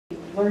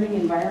learning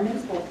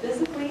environments, both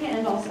physically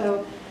and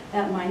also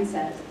that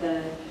mindset,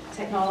 the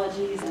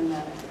technologies and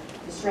the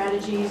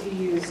strategies you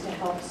use to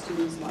help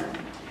students learn.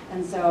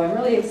 And so I'm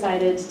really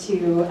excited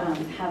to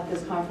have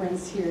this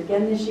conference here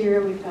again this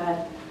year. We've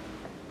got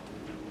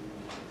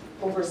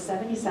over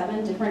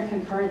 77 different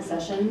concurrent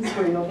sessions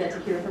where you'll get to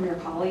hear from your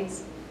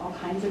colleagues all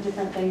kinds of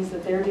different things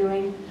that they're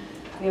doing.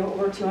 We have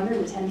over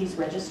 200 attendees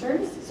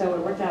registered, so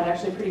it worked out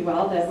actually pretty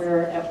well that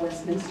we're at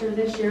Westminster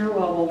this year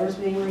while Boulder's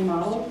being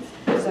remodeled.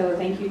 So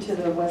thank you to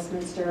the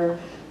Westminster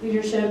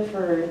leadership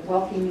for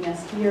welcoming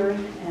us here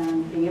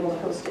and being able to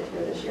host it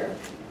here this year.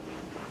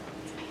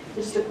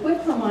 Just a quick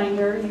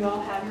reminder, you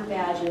all have your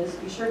badges.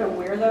 Be sure to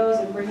wear those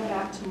and bring them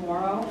back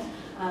tomorrow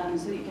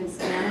so that you can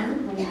scan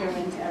them when you go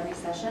into every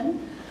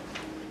session.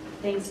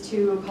 Thanks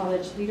to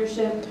college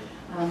leadership,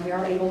 we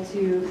are able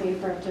to pay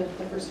for up to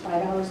the first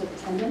 5 hours of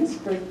attendance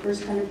for the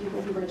first 100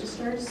 people who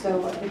registered.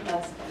 So I think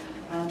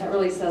that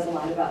really says a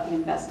lot about the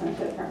investment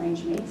that Front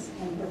Range makes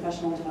in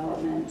professional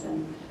development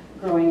and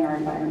growing our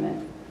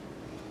environment.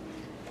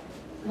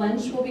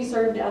 Lunch will be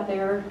served out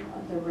there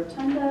at the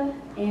rotunda,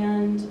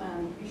 and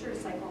be sure to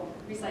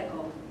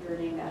recycle your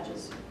name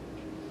badges.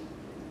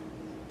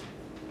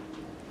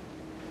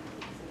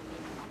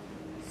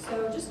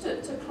 So just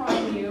to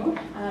prime you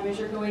as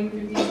you're going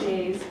through these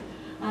days,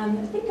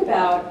 think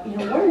about,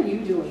 what are you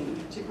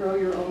doing to grow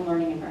your own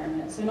learning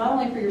environment? So not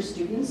only for your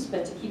students,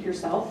 but to keep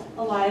yourself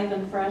alive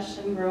and fresh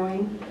and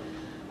growing.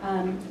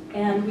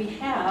 And we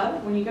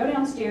have, when you go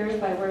downstairs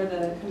by where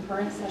the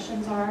concurrent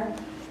sessions are,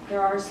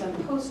 there are some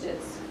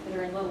Post-its that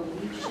are in little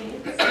leaf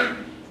shapes.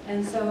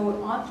 And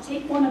so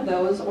take one of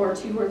those, or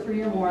 2 or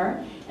 3 or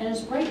more, and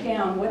just write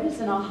down what is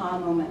an aha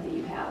moment that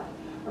you have,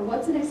 or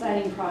what's an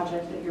exciting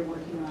project that you're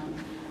working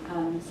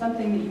on,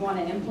 something that you want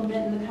to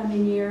implement in the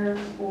coming year,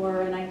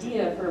 or an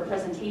idea for a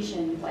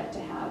presentation you'd like to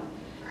have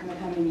in the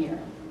coming year.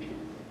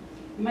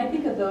 You might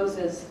think of those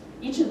as,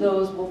 each of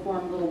those will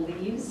form little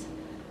leaves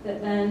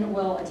that then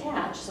will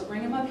attach. So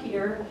bring them up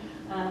here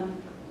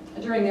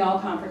during the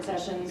all-conference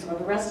sessions, or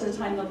the rest of the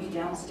time they'll be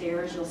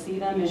downstairs. You'll see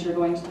them as you're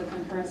going to the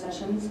concurrent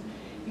sessions.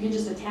 You can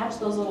just attach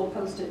those little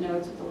Post-it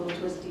notes with a little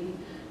twisty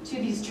to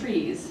these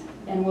trees,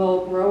 and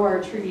we'll grow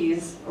our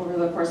trees over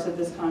the course of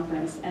this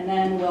conference. And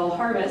then we'll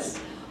harvest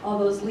all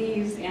those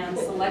leaves and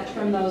select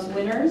from those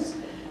winners,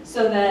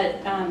 so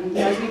that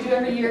as we do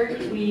every year,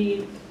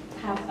 we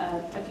have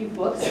a few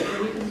books.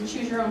 You can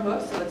choose your own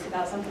books, so it's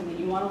about something that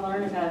you want to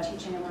learn about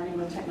teaching and learning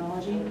with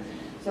technology.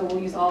 So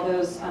we'll use all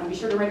those. Be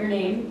sure to write your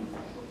name.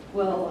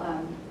 We'll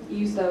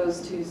use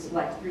those to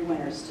select 3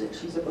 winners to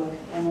choose a book,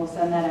 and we'll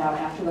send that out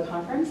after the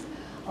conference,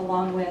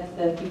 along with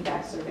the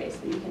feedback survey, so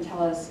that you can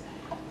tell us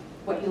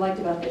what you liked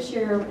about this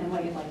year and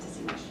what you'd like to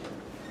see next year.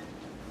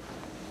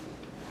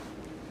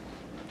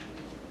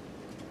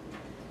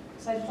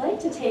 So I'd like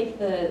to take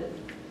the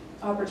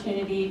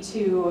opportunity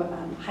to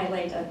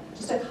highlight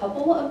just a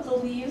couple of the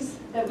leaves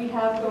that we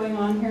have going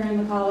on here in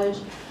the college.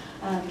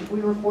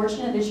 We were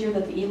fortunate this year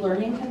that the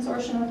E-Learning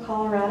Consortium of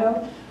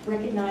Colorado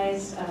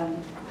recognized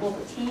both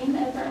a team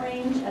at Front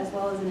Range as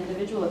well as an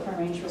individual at Front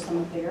Range for some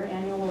of their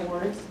annual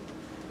awards.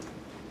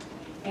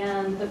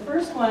 And the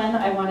first one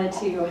I wanted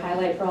to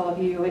highlight for all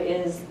of you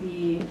is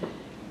the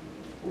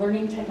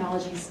Learning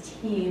Technologies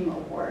Team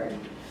Award.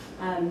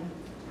 And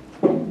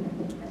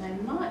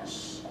I'm not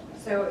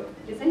so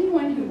is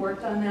anyone who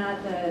worked on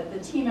that? The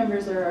team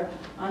members are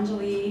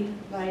Anjali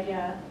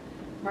Vaidya,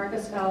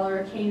 Marcus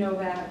Fowler, Kay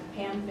Novak,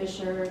 Pam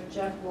Fisher,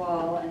 Jeff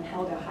Wall, and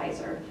Helga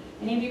Heiser.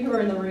 Any of you who are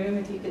in the room,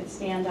 if you could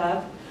stand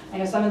up. I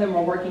know some of them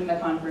were working the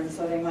conference,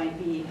 so they might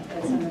be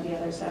at some of the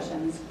other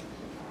sessions.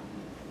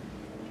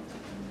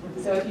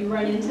 So if you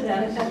run into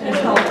them, please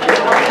help.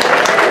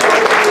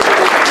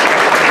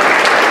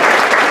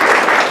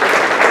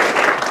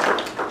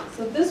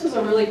 So this was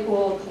a really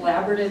cool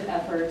collaborative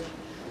effort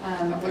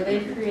where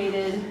they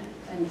created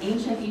an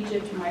ancient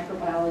Egypt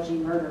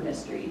microbiology murder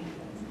mystery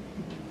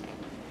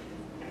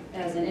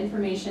as an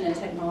information and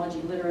technology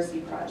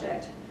literacy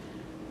project.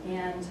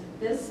 And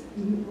this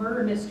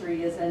murder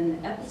mystery is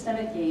an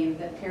epistemic game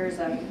that pairs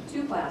up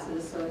 2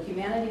 classes, so a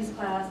humanities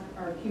class,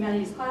 or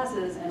humanities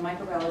classes and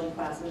microbiology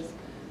classes,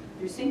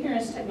 through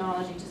synchronous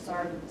technology to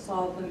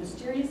solve the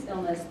mysterious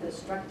illness that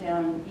struck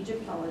down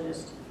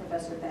Egyptologist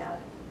Professor Thad.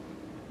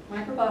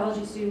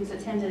 Microbiology students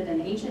attended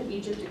an ancient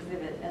Egypt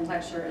exhibit and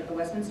lecture at the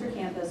Westminster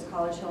campus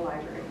College Hill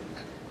Library.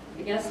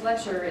 The guest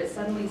lecturer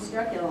suddenly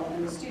struck ill,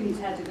 and the students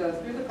had to go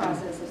through the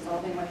process of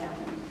solving what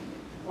happened.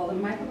 While the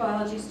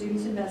microbiology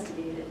students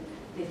investigated,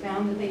 they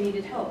found that they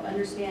needed help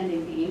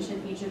understanding the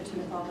ancient Egypt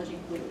mythology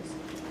clues.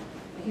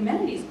 The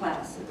humanities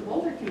class at the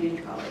Boulder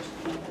Community College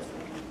campus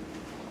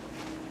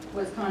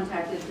was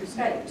contacted through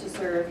Skype to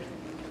serve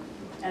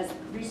as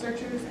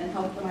researchers and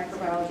help the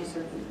microbiology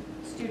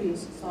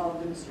students solve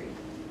the mystery.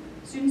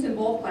 Students in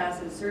both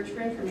classes searched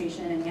for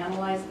information and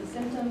analyzed the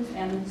symptoms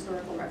and the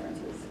historical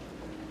references.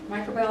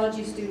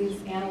 Microbiology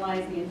students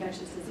analyze the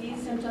infectious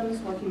disease symptoms,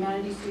 while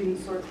humanities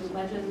students sort through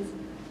legends,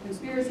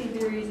 conspiracy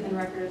theories, and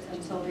records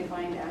until they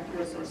find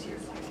accurate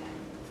sources.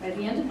 By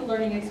the end of the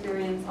learning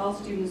experience, all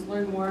students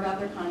learn more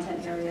about their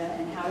content area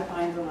and how to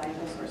find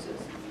reliable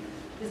sources.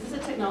 This is a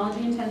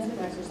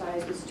technology-intensive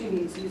exercise with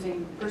students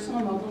using personal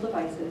mobile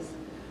devices,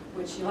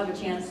 which you'll have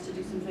a chance to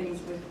do some things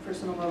with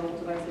personal mobile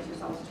devices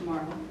yourselves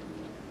tomorrow.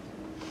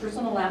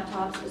 Personal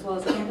laptops, as well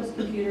as campus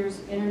computers,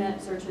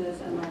 internet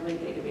searches, and library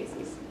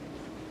databases.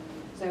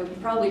 So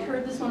you've probably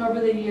heard this one over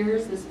the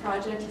years. This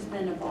project has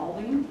been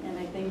evolving, and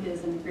I think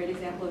is a great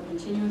example of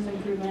continuous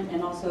improvement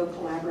and also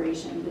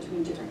collaboration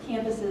between different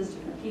campuses,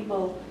 different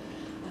people,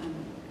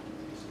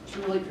 to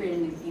really create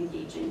an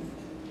engaging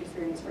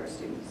experience for our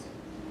students.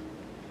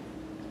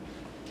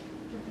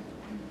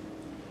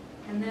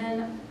 And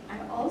then I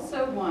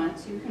also want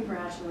to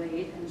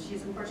congratulate, and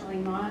she's unfortunately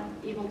not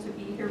able to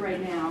be here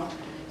right now,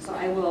 so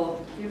I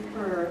will give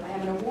her, I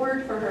have an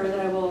award for her that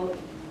I will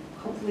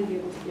hopefully be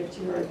able to give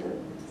to her at the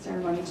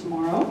ceremony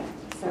tomorrow.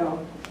 So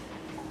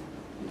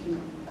you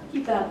can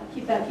keep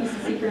that piece a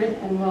secret,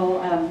 and we'll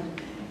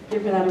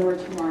give her that award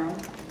tomorrow.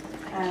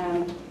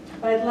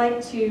 But I'd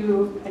like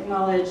to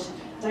acknowledge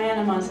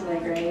Diana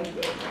Montalegre.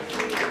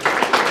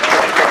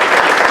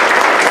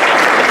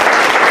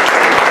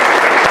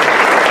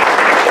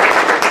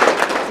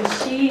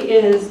 She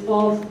is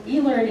both the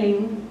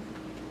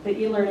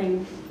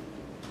e-learning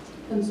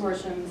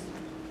consortium's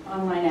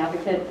online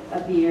advocate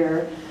of the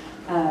year,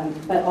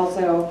 but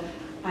also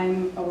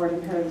I'm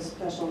awarding her the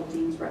special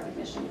dean's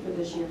recognition for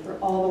this year for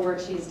all the work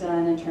she's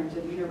done in terms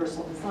of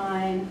universal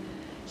design.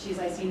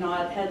 I see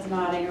heads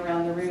nodding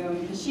around the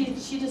room, because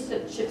she just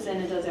chips in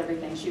and does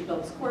everything. She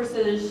builds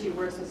courses, she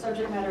works with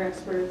subject matter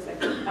experts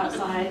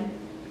outside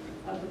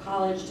of the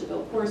college to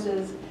build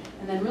courses.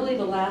 And then really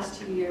the last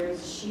 2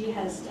 years, she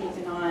has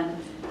taken on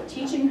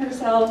teaching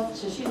herself.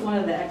 So she's one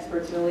of the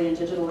experts really in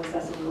digital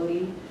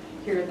accessibility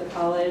here at the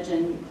college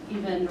and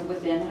even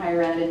within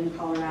higher ed in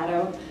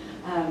Colorado.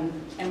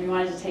 And we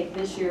wanted to take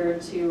this year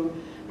to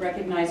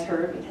recognize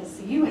her because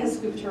CU has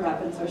scooped her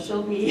up, and so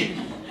she'll be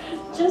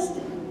just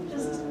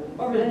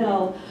over the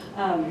hill,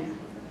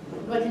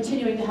 but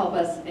continuing to help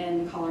us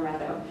in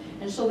Colorado.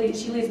 And she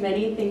leaves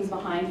many things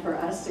behind for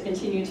us to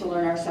continue to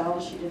learn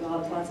ourselves. She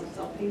developed lots of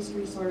self-paced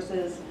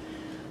resources,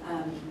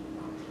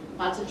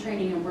 lots of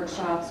training and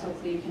workshops.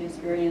 Hopefully you can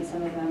experience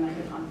some of them at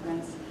the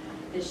conference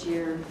this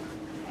year.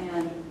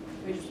 And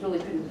we just really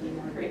couldn't be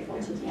more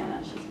grateful to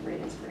Deanna. She's a great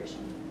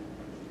inspiration.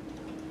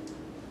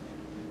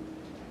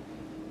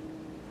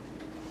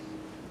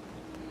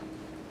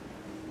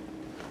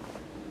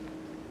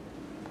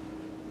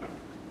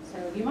 So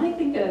you might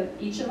think of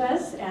each of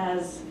us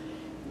as,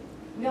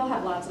 we all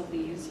have lots of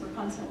leaves. We're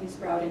constantly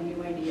sprouting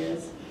new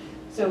ideas.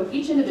 So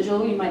each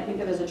individual you might think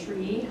of as a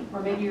tree,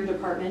 or maybe your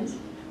department,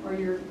 or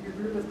your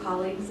group of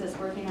colleagues that's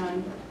working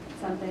on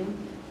something.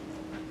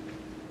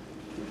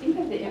 Think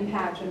of the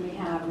impact when we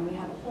have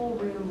a whole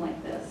room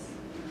like this.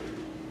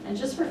 And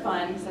just for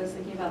fun, because I was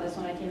thinking about this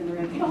when I came in the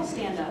room, you all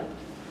stand up.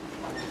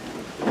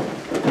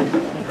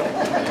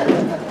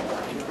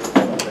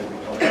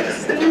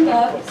 Stand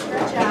up,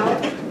 stretch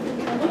out,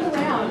 and look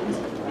around.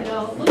 You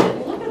know,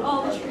 look at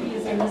all the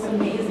trees in this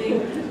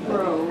amazing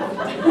grove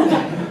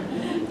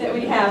that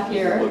we have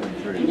here.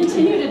 And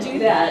continue to do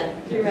that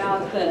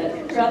throughout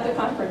the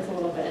conference a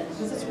little bit,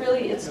 because it's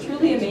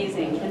truly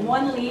amazing. And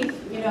one leaf,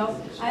 you know,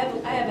 I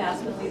have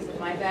aspen leaves in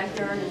my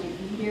backyard, and you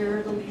can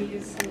hear the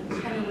leaves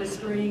kind of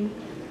whispering.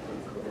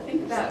 But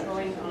think about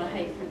going on a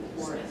hike through the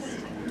forest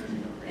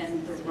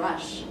and the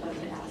rush of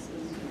the aspen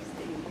leaves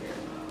that you hear.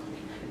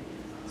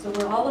 So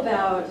we're all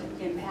about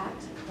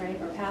impact, right?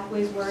 Our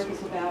Pathways work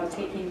is about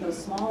taking those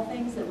small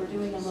things that we're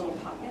doing in little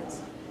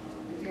pockets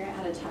and figuring out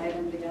how to tie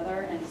them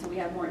together, and so we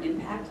have more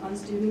impact on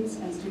students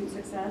and student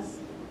success.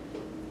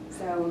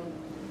 So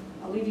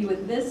I'll leave you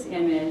with this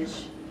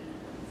image.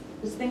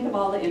 Just think of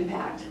all the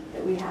impact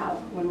that we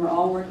have when we're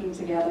all working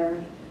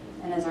together,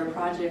 and as our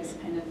projects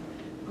kind of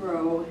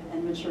grow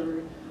and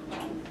mature.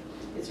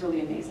 It's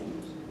really amazing.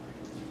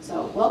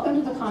 So welcome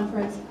to the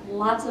conference.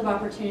 Lots of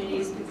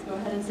opportunities. Please go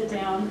ahead and sit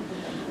down.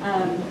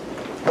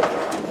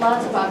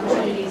 Lots of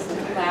opportunities to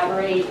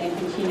collaborate and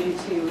continue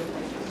to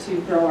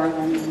grow our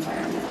learning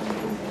environment.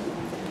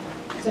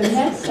 So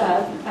next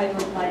up, I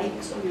would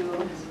like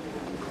to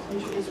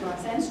introduce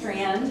Roxanne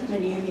Strand.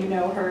 Many of you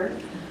know her.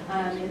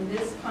 In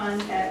this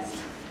context,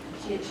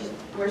 she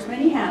wears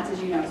many hats, as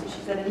you know. So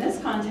she said, in this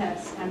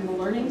context, I'm the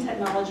Learning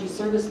Technology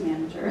Service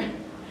Manager.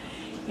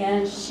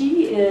 And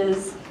she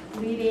is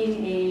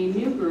leading a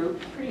new group,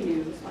 pretty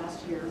new this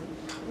last year,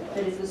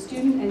 that is the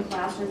Student and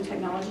Classroom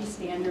Technology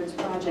Standards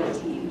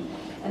Project Team.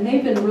 And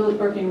they've been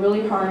working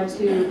really hard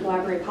to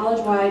collaborate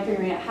college-wide,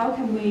 figuring out how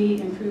can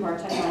we improve our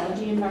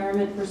technology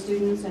environment for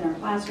students in our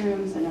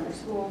classrooms and our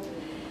school.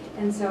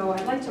 And so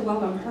I'd like to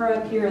welcome her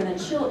up here, and then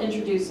she'll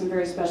introduce some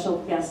very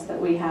special guests that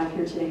we have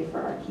here today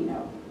for our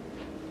keynote.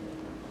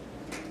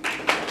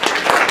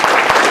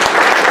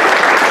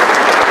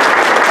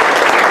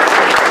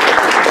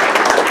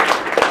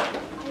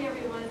 Hi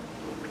everyone.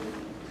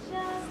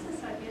 Just a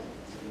second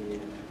to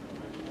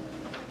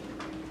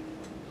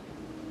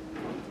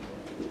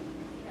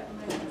get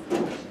my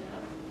presentation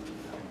up.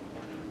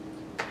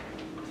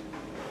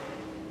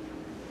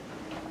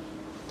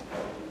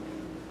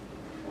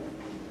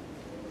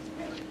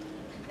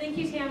 Thank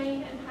you,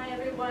 Tammy, and hi,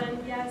 everyone.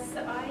 Yes,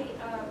 I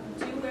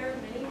do wear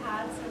many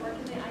hats. I work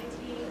in the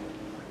IT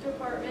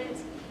department,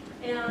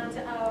 and I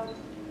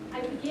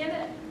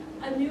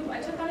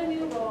took on a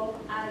new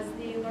role as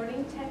the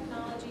Learning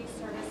Technology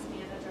Service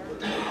Manager.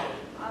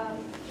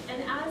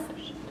 And as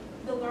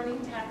the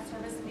Learning Tech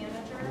Service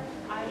Manager,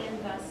 I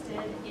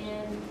invested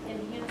in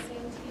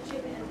enhancing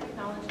teaching and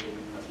technology,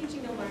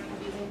 teaching and learning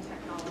using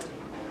technology.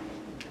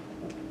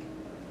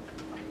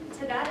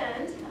 To that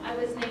end, I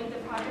was named the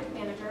project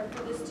manager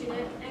for the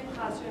Student and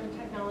Classroom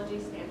Technology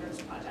Standards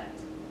Project.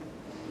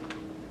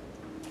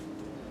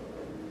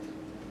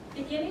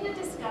 Beginning a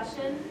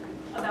discussion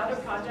about a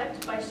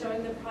project by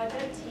showing the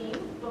project team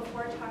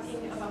before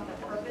talking about the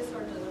purpose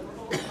or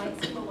deliverables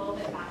might seem a little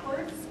bit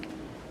backwards.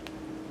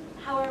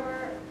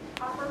 However,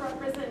 proper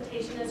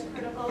representation is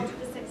critical to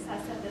the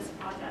success of this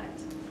project.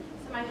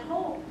 So my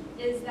hope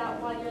is that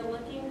while you're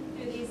looking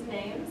through these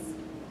names,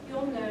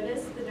 you'll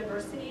notice the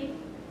diversity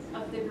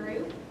of the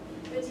group.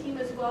 The team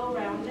is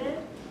well-rounded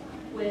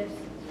with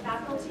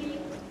faculty,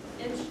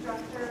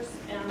 instructors,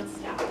 and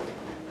staff.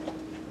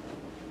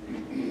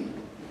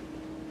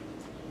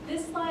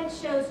 This slide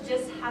shows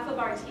just half of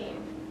our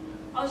team.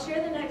 I'll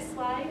share the next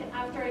slide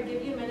after I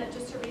give you a minute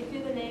just to read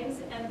through the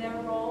names and their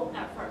role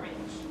at Front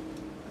Range.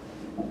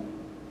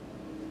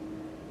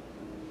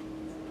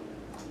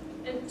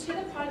 And to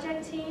the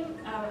project team,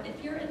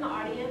 if you're in the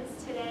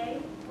audience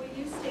today, will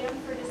you stand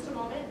for just a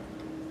moment?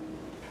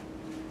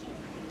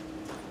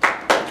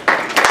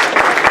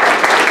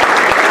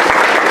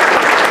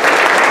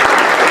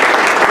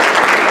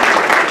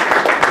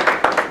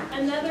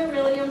 Another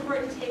really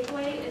important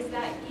takeaway is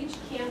that each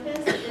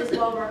campus is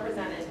well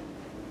represented.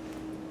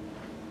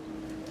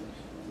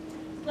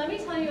 Let me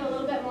tell you a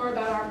little bit more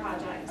about our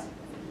project.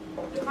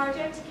 The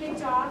project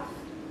kicked off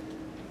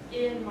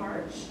in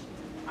March.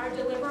 Our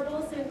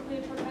deliverables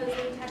include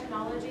proposing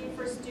technology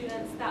for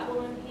students that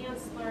will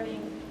enhance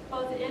learning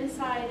both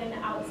inside and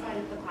outside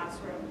of the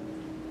classroom.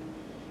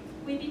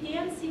 We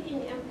began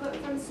seeking input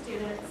from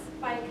students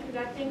by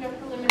conducting a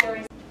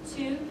preliminary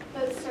to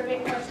those survey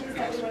questions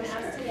that we want to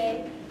ask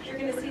today. You're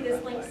going to see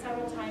this link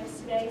several times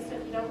today, so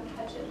if you don't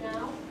catch it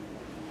now,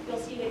 you'll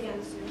see it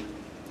again soon.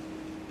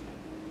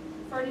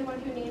 For anyone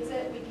who needs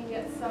it, we can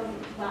get some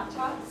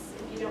laptops.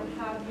 If you don't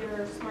have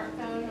your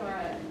smartphone or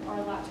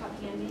a laptop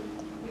handy,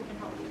 we can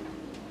help you.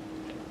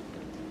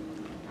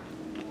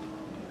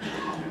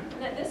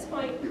 And at this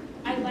point,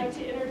 I'd like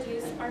to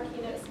introduce our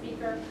keynote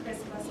speaker,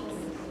 Chris Wessels.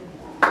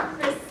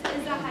 Chris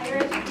is a higher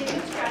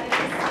education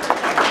strategist.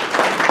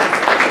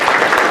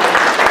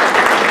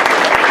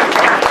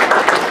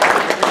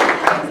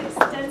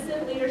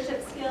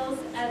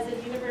 As a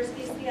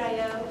university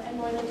CIO and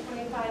more than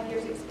 25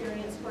 years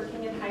experience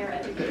working in higher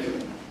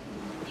education.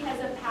 He has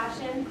a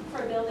passion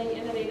for building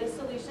innovative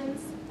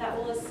solutions that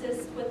will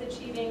assist with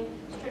achieving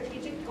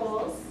strategic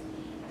goals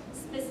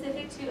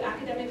specific to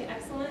academic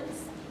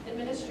excellence,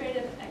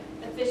 administrative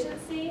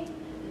efficiency,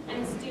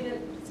 and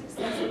student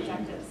success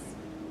objectives.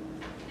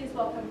 Please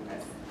welcome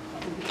Chris.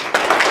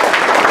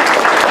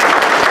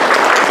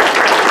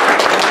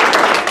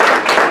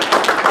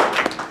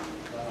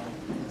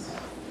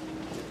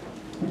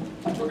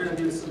 We're going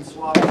to do some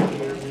swapping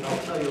here, and I'll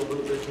tell you a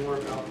little bit more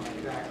about my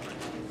background.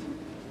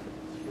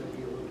 It's going to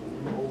be a little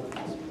more at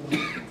this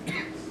point.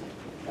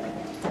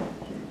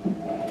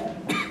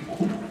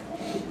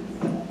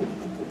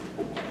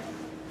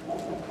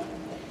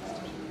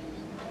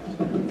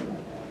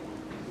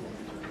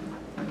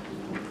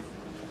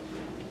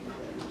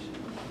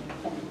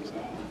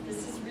 This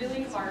is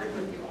really hard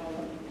with you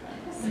all.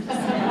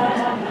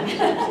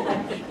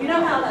 You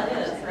know how that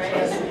is, right?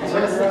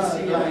 Just the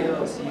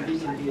CIO, so you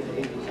can be an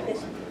AD.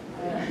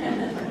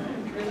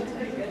 Really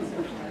pretty good so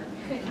far.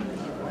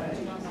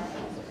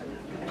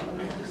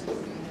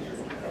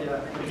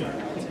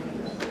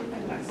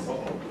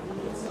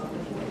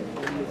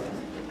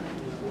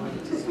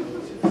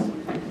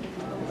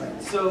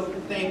 So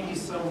thank you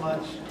so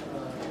much,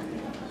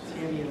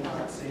 Tammy and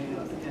Roxanne,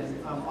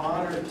 and I'm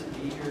honored to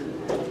be here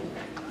today.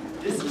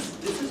 This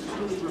is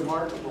truly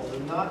remarkable. There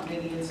are not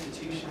many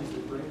institutions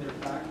that bring their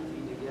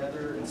faculty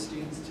together and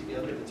students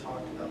together to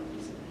talk about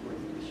these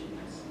important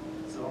issues.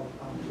 So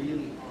I'm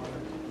really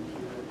honored to be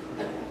here at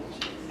Front Range.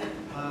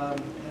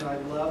 And I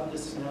love the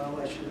snow.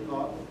 I should have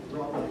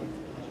brought my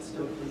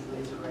Stokely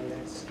Laser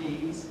AX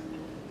skis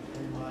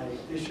and my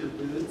Fisher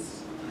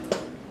boots and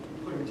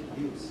put them to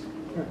use.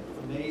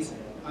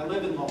 Amazing. I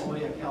live in La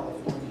Jolla,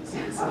 California, so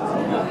this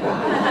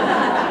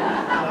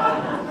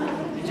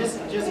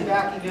doesn't just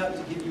backing up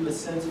to give you a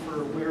sense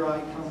for where I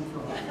come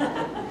from.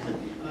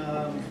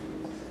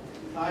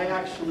 I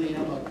actually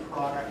am a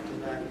product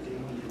of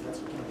academia. That's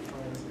what my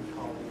friends and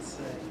colleagues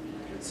say.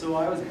 So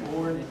I was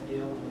born at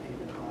Yale New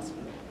Haven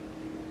Hospital.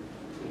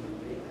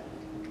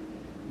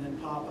 And then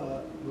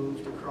Papa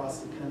moved across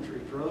the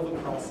country, drove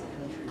across the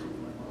country with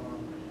my mom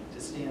to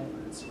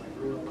Stanford. So I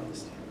grew up on the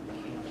Stanford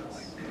campus.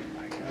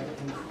 I have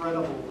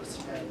incredible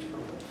respect for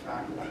what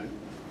faculty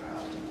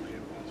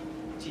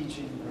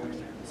teaching,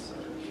 learning, and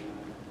research.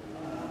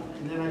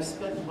 And then I've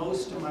spent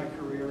most of my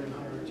career in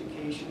higher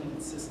education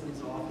and systems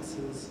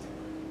campuses.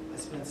 I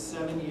spent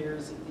 7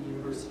 years at the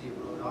University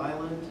of Rhode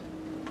Island,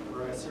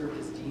 where I served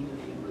as Dean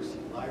of the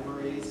University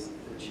Libraries,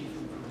 the Chief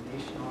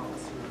Information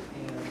Officer,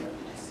 and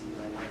Deputy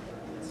CIA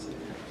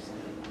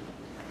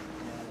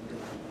and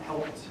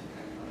helped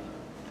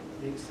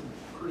make some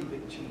pretty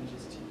big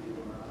changes to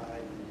URI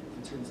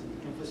in terms of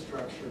the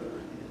infrastructure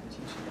and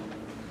teaching.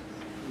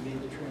 We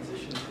made the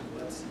transition from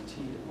WebCT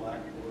to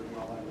Blackboard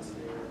while I was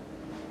there,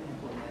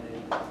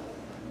 implemented a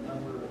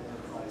number of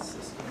enterprise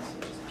systems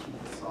such as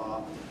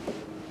PeopleSoft,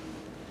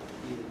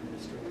 the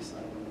administrative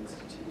side of the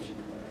institution.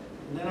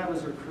 And then I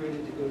was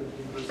recruited to go to the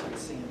University of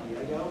San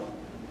Diego.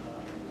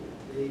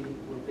 They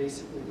were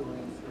basically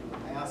going through a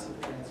massive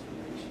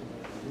transformation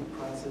with a new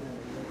president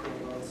and new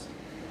provost.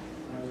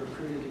 And I was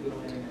recruited to go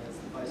in as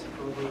the vice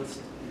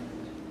provost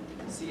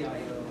and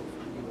CIO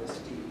for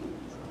USD.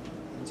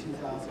 In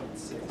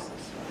 2006, I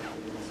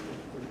started there,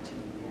 spent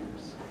 13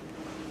 years,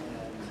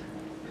 and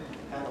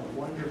had a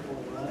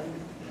wonderful run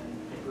and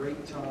a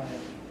great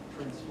time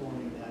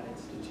transforming that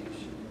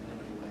institution in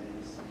many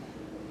ways.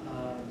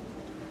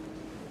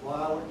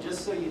 While,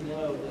 just so you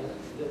know,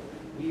 that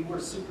we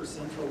were super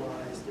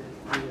centralized at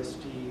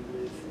USD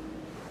with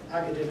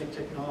academic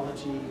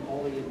technology,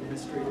 all the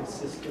administrative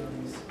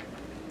systems,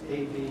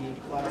 AV,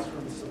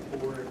 classroom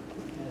support,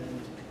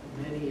 and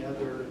many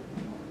other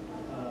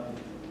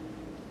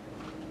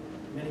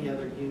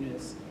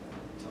units,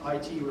 to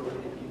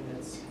IT-related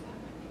units.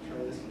 Try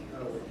this.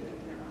 Oh, okay.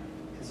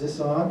 Is this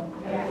on?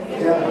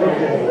 Yeah,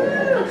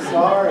 okay.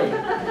 Sorry.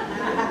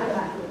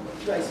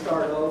 Should I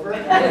start over?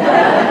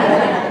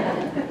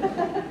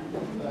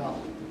 Well,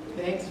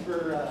 thanks for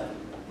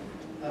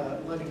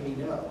letting me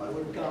know. I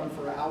would have gone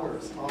for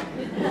hours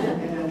talking.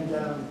 And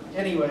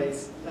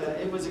anyways,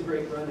 it was a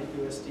great run at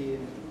USD,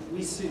 and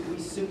we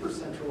super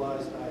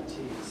centralized IT,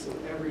 so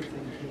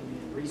everything came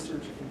in,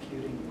 research,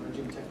 computing,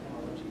 emerging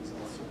technologies,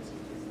 all sorts of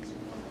things in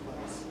one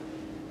place.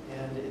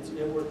 And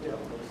it worked out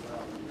really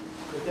well.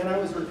 But then I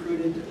was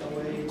recruited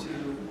away to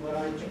what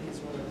I think is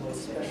one of the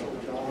most special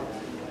jobs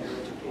in higher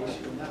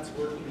education, and that's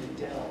working at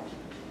Dell.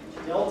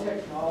 Dell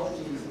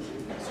Technologies is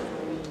an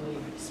extremely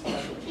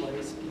special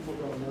place. People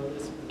don't know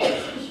this, but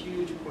there's a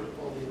huge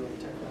portfolio of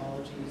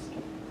technologies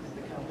at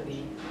the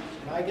company.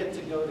 And I get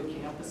to go to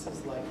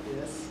campuses like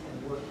this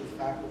and work with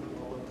faculty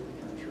all over the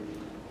country.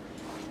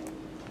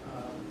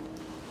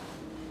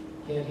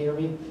 Can't hear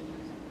me?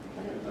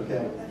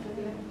 Okay.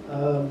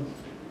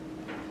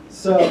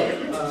 So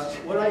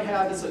what I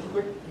have is a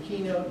quick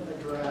keynote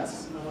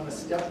address. I want to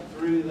step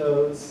through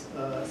those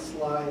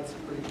slides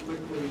pretty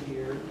quickly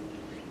here.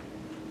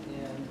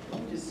 And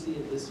let me just see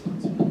if this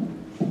one's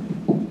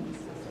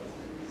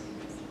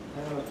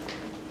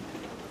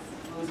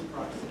close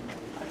proximity.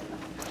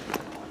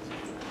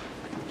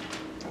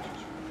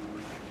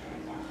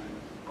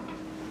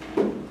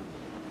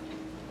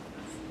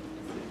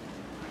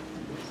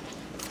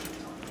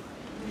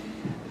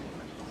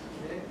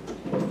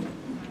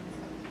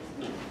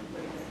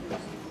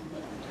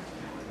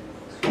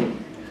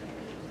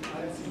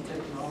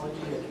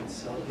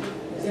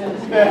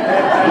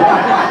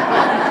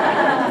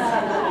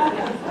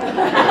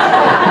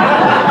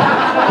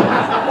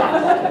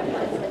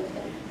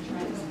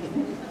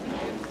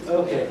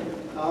 Okay,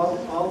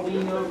 I'll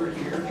lean over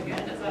here.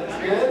 That's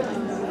good?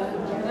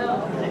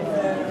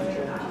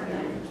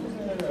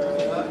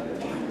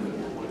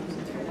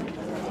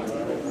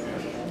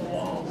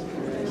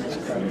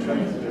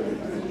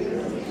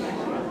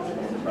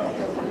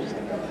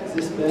 Is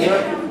this better?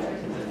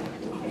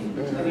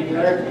 Any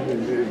better?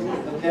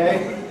 Okay,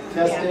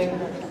 testing.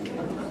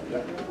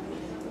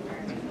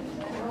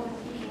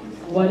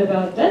 What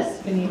about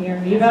this? Can you hear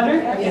me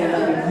better? Okay,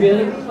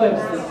 really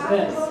close like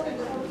this.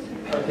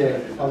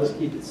 Okay, I'll just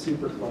keep it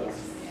super close.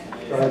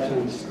 So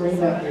actually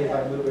scream at me if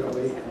I move it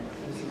away.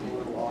 This is a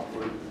little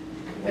awkward.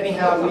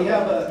 Anyhow, we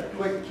have a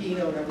quick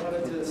keynote. I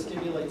wanted to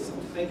stimulate some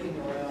thinking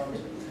around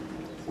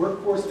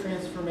workforce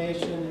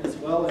transformation as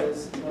well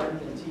as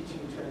learning and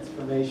teaching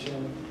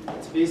transformation.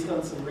 It's based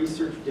on some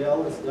research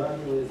Dell has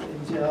done with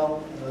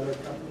Intel and other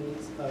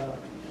companies, the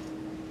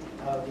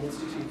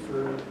Institute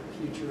for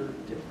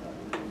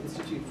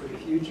the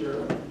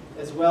Future,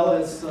 as well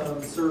as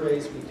some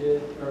surveys we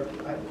did, or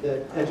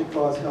that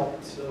EDUCAUSE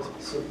helped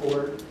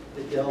support,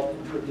 that Dell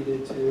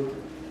contributed to.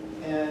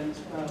 And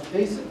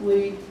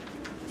basically,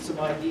 some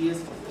ideas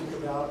to think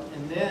about.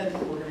 And then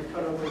we're going to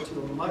cut over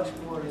to a much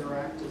more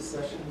interactive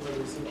session where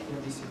there's going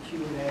to be some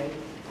Q&A.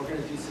 We're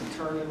going to do some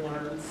turn and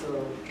learn.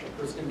 So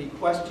there's going to be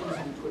questions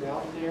we put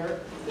out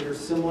there that are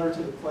similar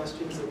to the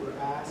questions that were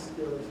asked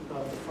of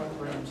the front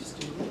range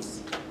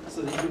students,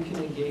 so that you can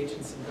engage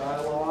in some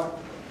dialogue.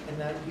 And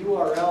that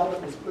URL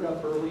that was put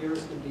up earlier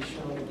is going to be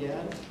shown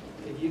again.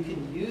 If you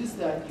can use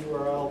that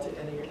URL to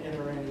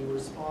enter any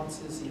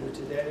responses either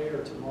today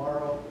or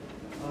tomorrow,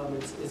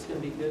 it's going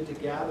to be good to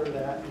gather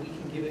that, and we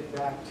can give it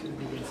back to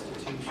the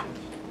institution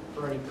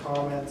for any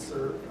comments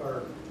or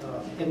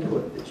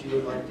input that you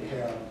would like to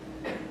have.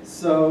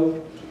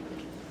 So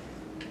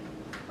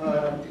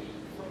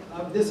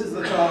this is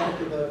the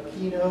topic of the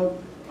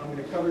keynote. I'm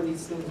going to cover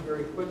these things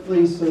very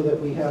quickly so that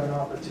we have an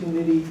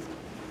opportunity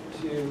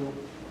to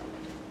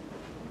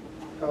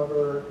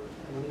cover,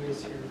 and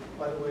Leah's here.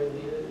 By the way,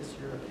 Leah is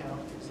your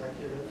account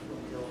executive from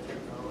Dell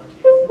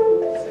Technologies.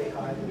 Say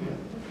hi to them.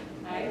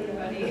 Hi,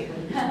 everybody.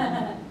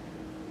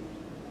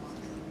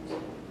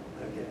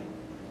 Okay.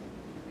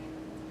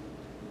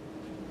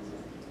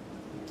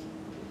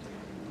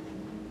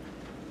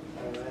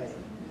 All right.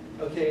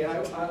 Okay,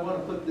 I want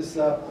to put this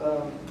up.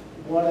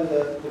 One of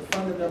the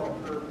fundamental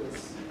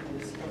purpose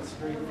is comes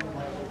straight from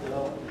Michael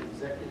Dell, the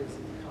executives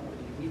of the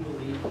company. We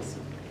believe this.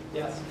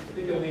 Yes. I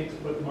think you'll need to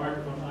put the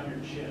microphone on your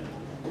chin.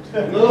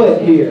 Blow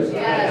it here.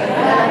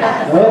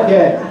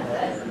 Okay.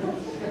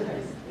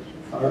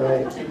 All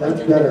right,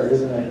 that's better,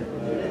 isn't it?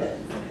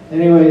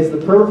 Anyways,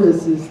 the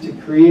purpose is to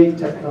create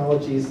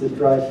technologies that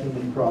drive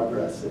human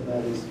progress, and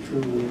that is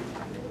truly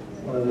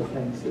one of the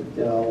things that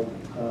Dell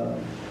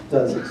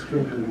does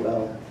extremely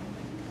well.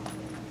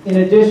 In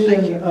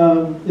addition,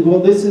 well,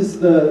 this is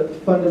the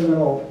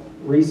fundamental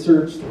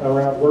research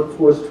around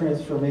workforce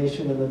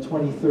transformation and the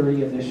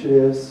 2030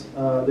 initiatives.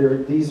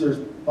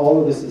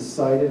 All of this is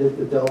cited at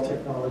the Dell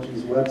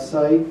Technologies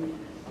website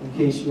in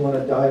case you want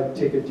to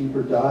take a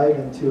deeper dive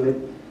into it.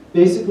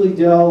 Basically,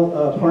 Dell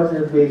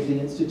partnered with the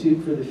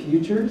Institute for the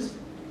Futures.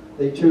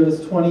 They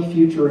chose 20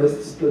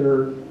 futurists that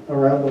are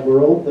around the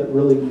world that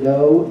really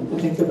know and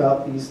think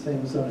about these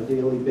things on a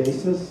daily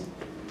basis.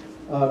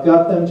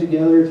 Got them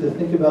together to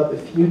think about the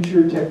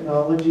future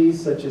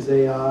technologies such as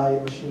AI,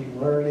 machine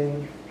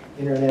learning,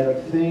 Internet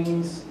of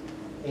Things,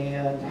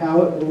 and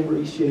how it will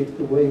reshape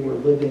the way we're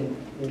living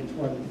in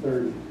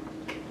 2030.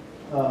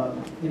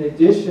 In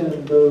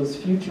addition, those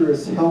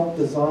futurists helped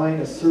design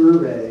a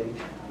survey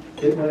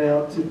that went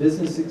out to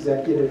business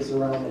executives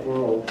around the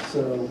world.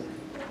 So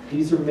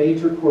these are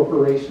major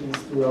corporations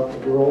throughout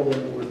the world,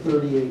 and there were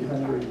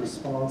 3,800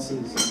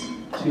 responses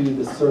to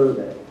the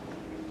survey.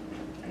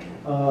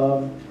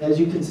 As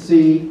you can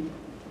see,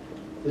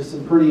 there's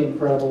some pretty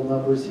incredible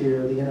numbers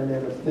here. The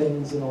Internet of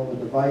Things and all the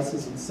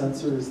devices and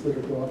sensors that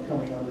are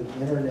coming onto the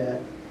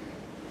Internet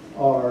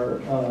are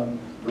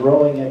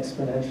growing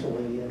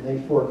exponentially, and they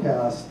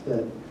forecast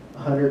that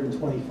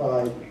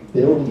 125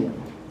 billion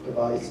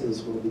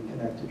devices will be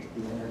connected to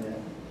the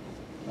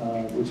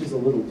Internet, which is a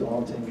little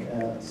daunting,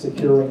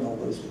 securing all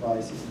those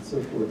devices and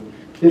so forth.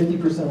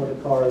 50% of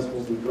the cars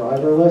will be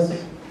driverless.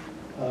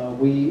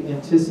 We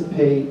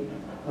anticipate,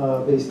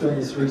 based on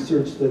this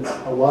research, that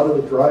a lot of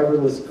the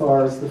driverless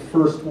cars, the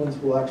first ones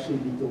will actually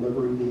be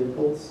delivery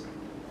vehicles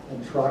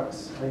and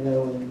trucks. I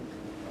know in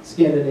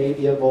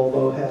Scandinavia,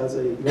 Volvo has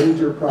a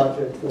major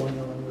project going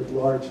on with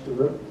large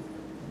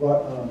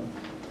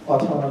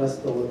autonomous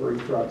delivery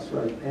trucks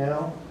right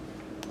now.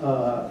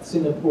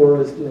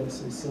 Singapore is doing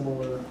some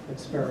similar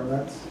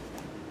experiments.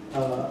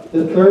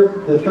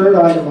 The third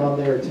item on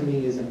there to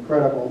me is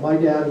incredible. My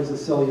dad was a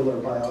cellular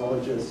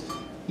biologist.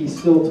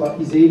 He's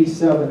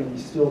 87 and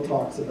he still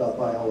talks about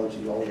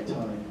biology all the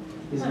time.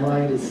 His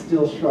mind is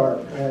still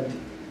sharp. And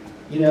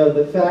you know,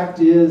 the fact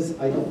is,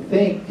 I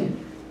think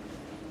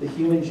the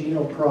Human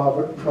Genome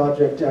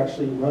Project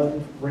actually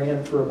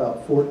ran for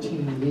about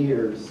 14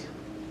 years,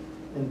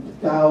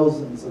 and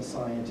thousands of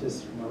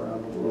scientists from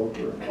around the world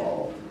were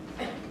involved.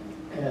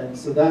 And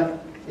so that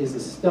is a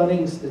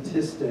stunning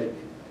statistic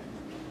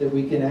that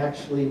we can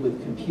actually,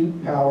 with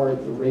compute power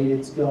at the rate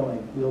it's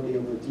going, we'll be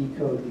able to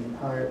decode the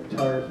entire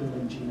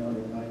human genome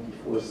in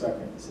 94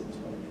 seconds in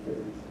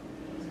 2030.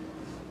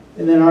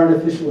 And then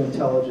artificial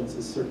intelligence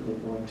is certainly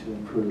going to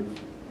improve.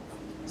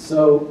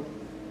 So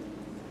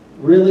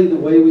really the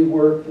way we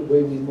work, the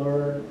way we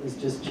learn is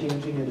just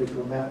changing at a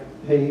dramatic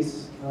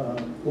pace.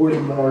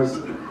 Gordon Moore's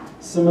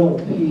seminal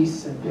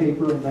piece and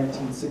paper in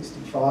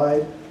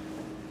 1965,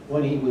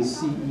 when he was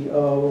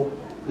CEO,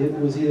 it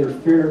was either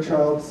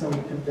Fairchild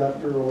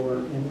Semiconductor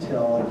or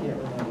Intel, I can't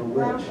remember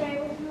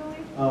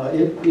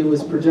which. It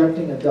was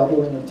projecting a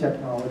doubling of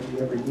technology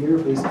every year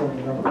based on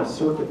the number of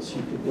circuits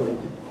you could build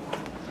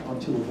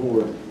onto a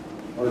board,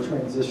 or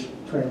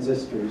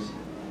transistors.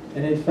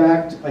 And in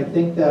fact, I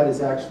think that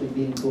is actually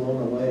being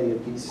blown away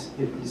if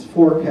these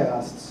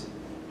forecasts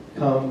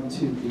come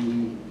to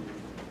be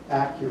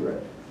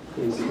accurate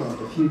based on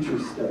the future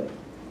study.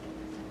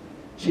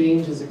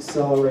 Change is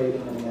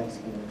accelerating at an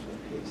exponential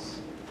pace.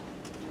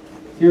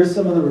 Here's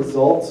some of the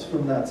results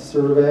from that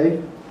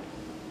survey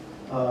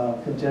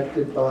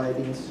conducted by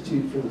the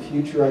Institute for the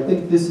Future. I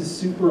think this is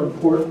super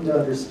important to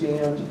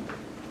understand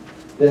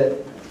that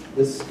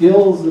the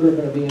skills that are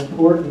going to be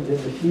important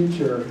in the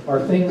future are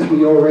things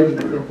we already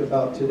think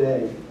about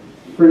today.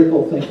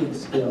 Critical thinking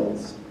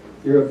skills,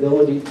 your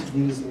ability to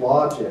use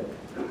logic,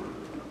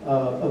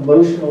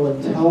 emotional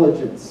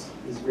intelligence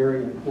is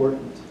very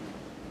important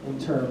in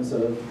terms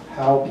of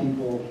how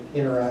people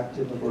interact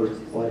in the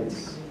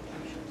workplace.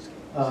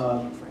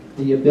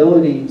 The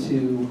ability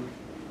to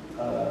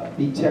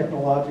be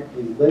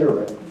technologically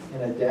literate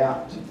and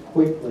adapt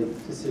quickly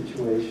to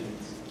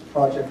situations,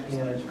 project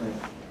management,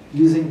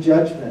 using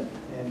judgment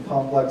and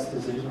complex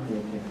decision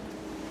making.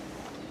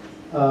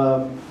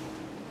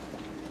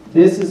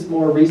 This is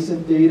more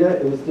recent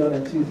data. It was done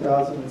in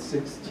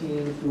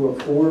 2016 through a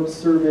Forbes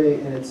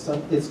survey, and it's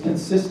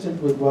consistent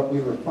with what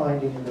we were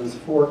finding in those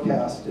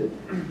forecasted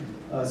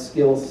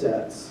skill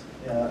sets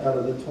out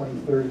of the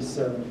 2030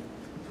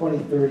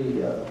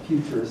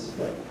 futurist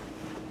study.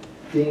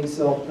 Being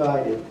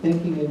self-guided,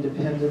 thinking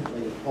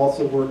independently,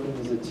 also working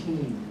as a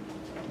team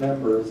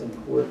member is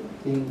important,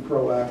 being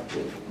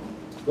proactive,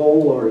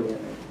 goal-oriented.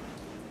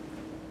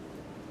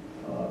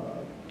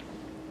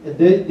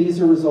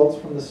 These are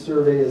results from the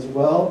survey as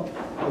well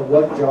of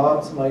what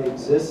jobs might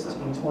exist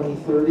in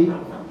 2030.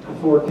 The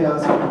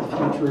forecast from the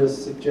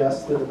futurists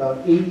suggests that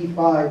about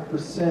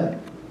 85%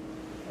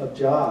 of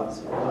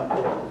jobs are not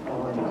yet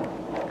defined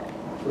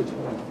for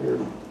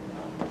 2030.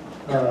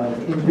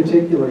 In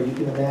particular, you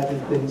can imagine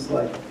things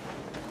like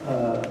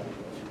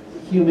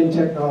human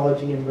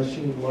technology and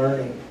machine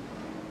learning,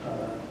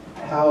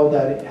 how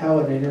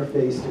an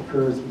interface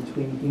occurs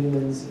between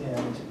humans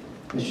and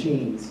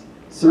machines.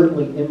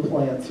 Certainly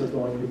implants are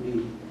going to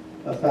be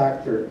a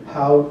factor.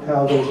 How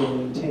those are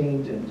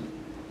maintained and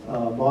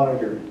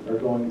monitored are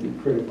going to be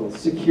critical.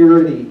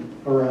 Security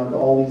around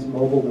all these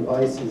mobile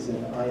devices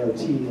and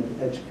IoT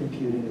and edge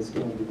computing is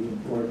going to be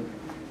important.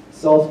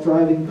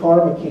 Self-driving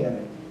car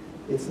mechanic.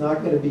 It's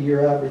not going to be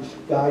your average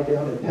guy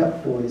down at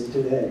Pep Boys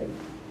today.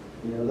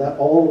 You know, that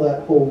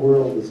whole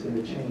world is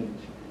going to change.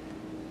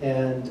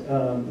 And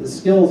the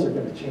skills are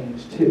going to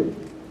change too.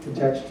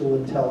 Contextual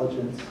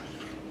intelligence,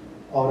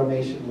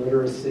 automation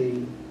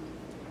literacy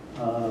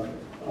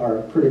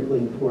are critically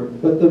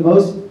important. But the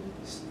most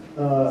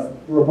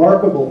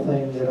remarkable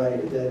thing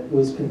that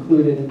was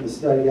concluded in the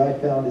study I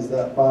found is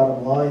that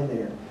bottom line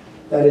there.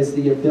 That is,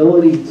 the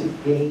ability to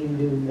gain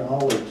new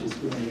knowledge is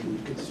going to be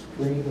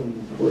extremely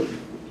important for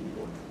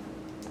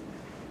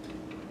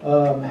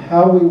people.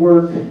 How we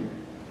work,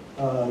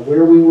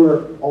 where we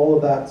work, all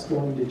of that's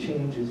going to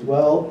change as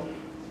well.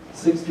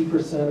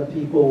 60% of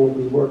people will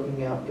be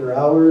working after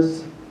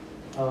hours.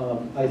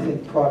 I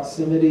think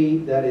proximity,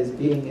 that is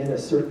being in a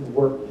certain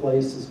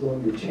workplace, is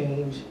going to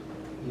change.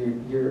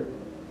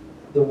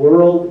 The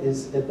world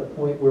is at the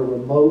point where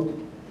remote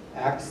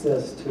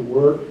access to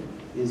work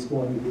is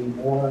going to be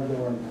more and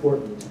more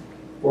important.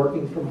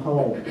 Working from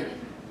home.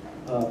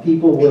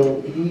 People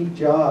will leave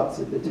jobs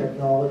if the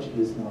technology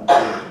is not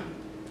there.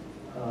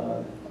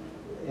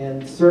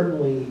 And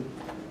certainly,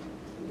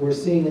 we're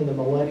seeing in the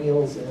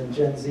millennials and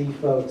Gen Z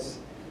folks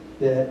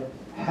that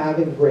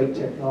having great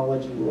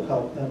technology will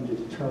help them to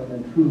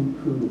determine who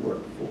to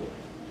work for.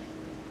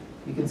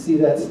 You can see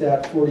that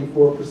stat,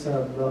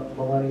 44% of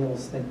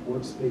millennials think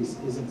workspace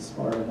isn't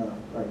smart enough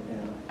right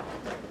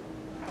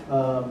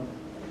now.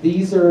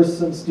 These are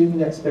some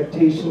student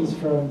expectations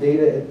from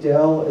data at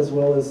Dell as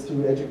well as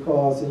through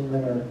EDUCAUSE in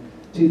their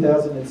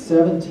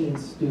 2017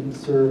 student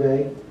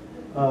survey.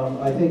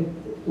 I think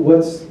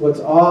what's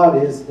odd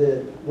is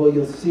that, well,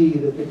 you'll see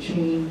that the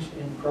change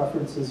in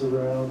preferences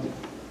around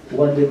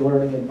blended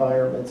learning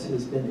environments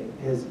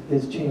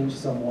has changed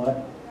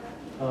somewhat.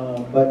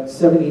 But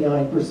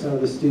 79% of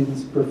the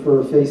students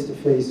prefer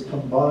face-to-face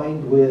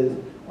combined with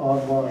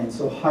online.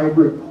 So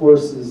hybrid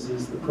courses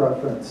is the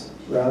preference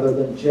rather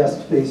than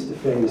just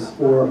face-to-face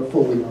or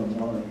fully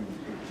online.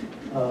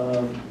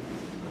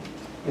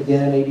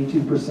 Again,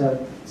 82%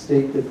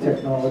 state that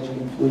technology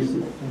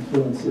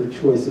influenced their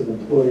choice of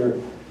employer.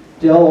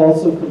 Dell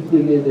also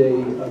completed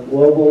a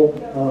global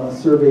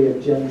survey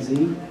of Gen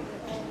Z,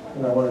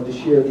 and I wanted to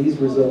share these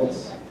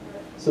results.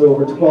 So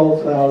over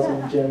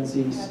 12,000 Gen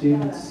Z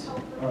students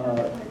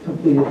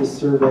completed the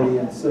survey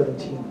in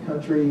 17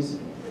 countries.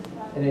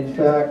 And in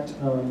fact,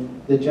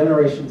 the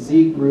Generation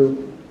Z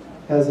group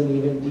has an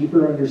even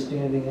deeper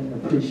understanding and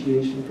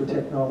appreciation for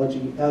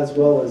technology as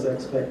well as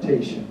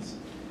expectations.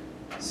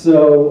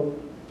 So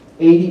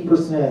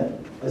 80%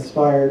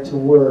 aspire to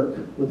work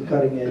with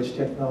cutting-edge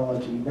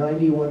technology.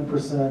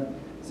 91%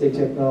 say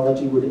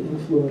technology would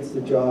influence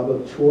the job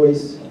of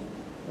choice,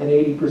 and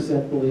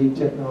 80% believe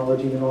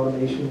technology and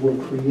automation will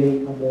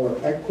create a more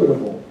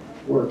equitable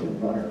work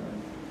environment.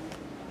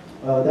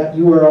 That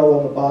URL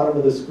on the bottom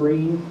of the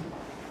screen,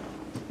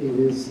 it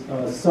is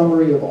a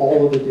summary of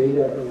all of the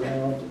data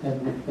around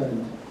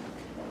and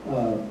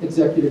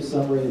executive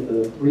summary of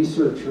the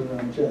research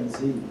around Gen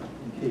Z,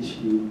 in case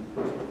you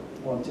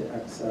want to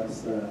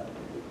access that.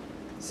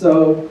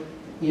 So,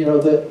 you know,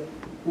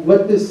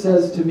 what this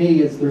says to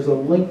me is there's a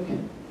link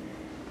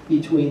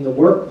between the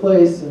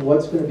workplace and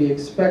what's going to be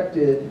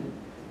expected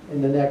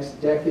in the next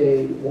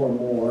decade or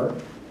more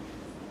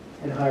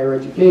and higher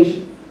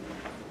education.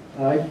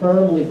 And I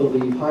firmly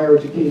believe higher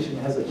education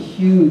has a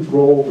huge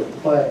role to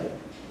play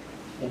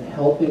in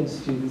helping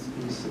students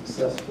be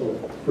successful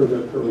for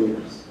their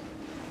careers.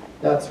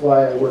 That's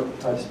why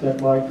I've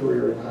spent my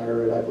career in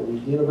higher ed. I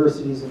believe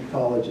universities and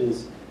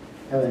colleges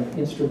have an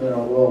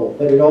instrumental role.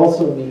 But it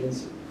also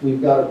means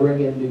we've got to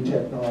bring in new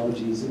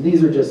technologies. And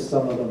these are just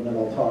some of them that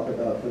I'll talk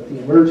about. But the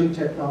emerging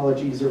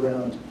technologies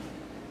around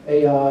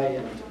AI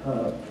and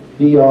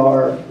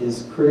VR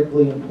is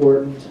critically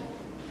important.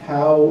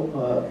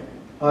 How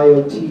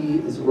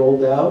IoT is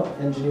rolled out.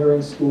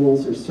 Engineering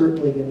schools are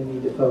certainly going to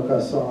need to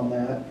focus on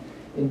that.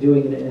 in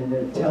doing it in an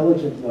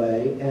intelligent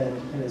way and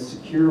in a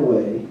secure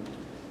way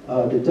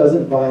that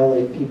doesn't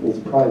violate people's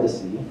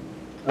privacy.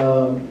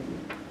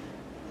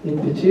 In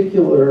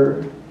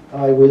particular,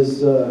 I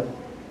was a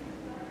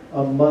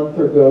month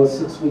ago,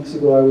 6 weeks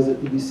ago, I was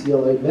at the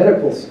UCLA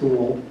Medical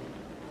School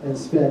and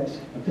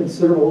spent a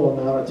considerable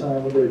amount of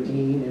time with their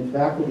dean and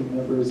faculty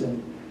members,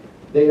 and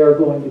they are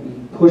going to be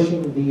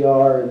pushing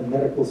VR in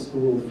medical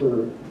school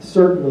for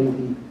certainly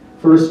the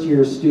first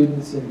year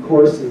students and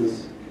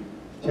courses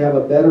to have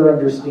a better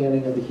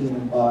understanding of the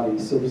human body.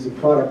 So there's a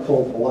product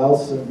called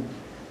Blausen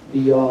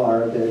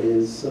VR that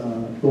is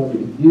going to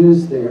be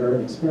used there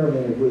and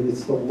experimented with.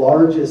 It's the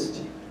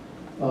largest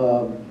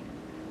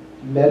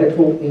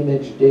medical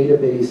image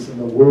database in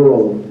the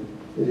world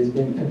that has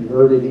been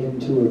converted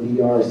into a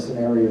VR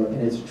scenario,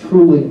 and it's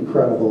truly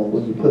incredible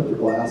when you put the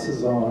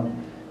glasses on.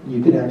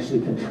 You can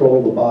actually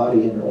control the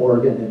body and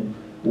organ and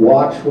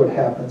watch what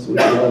happens with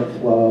blood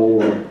flow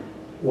or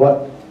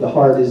what the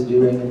heart is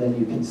doing, and then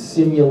you can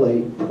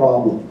simulate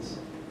problems.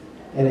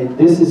 And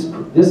this is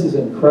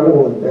an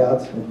incredible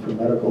advancement for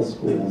medical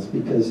schools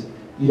because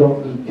you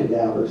don't need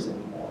cadavers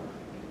anymore,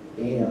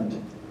 and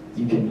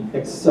you can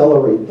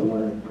accelerate the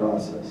learning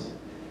process.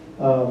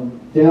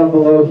 Down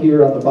below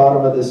here on the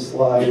bottom of this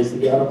slide is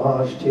the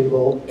Atomage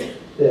table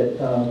that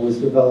was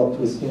developed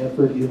with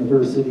Stanford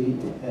University,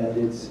 and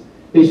it's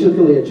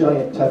basically a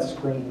giant touch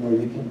screen where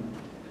you can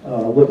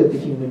look at the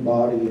human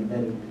body in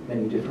many,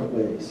 many different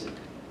ways.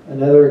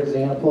 Another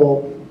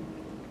example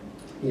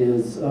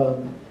is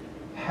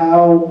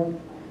how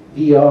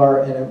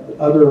VR and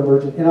other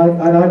emerging, and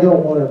I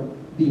don't want to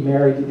be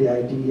married to the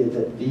idea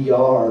that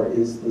VR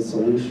is the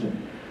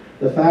solution.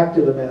 The fact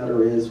of the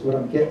matter is,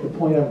 the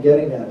point I'm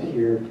getting at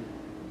here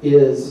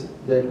is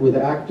that with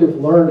active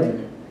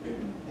learning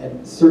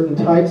and certain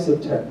types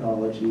of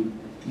technology,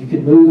 you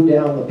can move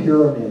down the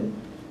pyramid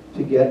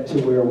to get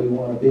to where we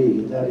want to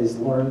be. That is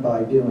learn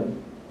by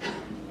doing.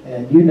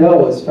 And you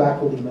know, as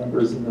faculty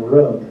members in the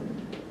room,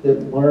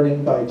 that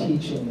learning by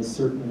teaching is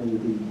certainly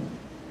the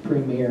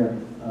premier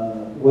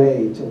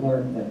way to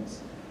learn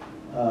things.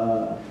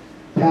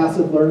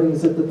 Passive learning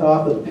is at the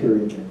top of the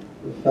pyramid.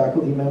 The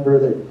faculty member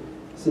that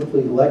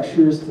simply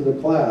lectures to the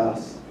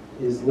class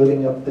is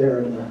living up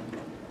there in the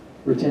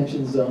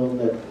retention zone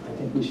that I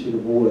think we should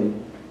avoid.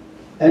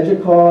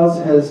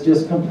 EDUCAUSE has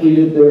just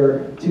completed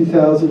their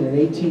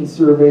 2018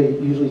 survey.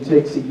 It usually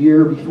takes a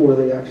year before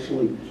they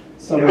actually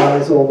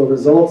summarize all the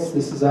results.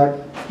 This is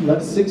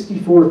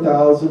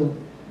 64,000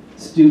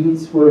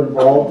 students were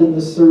involved in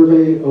this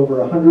survey, over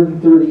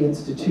 130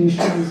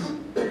 institutions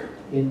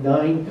in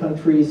 9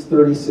 countries,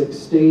 36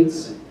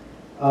 states.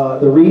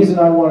 The reason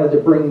I wanted to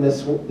bring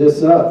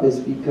this up is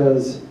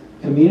because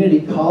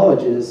community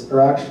colleges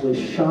are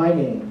actually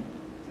shining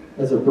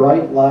as a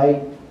bright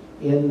light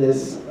in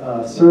this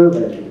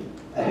survey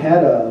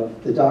ahead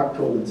of the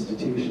doctoral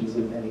institutions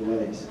in many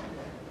ways.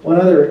 One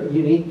other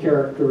unique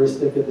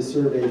characteristic of the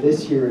survey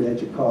this year at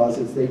EDUCAUSE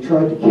is they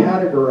tried to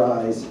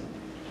categorize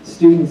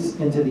students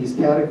into these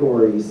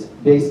categories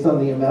based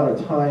on the amount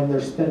of time they're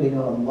spending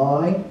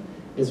online,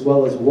 as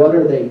well as what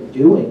are they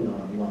doing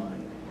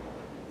online.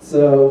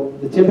 So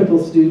the typical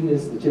student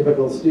is the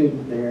typical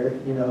student there.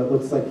 You know, it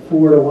looks like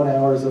 4 to 1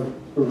 hours of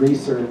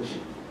research.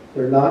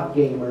 They're not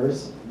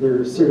gamers.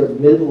 They're sort of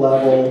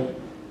mid-level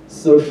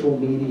social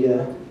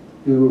media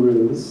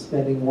gurus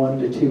spending 1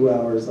 to 2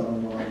 hours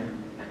online.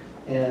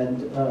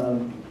 And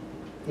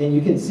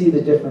you can see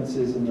the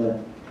differences in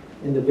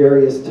the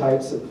various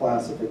types of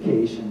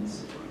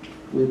classifications,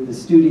 with the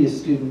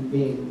studious student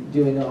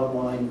doing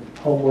online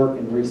homework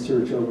and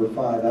research over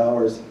 5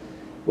 hours.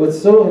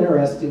 What's so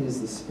interesting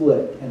is the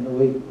split and the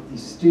way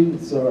these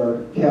students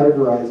are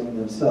categorizing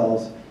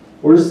themselves.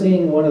 We're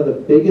seeing one of the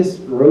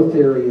biggest growth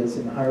areas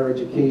in higher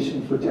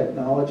education for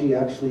technology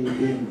actually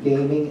being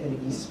gaming and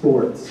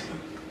esports.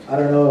 I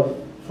don't know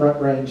if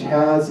Front Range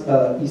has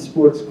an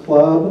esports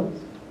club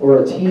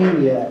or a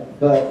team yet,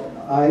 but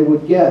I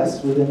would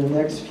guess within the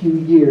next few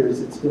years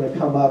it's going to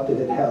come up if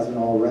it hasn't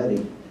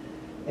already.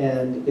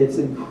 And it's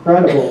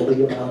incredible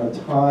the amount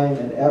of time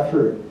and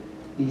effort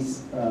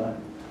these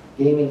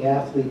gaming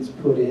athletes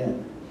put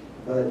in.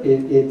 But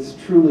it's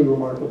truly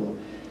remarkable.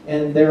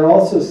 And they're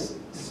also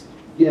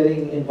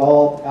getting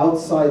involved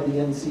outside the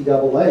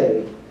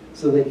NCAA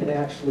so they can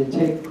actually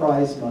take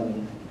prize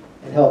money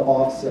and help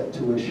offset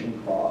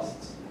tuition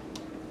costs.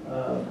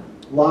 A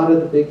lot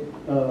of the big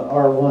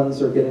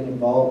R1s are getting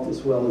involved,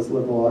 as well as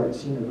liberal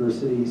arts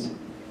universities,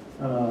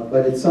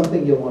 but it's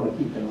something you'll want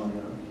to keep an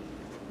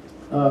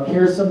eye on.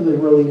 Here's some of the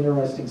really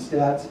interesting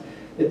stats.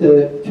 At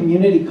the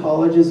community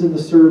colleges in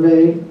the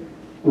survey,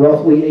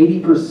 roughly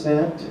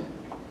 80%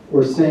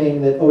 were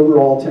saying that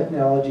overall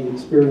technology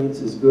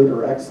experience is good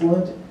or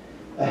excellent,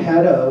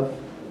 ahead of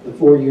the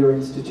 4-year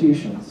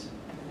institutions.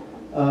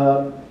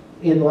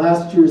 In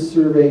last year's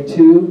survey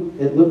too,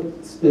 it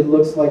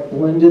looks like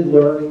blended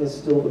learning is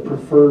still the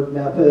preferred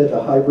method,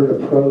 a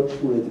hybrid approach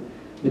with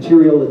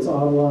material that's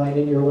online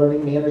in your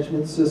learning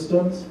management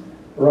systems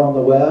or on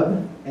the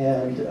web,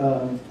 and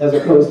as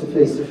opposed to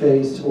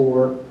face-to-face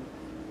or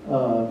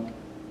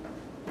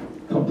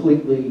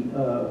completely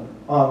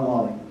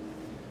online.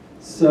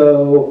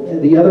 So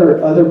the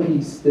other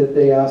piece that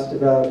they asked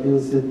about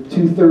is that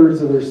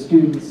 2/3 of their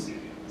students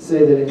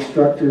say that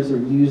instructors are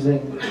using,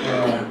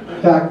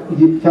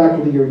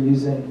 faculty are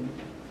using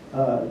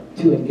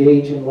to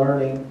engage in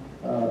learning,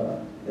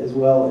 as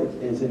well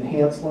as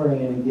enhance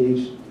learning and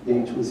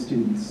engage with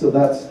students. So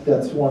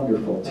that's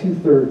wonderful.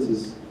 2/3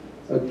 is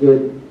a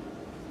good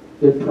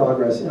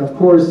progress. And of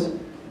course,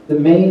 the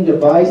main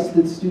device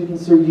that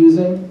students are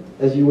using,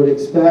 as you would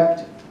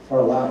expect, are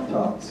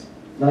laptops.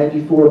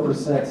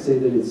 94% say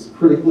that it's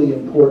critically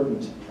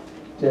important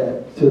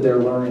to their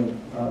learning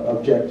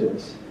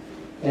objectives.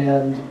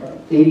 And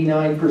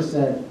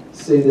 89%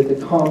 say that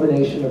the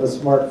combination of a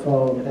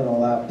smartphone and a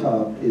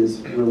laptop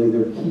is really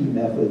their key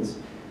methods.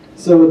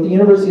 So at the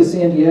University of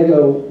San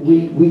Diego,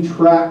 we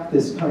track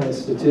this kind of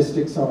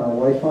statistics on our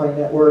Wi-Fi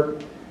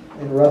network,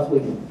 and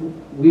roughly,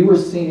 we were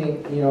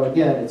seeing,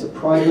 again, it's a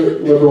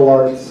private liberal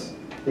arts,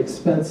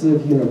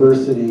 expensive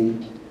university,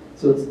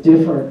 so it's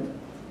different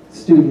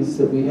students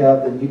that we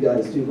have than you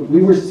guys do, but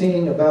we were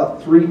seeing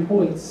about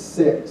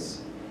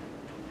 3.6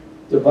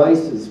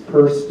 devices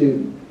per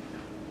student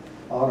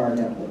on our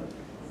network.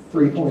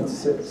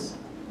 3.6.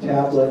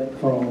 Tablet,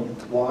 phone,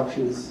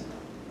 watches,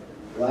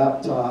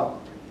 laptop,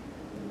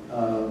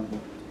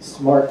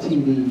 smart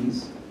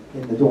TVs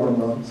in the dorm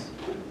rooms.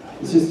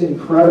 It's just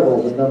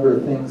incredible the number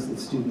of things that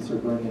students are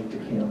bringing to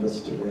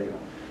campus today.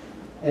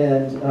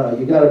 And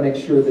you got to make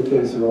sure that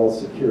those are all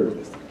secure.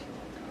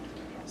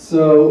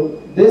 So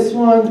this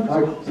one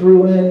I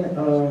threw in,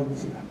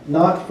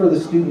 not for the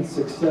student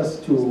success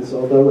tools,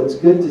 although it's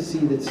good to see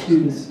that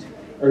students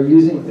are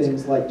using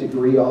things like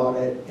degree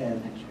audit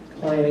and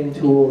planning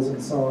tools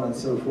and so on and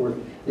so forth.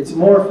 It's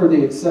more for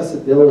the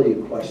accessibility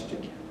question.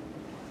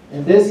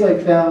 And this I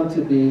found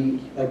to be,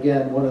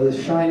 again, one of the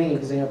shining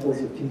examples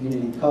of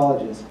community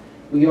colleges.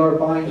 We are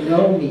by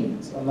no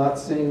means, I'm not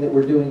saying that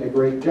we're doing a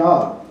great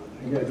job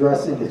in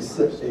addressing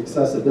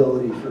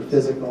accessibility for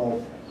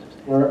physical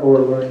or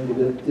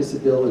learning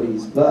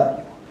disabilities,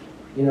 but,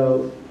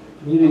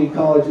 community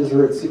colleges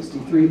are at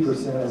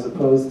 63% as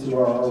opposed to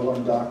our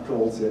R1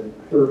 doctorals at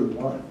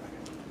 31%.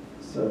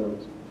 So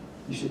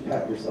you should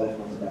pat yourself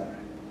on the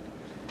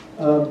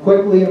back.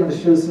 Quickly, I'm going to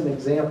show some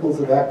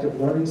examples of active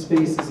learning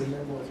spaces, and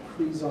then we'll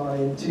cruise on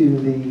into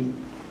the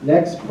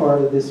next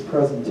part of this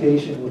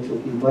presentation, which will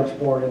be much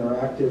more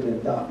interactive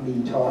and not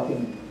me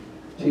talking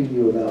to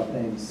you about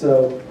things.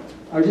 So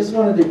I just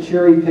wanted to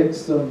cherry pick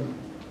some,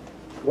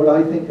 what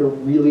I think are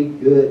really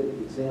good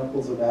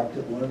examples of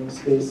active learning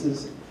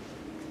spaces.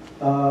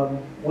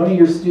 One of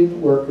your student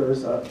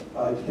workers,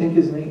 I think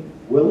his name,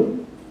 Willie?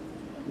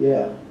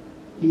 Yeah,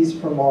 he's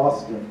from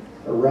Austin,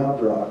 or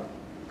Round Rock.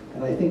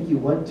 And I think you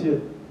went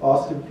to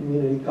Austin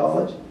Community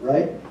College,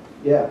 right?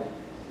 Yeah.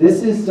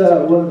 This is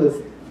one of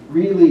the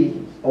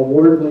really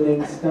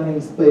award-winning, stunning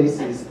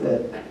spaces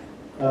that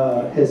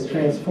has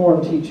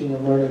transformed teaching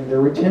and learning. Their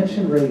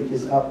retention rate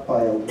is up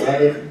by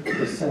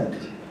 11%.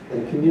 At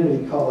a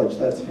community college,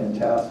 that's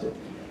fantastic.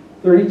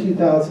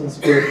 32,000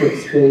 square foot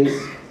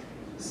space,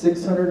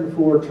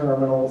 604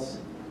 terminals,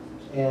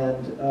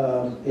 and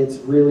it's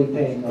really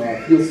paying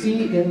off. You'll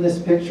see in this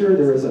picture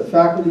there is a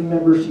faculty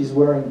member. She's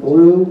wearing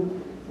blue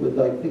with,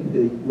 I think,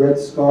 the red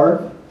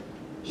scarf.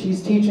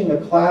 She's teaching a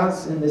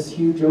class in this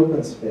huge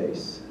open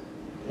space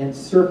and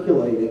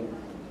circulating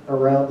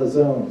around the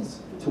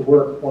zones to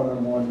work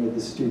one-on-one with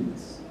the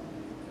students.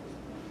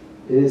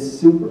 It is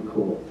super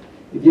cool.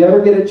 If you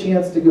ever get a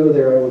chance to go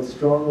there, I would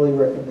strongly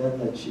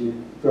recommend that you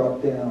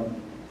drop down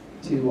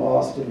to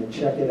Austin and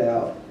check it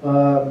out.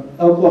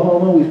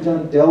 Oklahoma,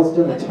 Dell's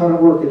done a ton of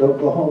work at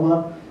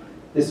Oklahoma.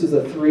 This is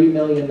a $3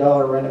 million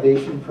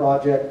renovation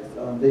project.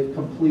 They've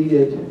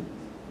completed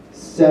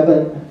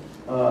 7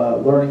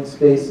 learning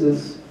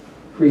spaces,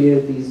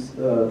 created these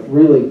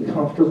really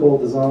comfortable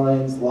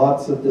designs,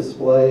 lots of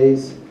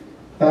displays.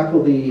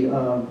 Faculty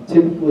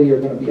typically are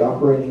going to be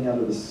operating out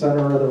of the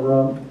center of the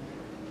room,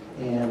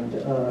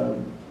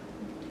 and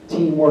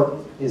teamwork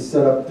is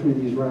set up through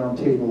these round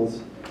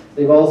tables.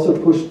 They've also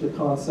pushed the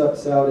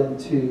concepts out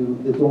into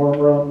the dorm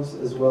rooms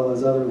as well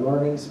as other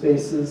learning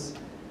spaces,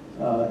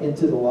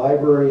 into the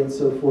library and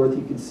so forth.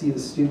 You can see the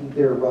student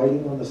there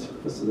writing on the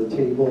surface of the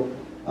table.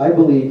 I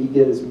believe you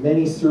get as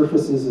many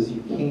surfaces as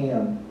you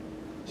can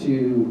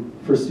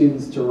for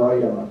students to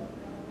write on.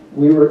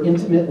 We were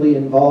intimately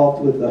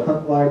involved with the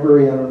Hunt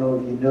Library. I don't know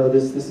if you know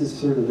this. This is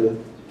sort of the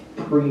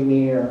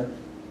premier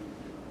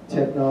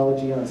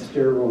technology on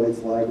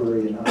steroids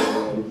library in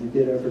Iowa. If you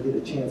did ever get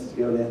a chance to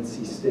go to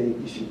NC State,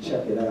 you should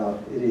check it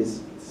out. It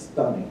is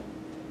stunning.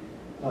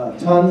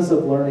 Tons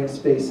of learning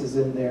spaces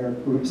in there,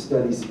 group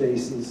study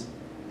spaces.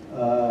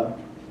 I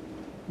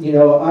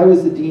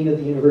was the dean of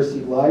the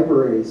university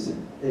libraries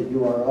at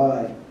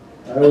URI.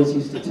 I always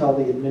used to tell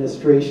the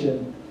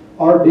administration,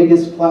 our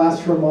biggest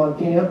classroom on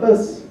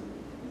campus,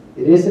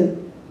 it isn't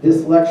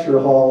this lecture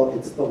hall,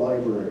 it's the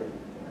library.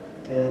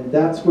 And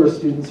that's where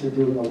students are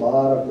doing a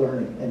lot of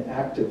learning and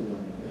active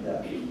learning with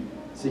that.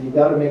 So you've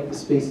got to make the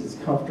spaces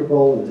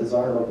comfortable and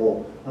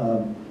desirable.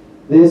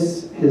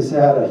 This has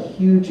had a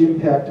huge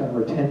impact on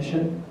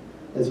retention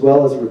as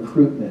well as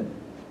recruitment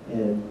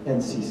in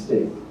NC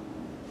State.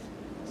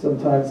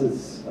 Sometimes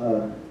it's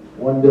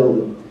one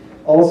building.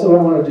 Also,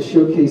 I wanted to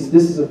showcase,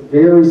 this is a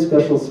very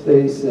special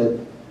space at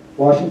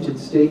Washington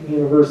State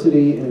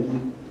University, and if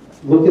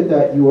you look at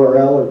that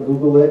URL or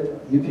Google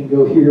it, you can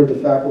go hear the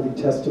faculty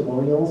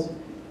testimonials,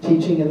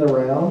 teaching in the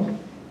round.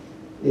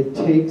 It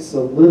takes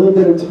a little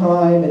bit of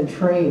time and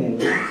training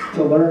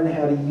to learn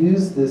how to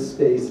use this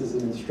space as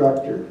an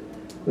instructor,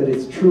 but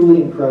it's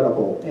truly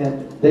incredible.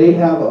 And they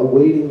have a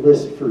waiting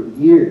list for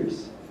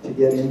years to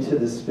get into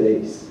this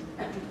space.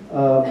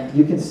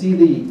 You can see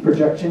the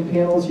projection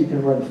panels. You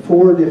can run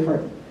 4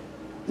 different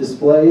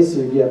displays.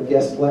 So you have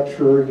guest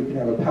lecturer, you can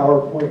have a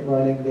PowerPoint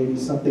running, maybe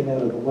something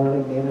out of the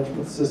learning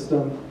management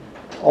system.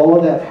 All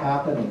of that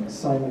happening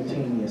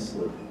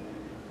simultaneously.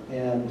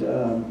 And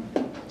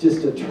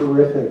just a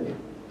terrific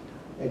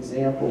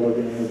example of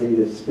an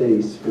innovative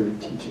space for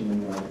teaching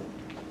and learning.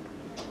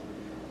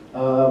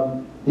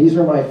 These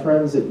are my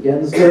friends at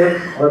Gensler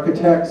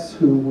Architects,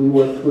 who we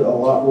worked a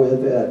lot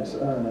with at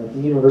the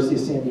University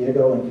of San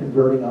Diego in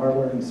converting our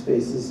learning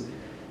spaces.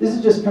 This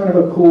is just kind of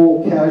a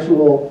cool,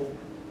 casual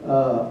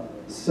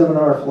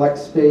seminar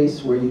flex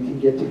space where you can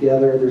get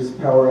together. There's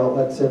power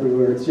outlets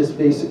everywhere. It's just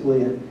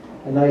basically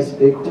a nice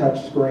big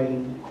touch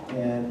screen,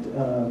 and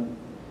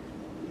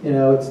you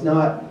know, it's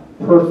not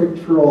perfect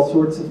for all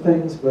sorts of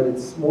things, but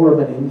it's more of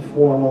an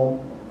informal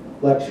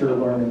lecture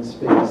learning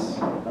space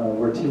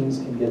where teams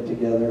can get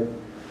together.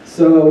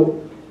 So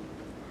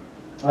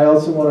I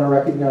also want to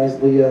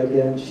recognize Leah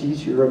again.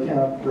 She's your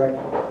account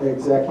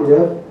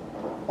executive,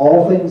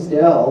 all things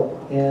Dell,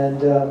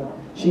 and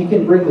she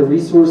can bring the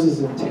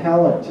resources and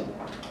talent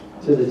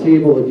to the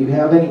table. If you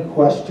have any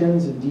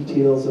questions and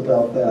details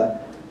about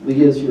that,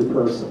 Leah's your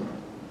person.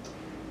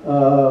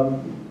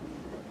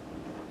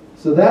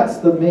 So that's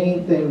the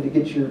main thing to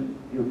get your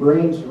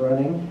brains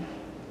running.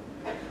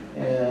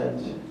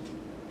 And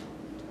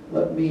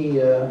let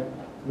me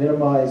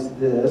minimize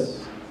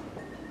this.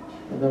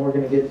 And then we're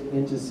going to get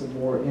into some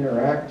more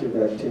interactive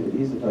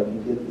activities, if I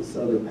can get this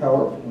other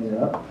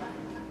PowerPoint up.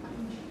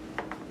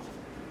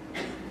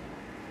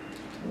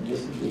 And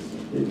listen to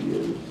some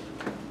videos.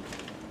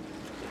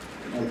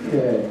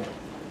 Okay.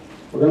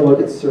 We're going to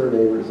look at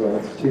survey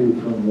results, too,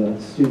 from the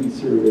student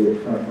survey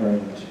at Front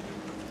Range.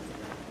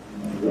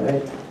 All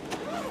right.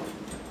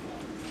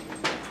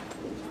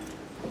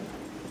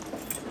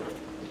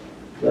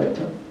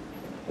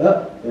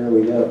 Oh, there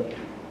we go.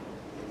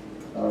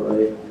 All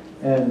right.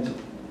 And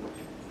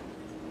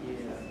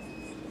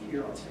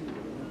Here, I'll tell you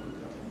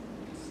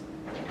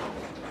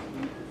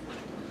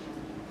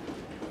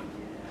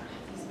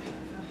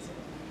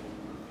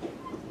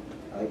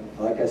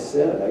like I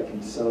said, I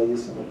can sell you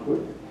some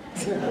equipment.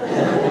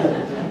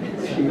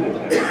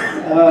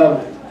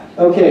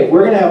 Okay,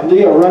 we're going to have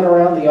Leah run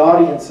around the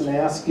audience and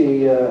ask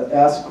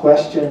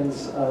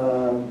questions.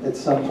 At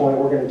some point,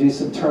 we're going to do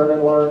some turn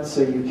and learn so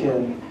you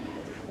can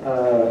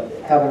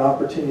have an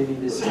opportunity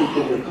to speak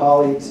with your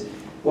colleagues.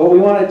 What we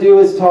want to do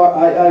is talk.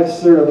 I've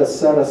sort of a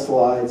set of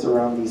slides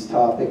around these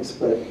topics,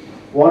 but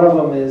one of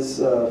them is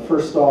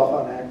first off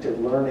on active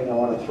learning. I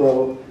want to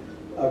throw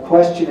a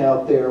question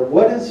out there.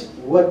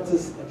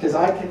 Because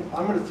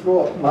I'm going to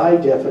throw up my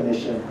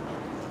definition,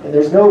 and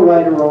there's no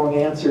right or wrong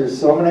answers.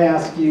 So I'm going to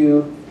ask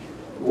you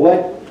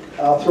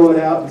I'll throw it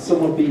out and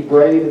someone be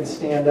brave and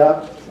stand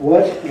up.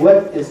 What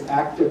is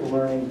active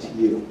learning to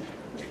you?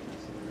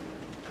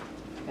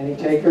 Any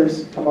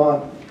takers? Come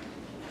on.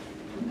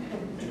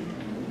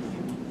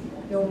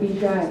 Don't be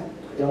shy.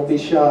 Don't be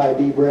shy,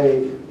 be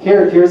brave.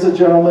 Here's a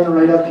gentleman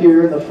right up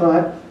here in the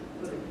front.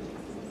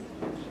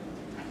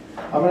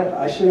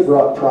 I should have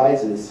brought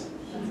prizes.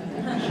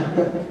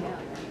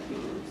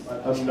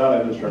 I'm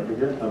not an instructor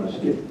here, I'm a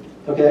student.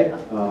 Okay.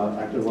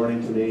 Active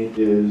learning to me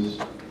is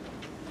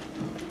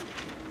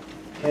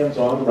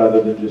hands-on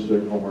rather than just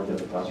doing homework in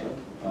the classroom.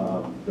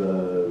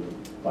 The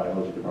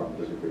biology department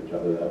does a great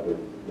job of that with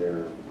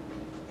their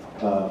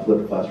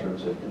flipped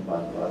classrooms and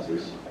combined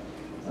classes.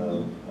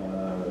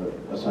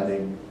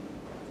 Assigning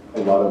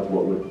a lot of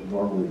what would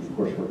normally be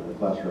coursework in the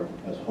classroom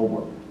as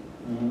homework,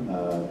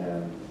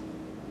 and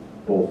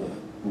both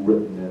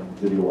written and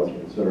video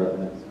watching, etc.,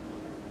 and then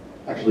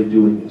actually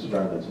doing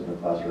experiments in the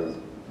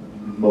classroom,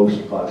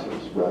 most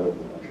classes rather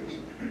than lectures.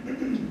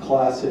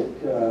 Classic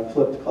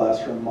flipped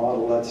classroom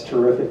model. That's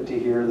terrific to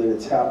hear that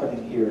it's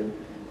happening here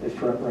at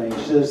Front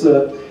Range. There's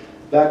a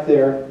back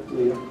there,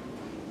 Leah.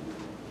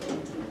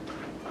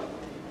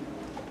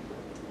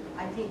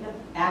 I think of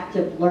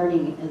active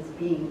learning as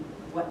being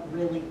what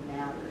really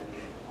matters.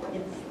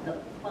 It's the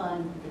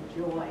fun,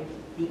 the joy,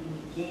 the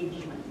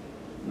engagement.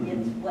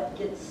 It's what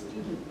gets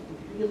students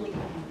really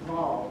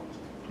involved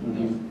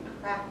in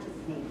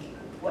practicing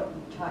what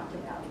you talked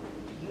about.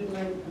 You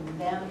learn from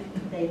them,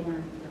 they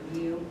learn from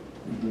you.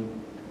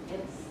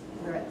 It's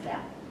where it's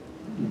at.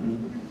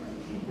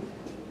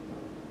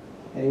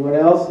 Anyone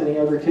else? Any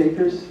other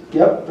takers?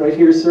 Yep, right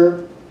here,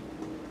 sir.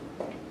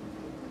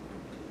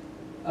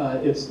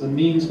 It's the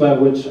means by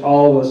which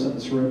all of us in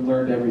this room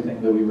learned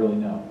everything that we really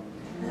know.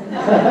 All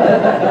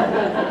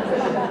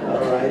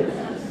right.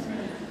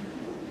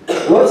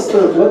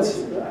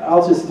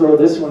 I'll just throw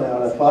this one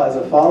out as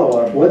a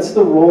follow-up. What's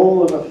the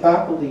role of a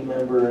faculty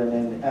member in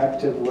an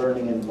active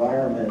learning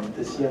environment?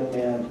 This young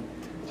man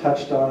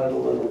touched on it a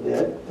little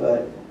bit,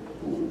 but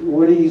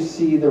what do you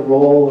see the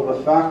role of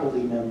a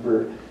faculty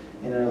member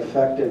in an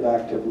effective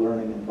active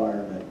learning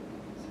environment?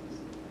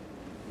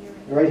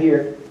 Right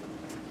here.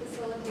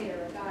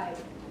 Facilitator, a guide.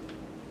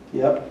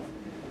 Yep.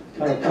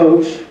 Kind of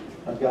coach,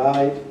 a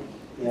guide.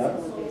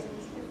 Yep.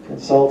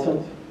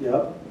 Consultant.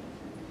 Yep.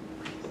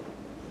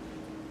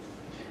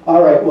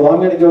 All right, well, I'm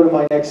going to go to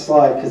my next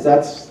slide because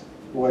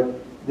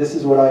this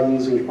is what I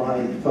use with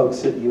my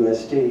folks at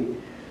USD.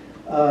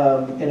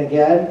 And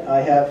again, I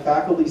have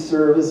faculty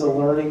serve as a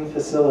learning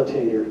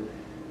facilitator.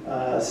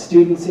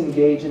 Students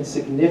engage in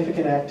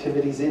significant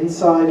activities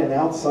inside and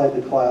outside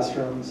the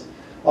classrooms.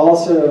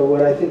 Also,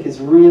 what I think is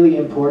really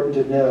important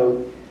to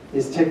note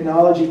is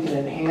technology can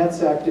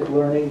enhance active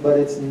learning, but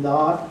it's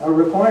not a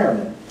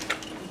requirement.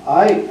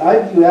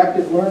 I view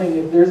active learning,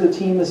 if there's a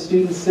team of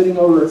students sitting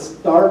over at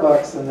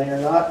Starbucks and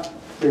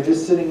they're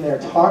just sitting there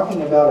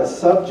talking about a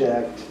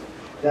subject,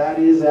 that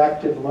is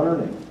active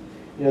learning.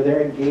 You know,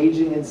 they're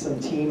engaging in some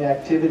team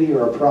activity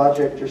or a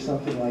project or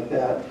something like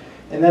that.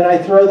 And then I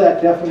throw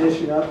that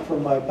definition up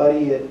from my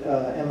buddy at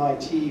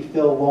MIT,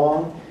 Phil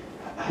Long.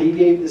 He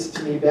gave this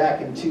to me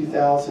back in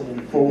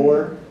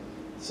 2004,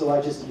 so I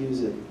just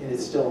use it, and it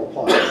still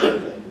applies, I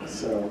think.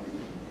 So,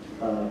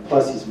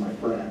 plus he's my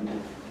friend.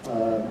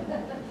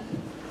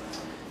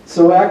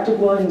 So active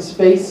learning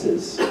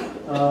spaces.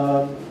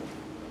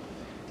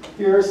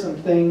 Here are some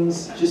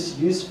things, just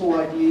useful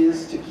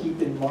ideas to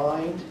keep in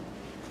mind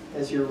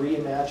as you're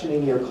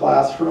reimagining your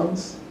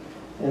classrooms.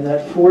 And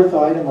that fourth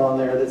item on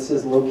there that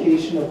says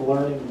location of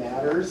learning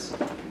matters,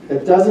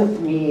 that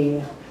doesn't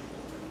mean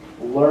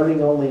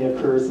learning only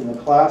occurs in the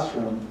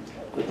classroom.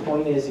 The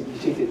point is, if you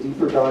take a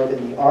deeper dive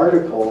in the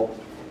article,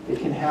 it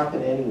can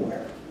happen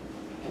anywhere.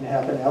 It can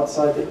happen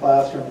outside the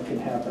classroom, it can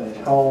happen at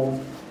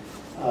home,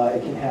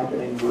 it can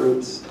happen in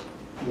groups,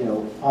 you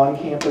know, on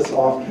campus,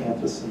 off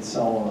campus, and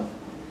so on.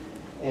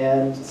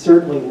 And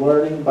certainly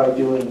learning by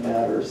doing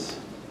matters.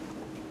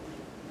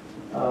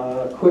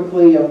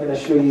 Quickly, I'm going to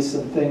show you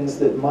some things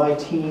that my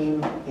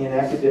team in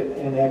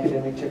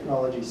Academic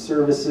Technology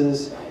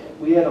Services,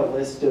 we had a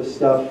list of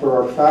stuff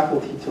for our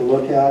faculty to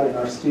look at and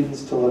our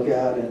students to look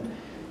at, and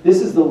this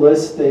is the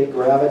list they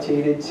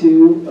gravitated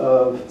to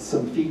of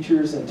some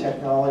features and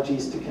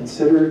technologies to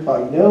consider.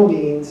 By no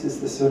means is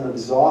this an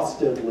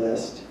exhaustive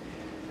list,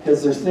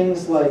 because there's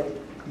things like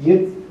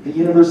the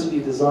university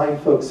design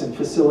folks and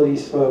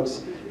facilities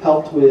folks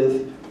helped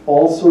with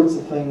all sorts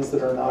of things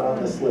that are not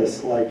on this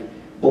list, like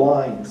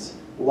blinds,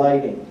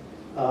 lighting,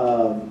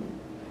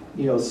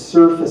 you know,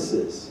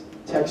 surfaces,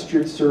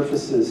 textured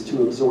surfaces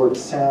to absorb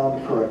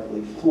sound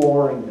correctly,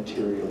 flooring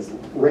materials,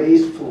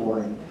 raised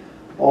flooring,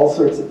 all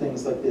sorts of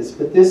things like this.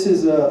 But this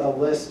is a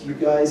list. You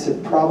guys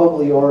have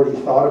probably already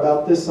thought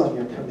about this on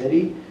your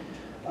committee,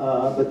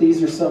 but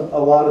these are a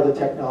lot of the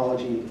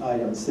technology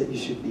items that you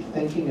should be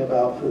thinking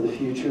about for the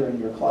future in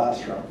your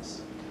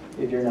classrooms,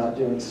 if you're not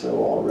doing so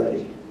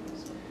already.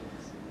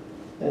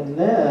 And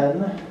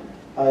then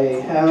I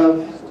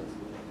have,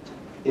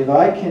 if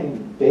I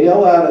can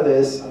bail out of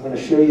this, I'm going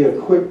to show you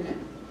a quick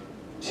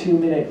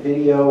 2-minute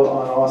video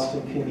on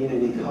Austin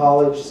Community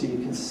College so you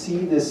can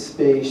see this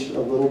space a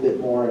little bit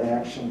more in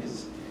action,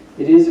 because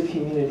it is a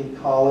community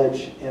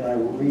college, and I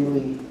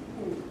really,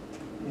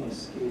 let me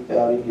escape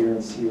out of here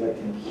and see if I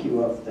can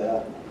cue up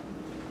that.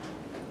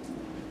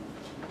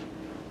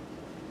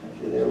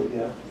 Okay, there we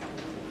go.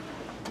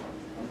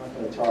 I'm not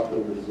going to talk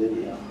over the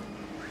video.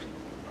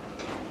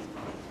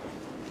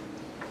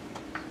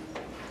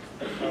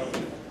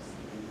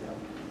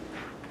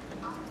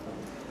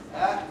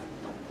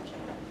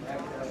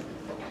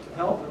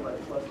 Help if I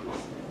plug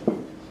this in.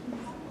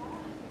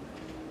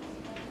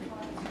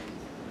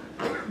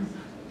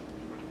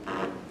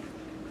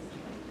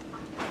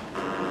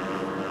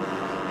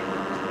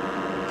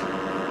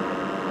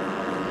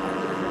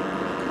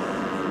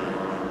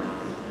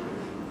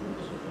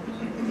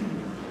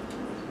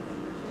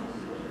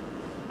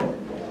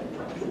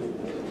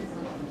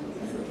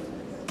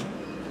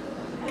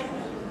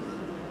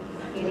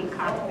 Eating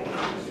coffee.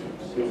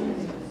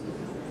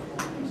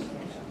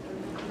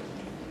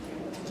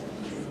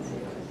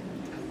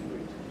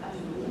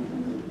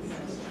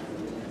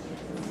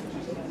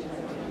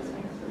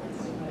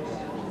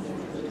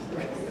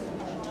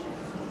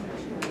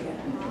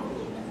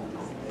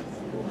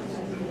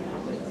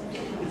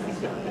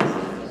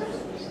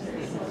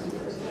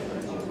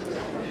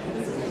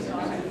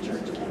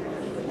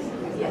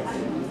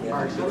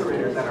 Our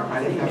accelerators that are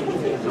highly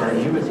efficient are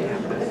US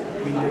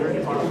campus. We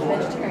learn from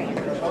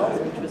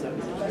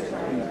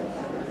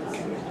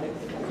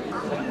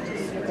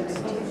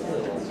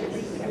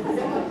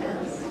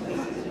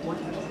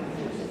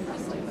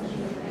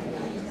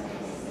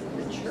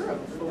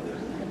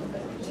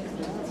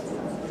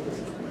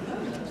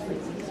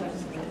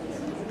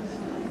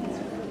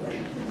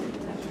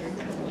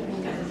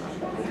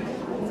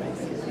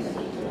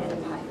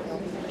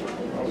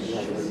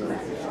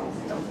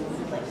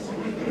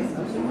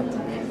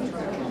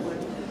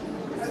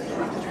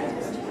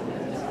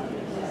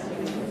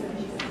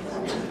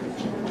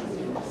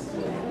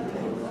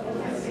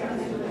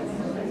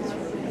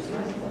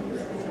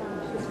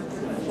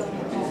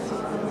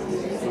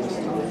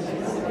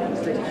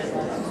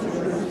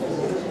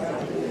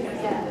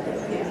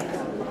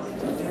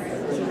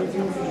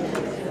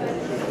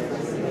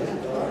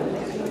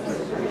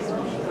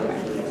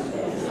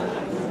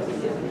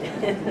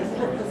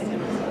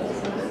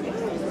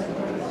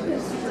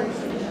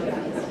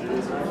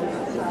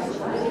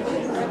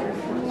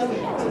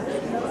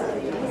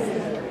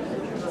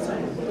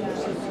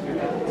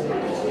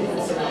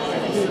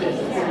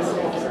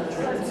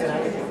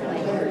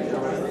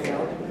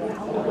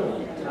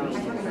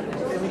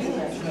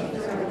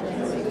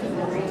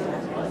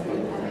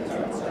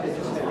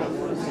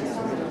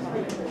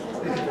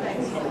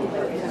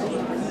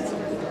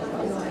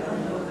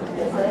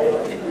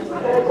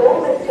Our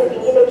goal is to be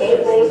the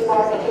gateway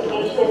for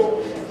education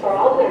for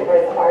all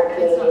members of our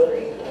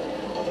community.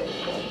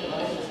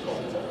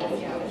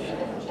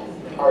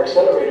 Our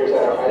accelerators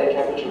at our Highland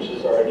campus, which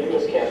is our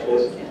newest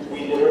campus,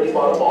 we literally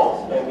bought them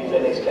all, and we've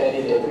been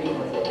expanding it.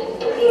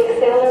 The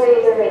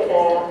accelerator is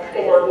a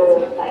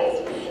phenomenal place.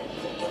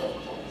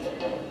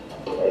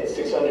 It's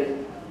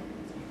 600.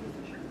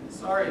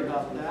 Sorry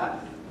about that.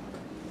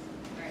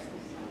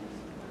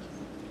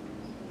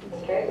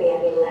 We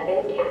have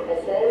 11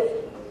 campuses.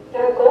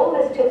 Our goal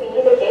is to be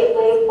the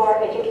gateway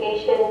for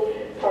education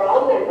for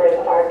all members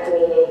of our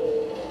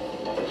community.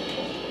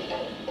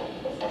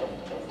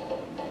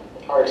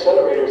 Our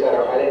accelerators at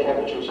our Highland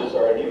campus, which is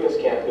our newest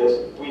campus,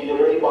 we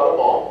literally bought them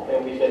all,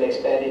 and we've been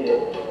expanding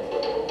it.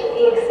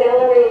 The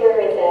accelerator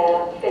is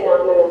a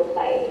phenomenal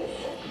place.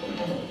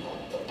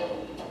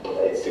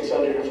 It's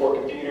 604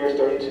 computers,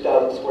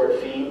 32,000 square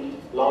feet,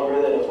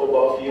 longer than a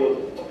football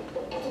field.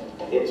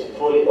 It's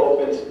fully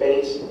open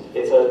space.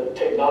 It's a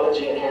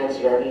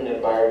technology-enhanced learning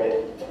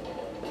environment.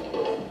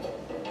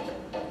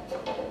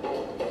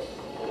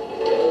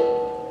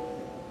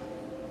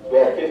 We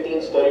have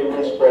 15 study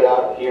rooms spread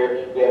out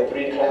here. We have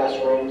 3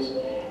 classrooms.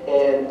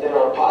 And then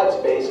our pod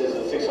space is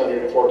the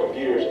 604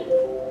 computers.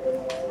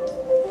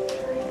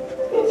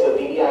 It's a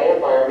VDI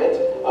environment,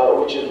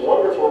 which is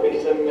wonderful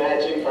because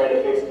imagine trying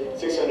to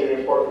fix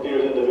 604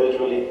 computers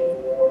individually.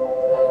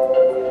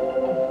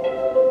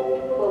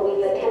 What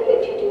we've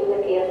attempted to do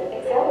with the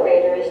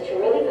accelerator is to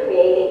really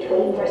create a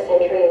 21st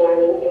century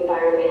learning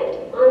environment.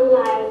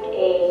 Unlike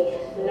a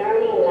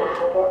learning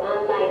lab or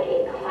unlike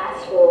a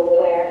classroom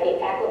where a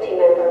faculty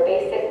member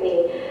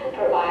basically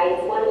provides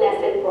one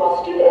lesson for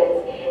all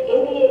students,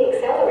 in the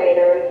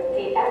accelerator,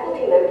 the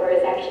faculty member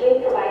is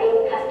actually providing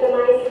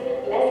customized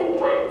lesson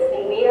plans,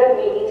 and we are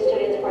meeting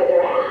students where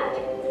they're at.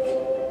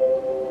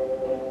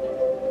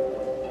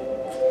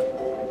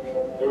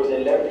 There was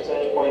an 11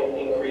 percentage point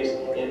increase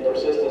in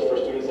persistence for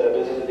students that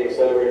visited the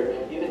accelerator,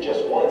 even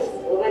just once.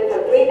 We went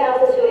from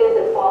 3,000 students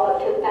in fall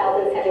of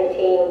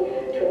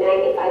 2017 to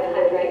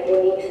 9,500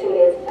 unique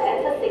students.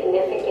 That's a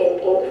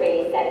significant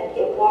increase that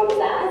informs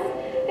us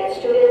that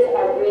students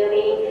are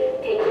really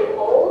taking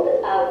hold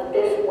of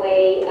this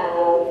way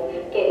of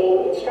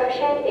getting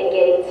instruction and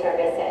getting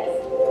services.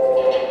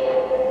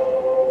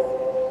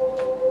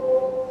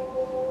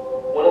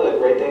 One of the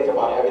great things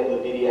about having the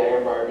VDI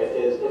environment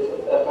is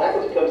if a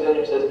faculty comes in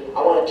and says,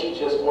 I want to teach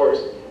this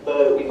course,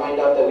 but we find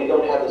out that we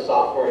don't have the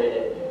software in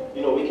it.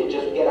 You know, we could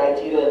just get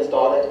IT to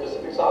install that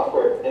specific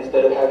software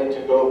instead of having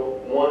to go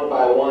one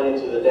by one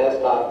into the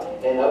desktop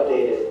and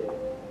update it.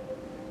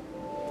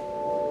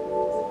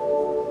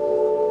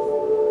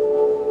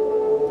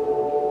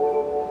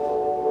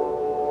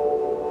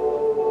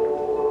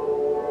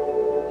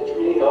 It's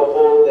really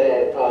helpful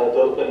that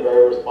they've been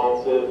very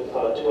responsive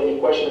to any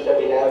questions that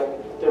we have.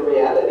 The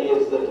reality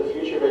is that the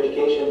future of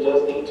education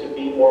does need to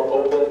be more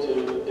open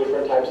to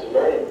different types of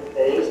learning.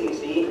 At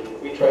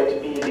ACC, we try to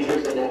be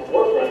leaders in that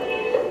forefront.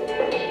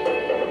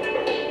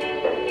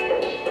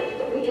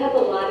 We have a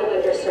lot of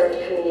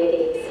underserved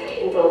communities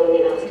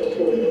enrolling in Austin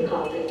Community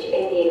College,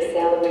 and the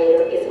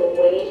accelerator is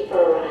a way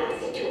for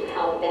us to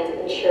help them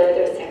ensure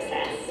their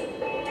success.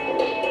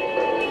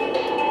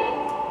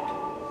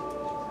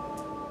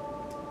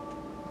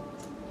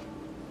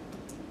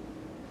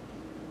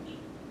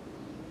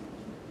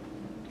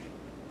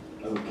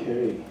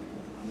 Okay,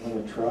 I'm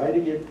going to try to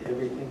get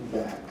everything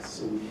back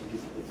so we can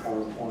get the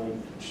PowerPoint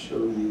and show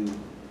you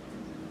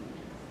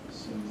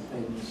some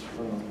things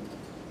from.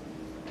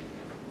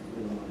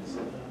 Realize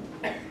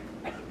that.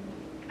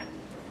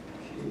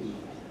 Okay.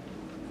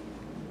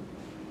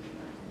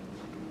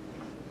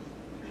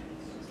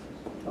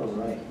 All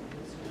right.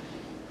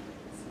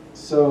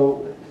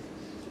 So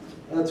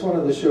that's one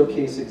of the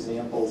showcase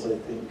examples, I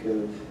think, of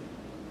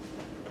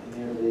an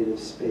innovative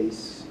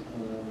space.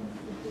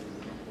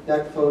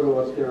 That photo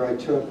up there I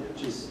took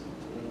just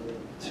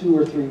 2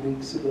 or 3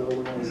 weeks ago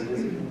when I was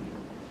visiting.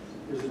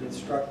 There's an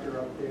instructor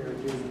up there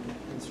doing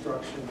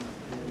instruction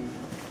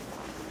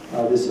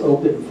in this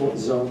open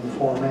zone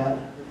format.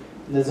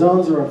 And the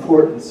zones are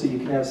important so you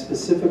can have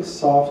specific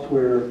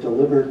software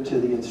delivered to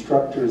the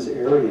instructor's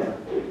area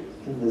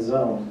in the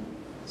zone.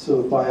 So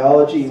if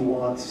biology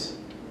wants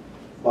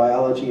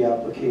biology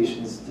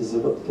applications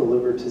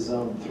delivered to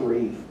zone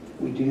 3,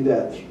 we do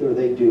that, or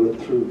they do it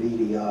through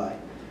VDI.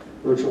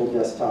 Virtual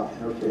desktop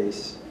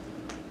interface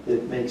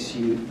that makes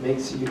you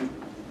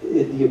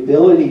the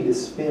ability to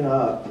spin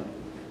up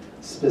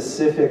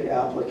specific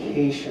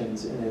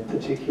applications in a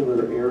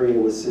particular area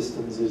with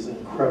systems is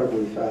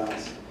incredibly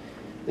fast.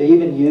 They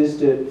even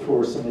used it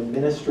for some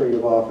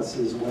administrative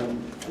offices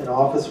when an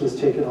office was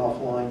taken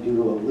offline due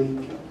to a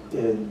leak,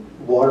 in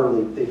water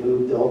leak. They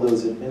moved all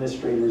those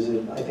administrators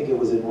in, I think it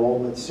was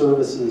enrollment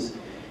services,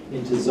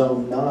 into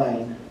Zone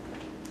 9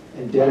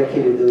 and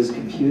dedicated those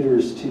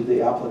computers to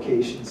the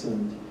applications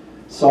and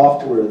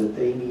software that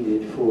they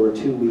needed for a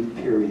 2-week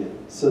period.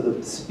 So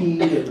the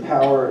speed and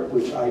power at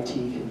which IT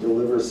can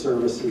deliver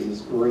services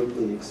is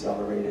greatly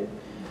accelerated.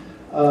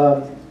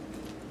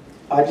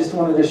 I just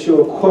wanted to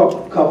show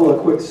a couple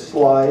of quick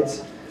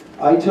slides.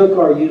 I took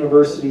our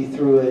university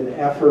through an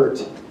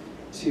effort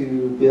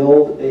to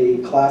build a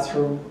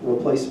classroom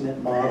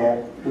replacement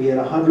model. We had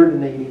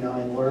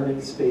 189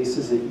 learning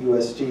spaces at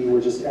USG.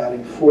 We're just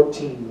adding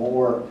 14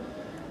 more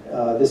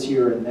this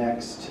year and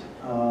next.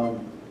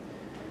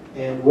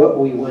 And what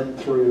we went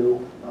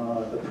through,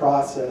 the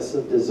process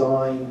of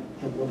design,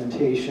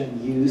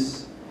 implementation,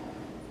 use,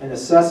 and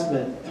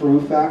assessment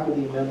through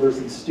faculty members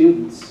and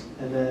students,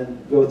 and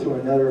then go through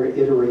another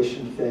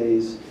iteration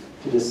phase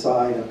to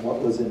decide on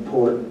what was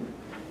important.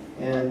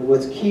 And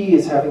what's key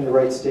is having the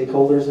right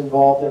stakeholders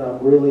involved, and I'm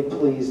really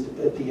pleased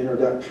at the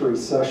introductory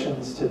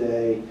sessions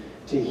today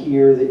to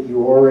hear that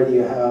you already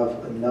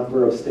have a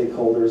number of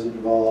stakeholders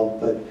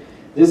involved. But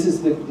these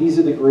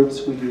are the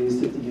groups we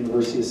used at the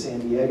University of San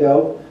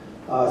Diego.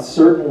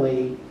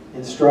 Certainly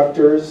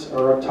instructors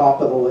are at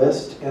top of the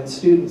list, and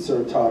students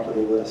are at top of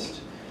the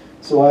list.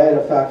 So I had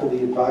a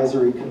faculty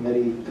advisory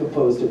committee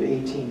composed of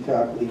 18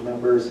 faculty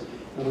members,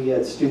 and we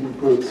had student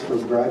groups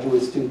from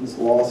graduate students,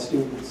 law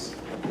students,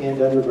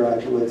 and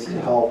undergraduates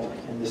to help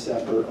in this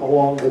effort,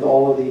 along with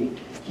all of the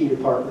key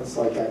departments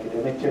like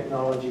Academic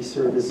Technology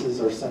Services,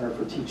 our Center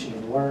for Teaching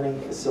and Learning,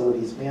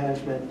 Facilities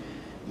Management,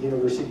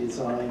 University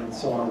Design, and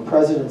so on. The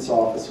President's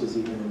Office was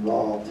even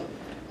involved,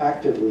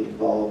 actively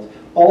involved.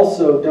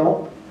 Also,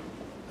 don't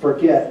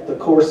forget the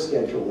course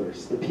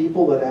schedulers, the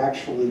people that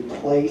actually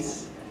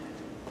place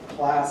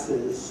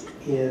classes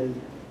in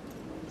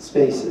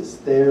spaces.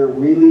 They're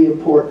really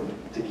important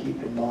to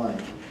keep in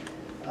mind.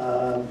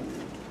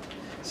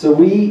 So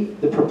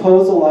the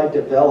proposal I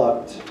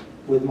developed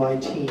with my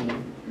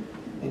team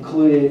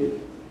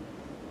included,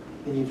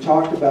 and you've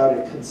talked about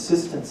it,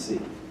 consistency.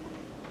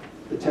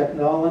 The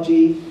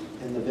technology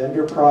and the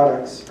vendor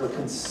products are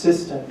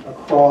consistent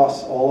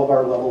across all of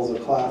our levels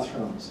of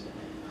classrooms.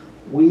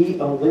 We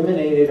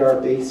eliminated our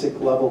basic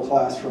level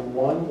classroom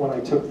 1 when I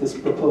took this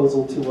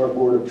proposal to our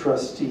Board of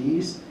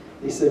Trustees.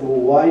 They said, well,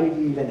 why do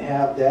you even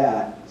have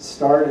that?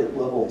 Start at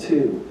level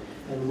 2.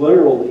 And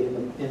literally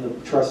in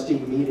the trustee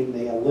meeting,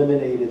 they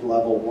eliminated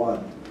level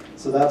 1.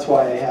 So that's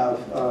why I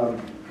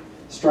have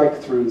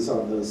strike-throughs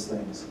on those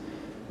things.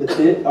 But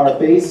our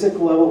basic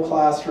level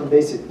classroom,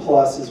 basic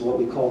plus is what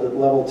we called it,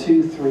 level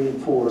 2, 3,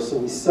 and 4. So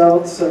we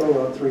settled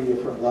on 3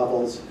 different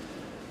levels.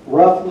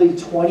 Roughly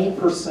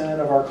 20%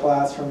 of our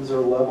classrooms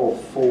are level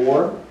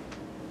 4.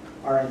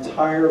 Our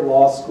entire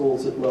law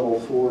school's at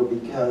level 4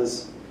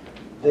 because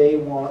they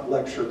want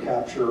lecture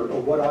capture, or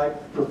what I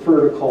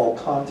prefer to call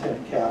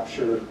content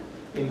capture,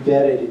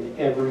 embedded in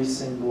every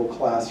single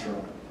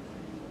classroom.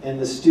 And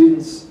the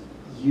students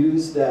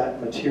use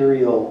that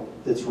material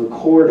that's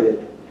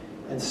recorded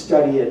and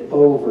study it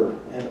over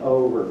and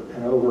over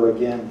and over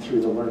again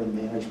through the learning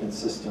management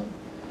system.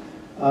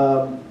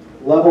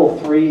 Level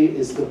 3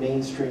 is the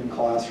mainstream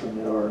classroom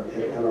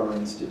at our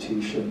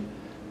institution.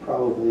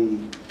 Probably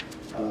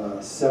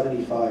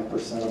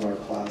 75% of our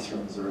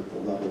classrooms are at the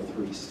level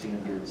 3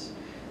 standards.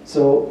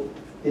 So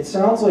it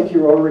sounds like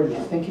you're already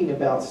thinking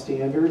about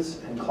standards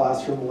and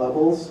classroom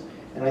levels,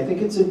 and I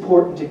think it's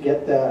important to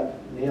get that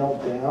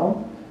nailed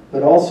down,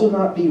 but also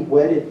not be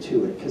wedded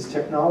to it, because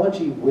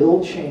technology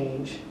will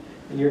change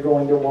and you're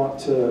going to want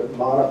to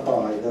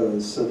modify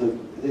those so that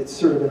it's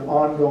sort of an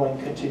ongoing,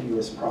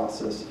 continuous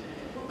process.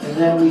 And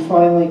then we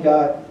finally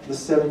got the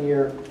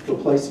 7-year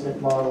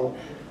replacement model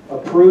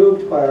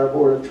approved by our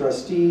Board of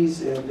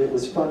Trustees, and it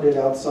was funded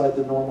outside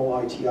the normal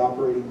IT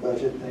operating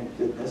budget, thank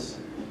goodness.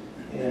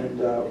 And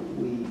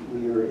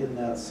we are in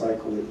that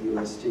cycle at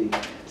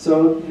USD.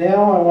 So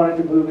now I wanted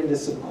to move into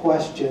some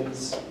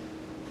questions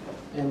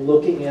and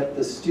looking at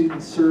the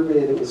student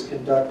survey that was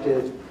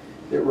conducted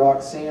that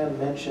Roxanne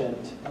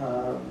mentioned.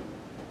 We're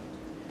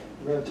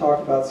going to talk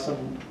about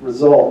some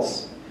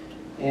results.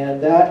 And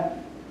that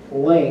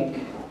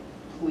link,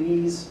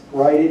 please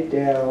write it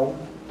down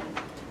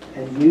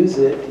and use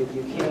it if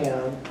you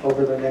can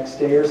over the next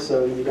day or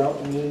so. You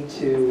don't need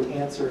to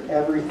answer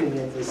everything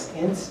in this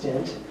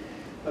instant.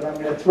 But I'm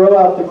going to throw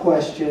out the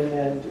question,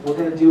 and we're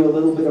going to do a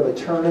little bit of a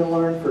turn and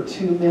learn for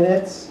 2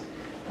 minutes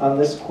on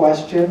this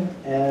question.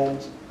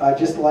 And I'd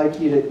just like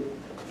you to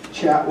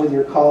chat with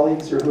your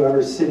colleagues or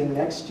whoever's sitting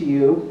next to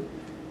you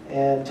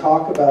and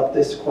talk about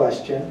this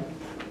question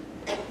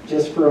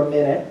just for a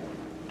minute.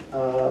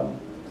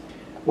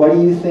 What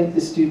do you think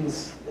the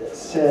students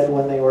said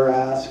when they were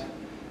asked,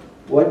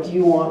 what do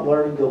you want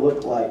learning to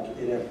look like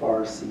at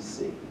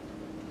FRCC?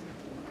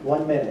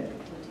 1 minute.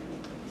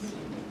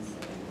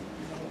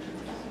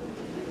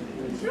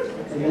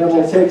 And then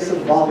we'll take some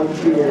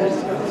volunteers.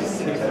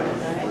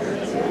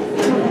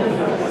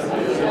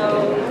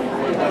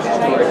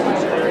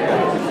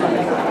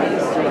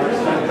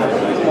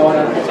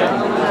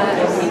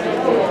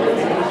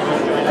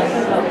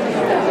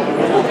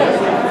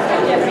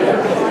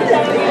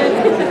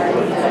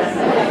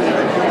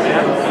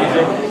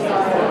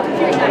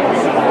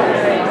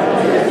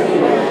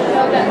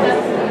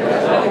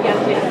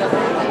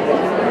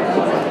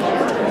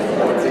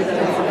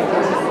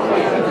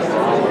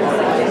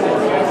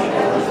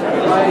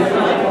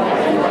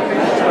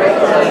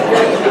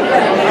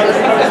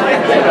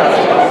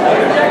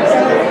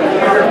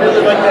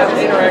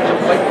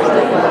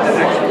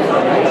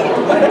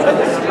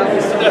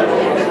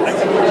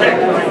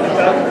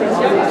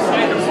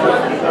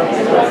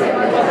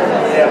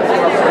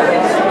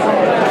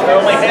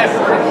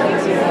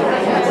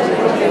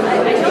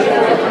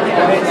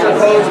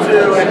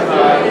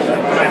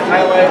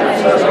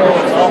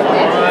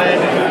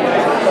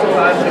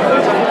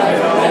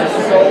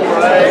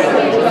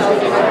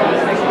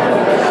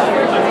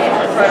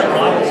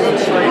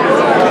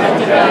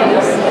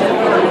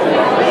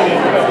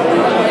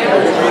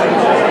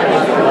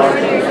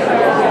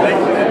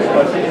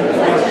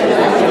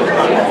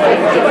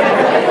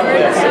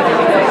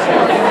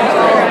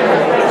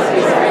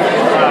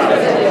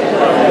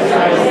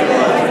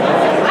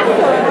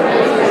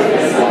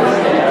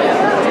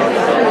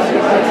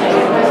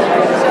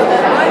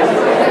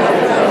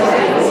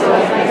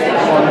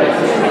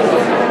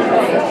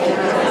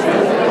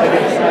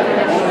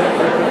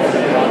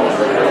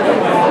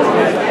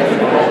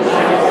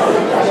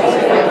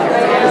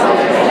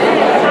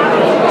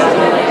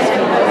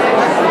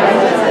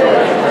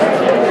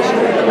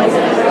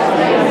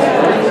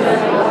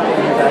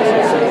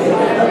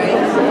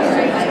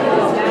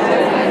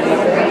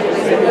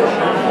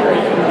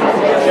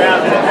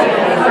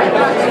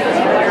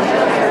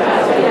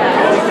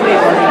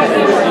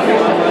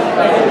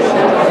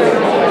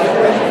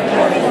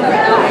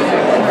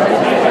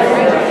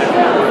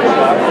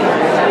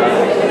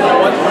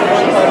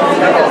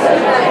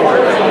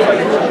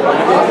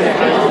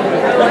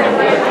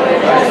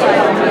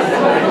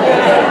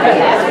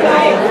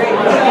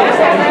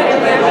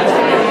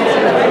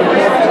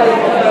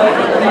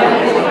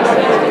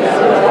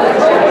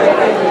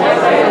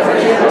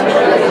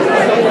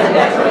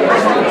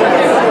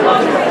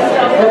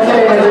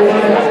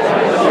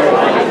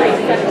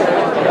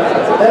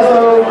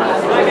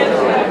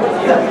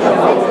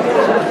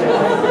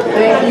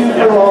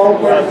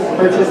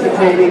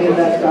 participating in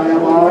that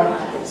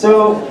dialogue.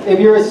 So if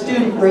you're a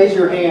student, raise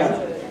your hand.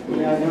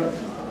 Yeah, no?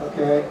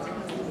 Okay.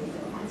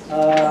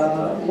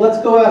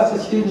 Let's go ask the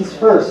students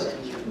first.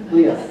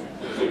 Leah.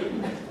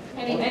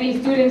 Any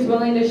students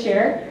willing to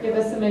share? Give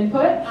us some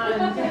input on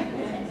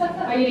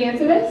how you'd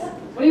answer this?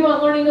 What do you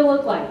want learning to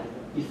look like?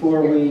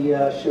 Before we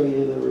show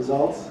you the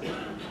results.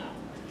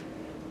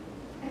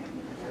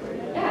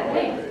 Yeah,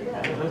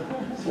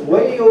 thanks. So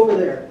way over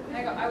there.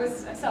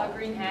 I saw a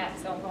green hat,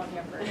 so I'm going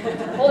here first.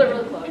 Hold it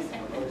really close.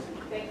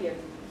 Thank you.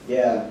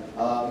 Yeah,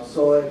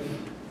 so if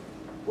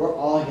we're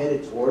all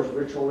headed towards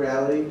virtual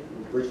reality,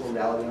 I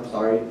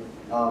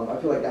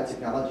feel like that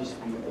technology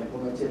should be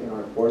implemented in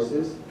our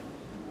courses.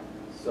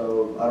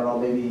 So, I don't know,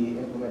 maybe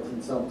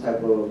implementing some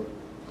type of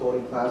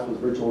coding class with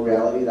virtual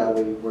reality, that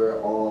way we're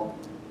all,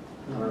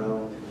 I don't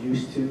know,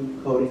 used to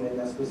coding in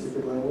that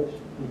specific language.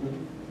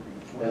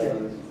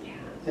 Okay.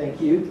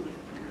 Thank you.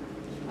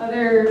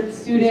 Other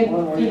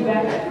student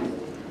feedback?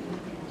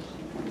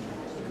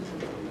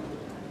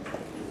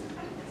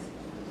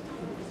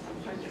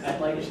 I'd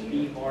like it to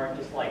be more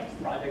just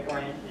like project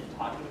oriented and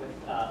talking with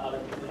other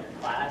people in your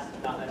class,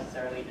 not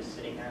necessarily just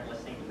sitting there and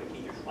listening to a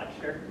teacher's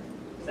lecture,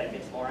 because that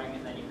gets boring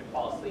and then you could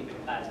fall asleep in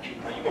class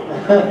before you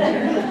want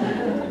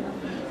to.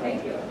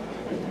 Thank you.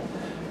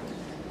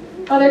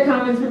 Other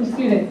comments from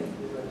students?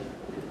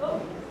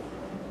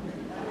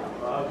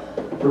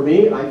 For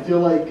me, I feel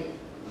like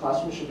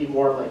classroom should be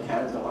more like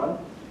hands-on.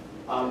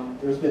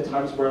 There's been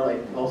times where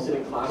like I'll sit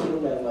in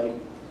classroom and like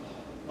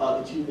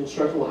the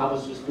instructor will have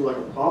us just do like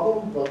a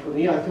problem, but for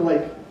me, I feel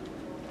like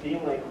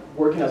being like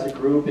working as a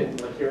group and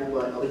like hearing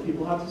what other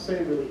people have to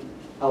say really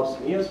helps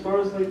me as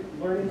far as like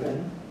learning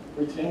and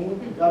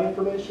retaining that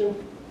information.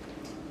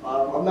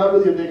 I'm not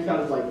really a big fan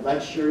of like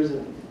lectures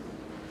and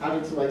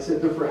having to like sit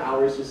there for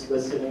hours just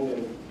listening,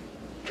 and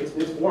it's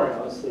boring,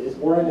 honestly. It's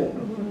boring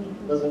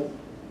and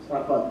it's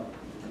not fun.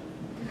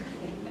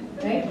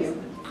 Thank you.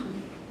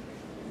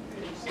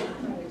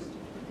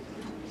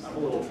 I'm a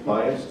little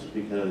biased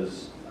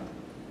because I'm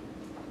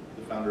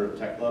the founder of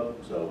Tech Club,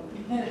 so.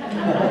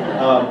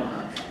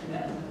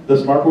 The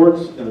smart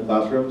boards in the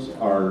classrooms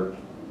are,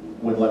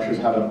 when lectures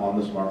happen on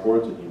the smart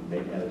boards and you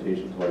make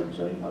annotations while you're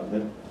presenting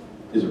content,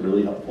 is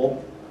really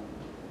helpful.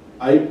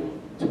 I,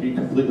 to be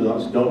completely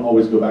honest, don't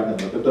always go back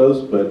and look at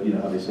those, but you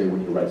know how they say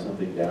when you write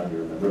something down, you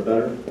remember it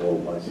better? Well,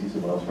 when I see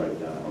someone else write it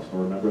down, I also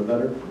remember it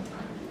better.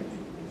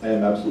 I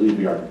am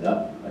absolutely a VR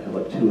nut. I have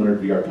like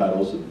 200 VR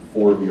titles and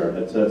 4 VR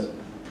headsets.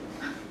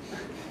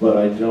 But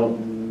I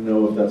don't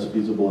know if that's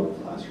feasible in a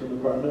classroom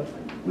environment.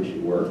 I wish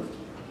it were.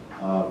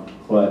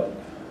 But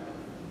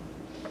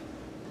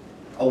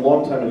a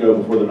long time ago,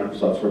 before the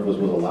Microsoft Surface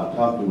was a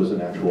laptop, it was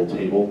an actual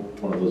table,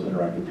 one of those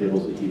interactive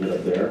tables that heated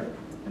up there.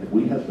 And if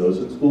we had those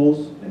in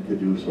schools and could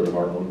do sort of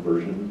our own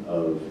version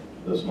of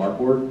the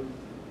smartboard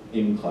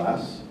in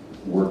class,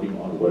 working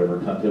on whatever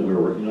content we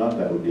were working on,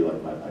 that would be like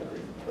my pipe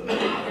dream.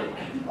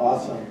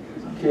 Awesome.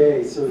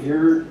 Okay, so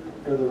here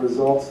are the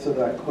results to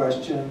that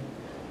question.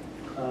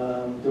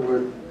 There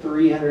were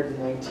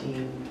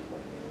 319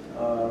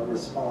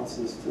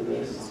 responses to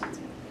this.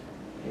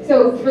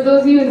 So for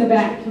those of you in the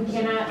back who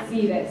cannot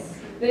see this,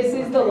 this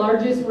is the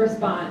largest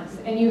response,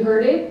 and you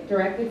heard it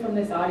directly from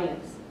this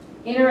audience.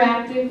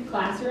 Interactive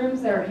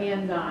classrooms that are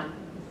hands-on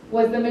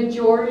was the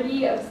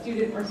majority of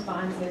student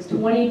responses.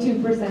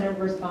 22% of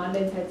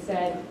respondents had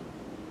said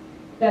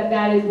that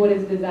that is what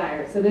is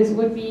desired. So this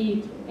would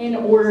be in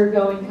order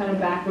going kind of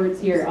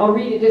backwards here. I'll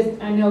read it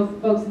just, I know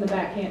folks in the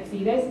back can't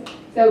see this.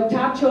 So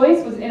top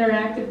choice was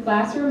interactive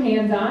classroom,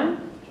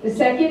 hands-on. The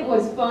second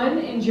was fun,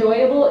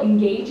 enjoyable,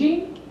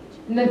 engaging.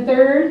 And the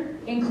third,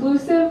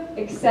 inclusive,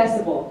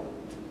 accessible.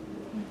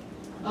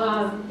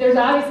 There's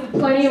obviously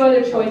plenty of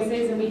other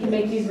choices, and we can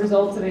make these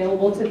results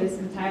available to this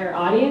entire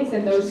audience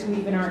and those who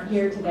even aren't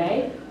here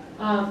today.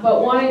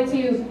 But wanted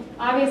to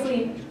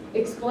obviously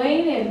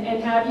explain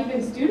and have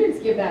even students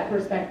give that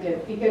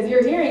perspective, because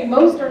you're hearing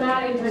most are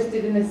not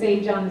interested in the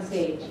sage on the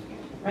stage,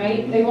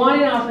 right? They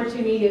want an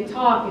opportunity to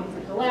talk and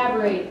to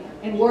collaborate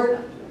and work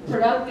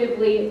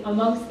productively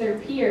amongst their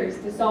peers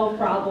to solve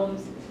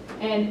problems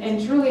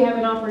and truly have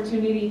an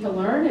opportunity to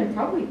learn and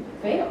probably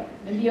fail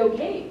and be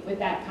okay with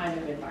that kind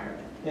of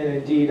environment. And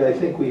indeed, I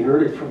think we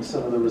heard it from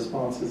some of the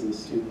responses of the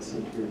students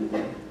in here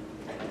today.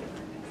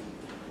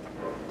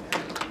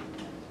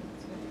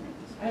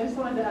 I just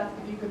wanted to ask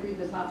if you could read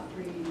the top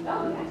 3.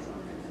 Oh, yes.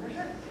 For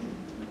sure.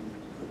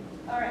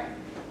 All right.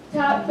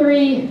 Top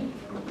 3,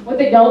 what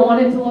they don't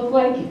want it to look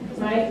like,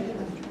 right?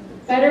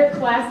 Better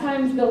class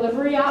times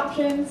delivery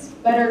options,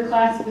 better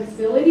class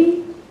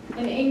facility,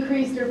 and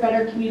increased or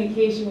better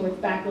communication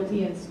with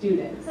faculty and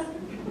students.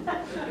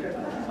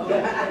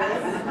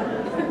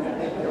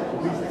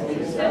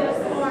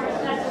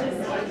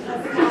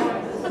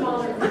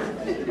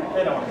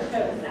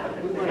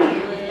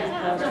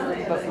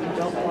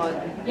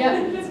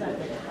 Yep.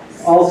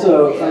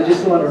 Also, I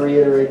just want to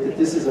reiterate that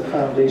this is a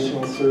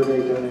foundational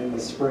survey done in the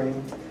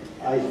spring.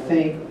 I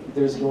think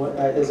there's going,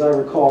 as I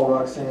recall,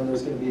 Roxanne,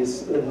 there's going to be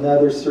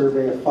another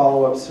survey, a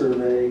follow-up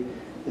survey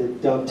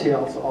that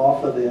dovetails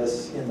off of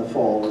this in the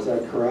fall. Is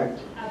that correct?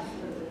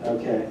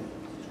 Okay.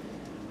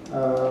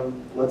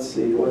 Let's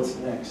see, what's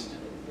next?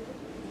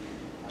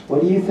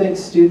 What do you think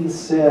students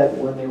said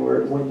when they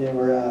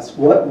were asked,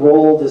 what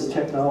role does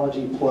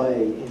technology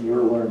play in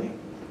your learning?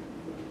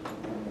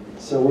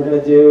 So we're going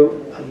to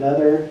do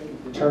another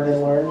turn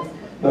and learn,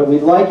 but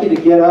we'd like you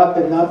to get up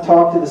and not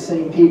talk to the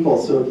same people.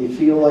 So if you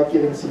feel like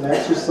getting some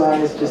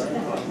exercise, just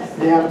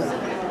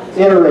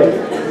iterate,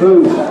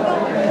 move.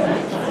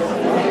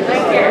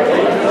 Right here.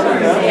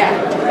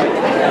 Yeah.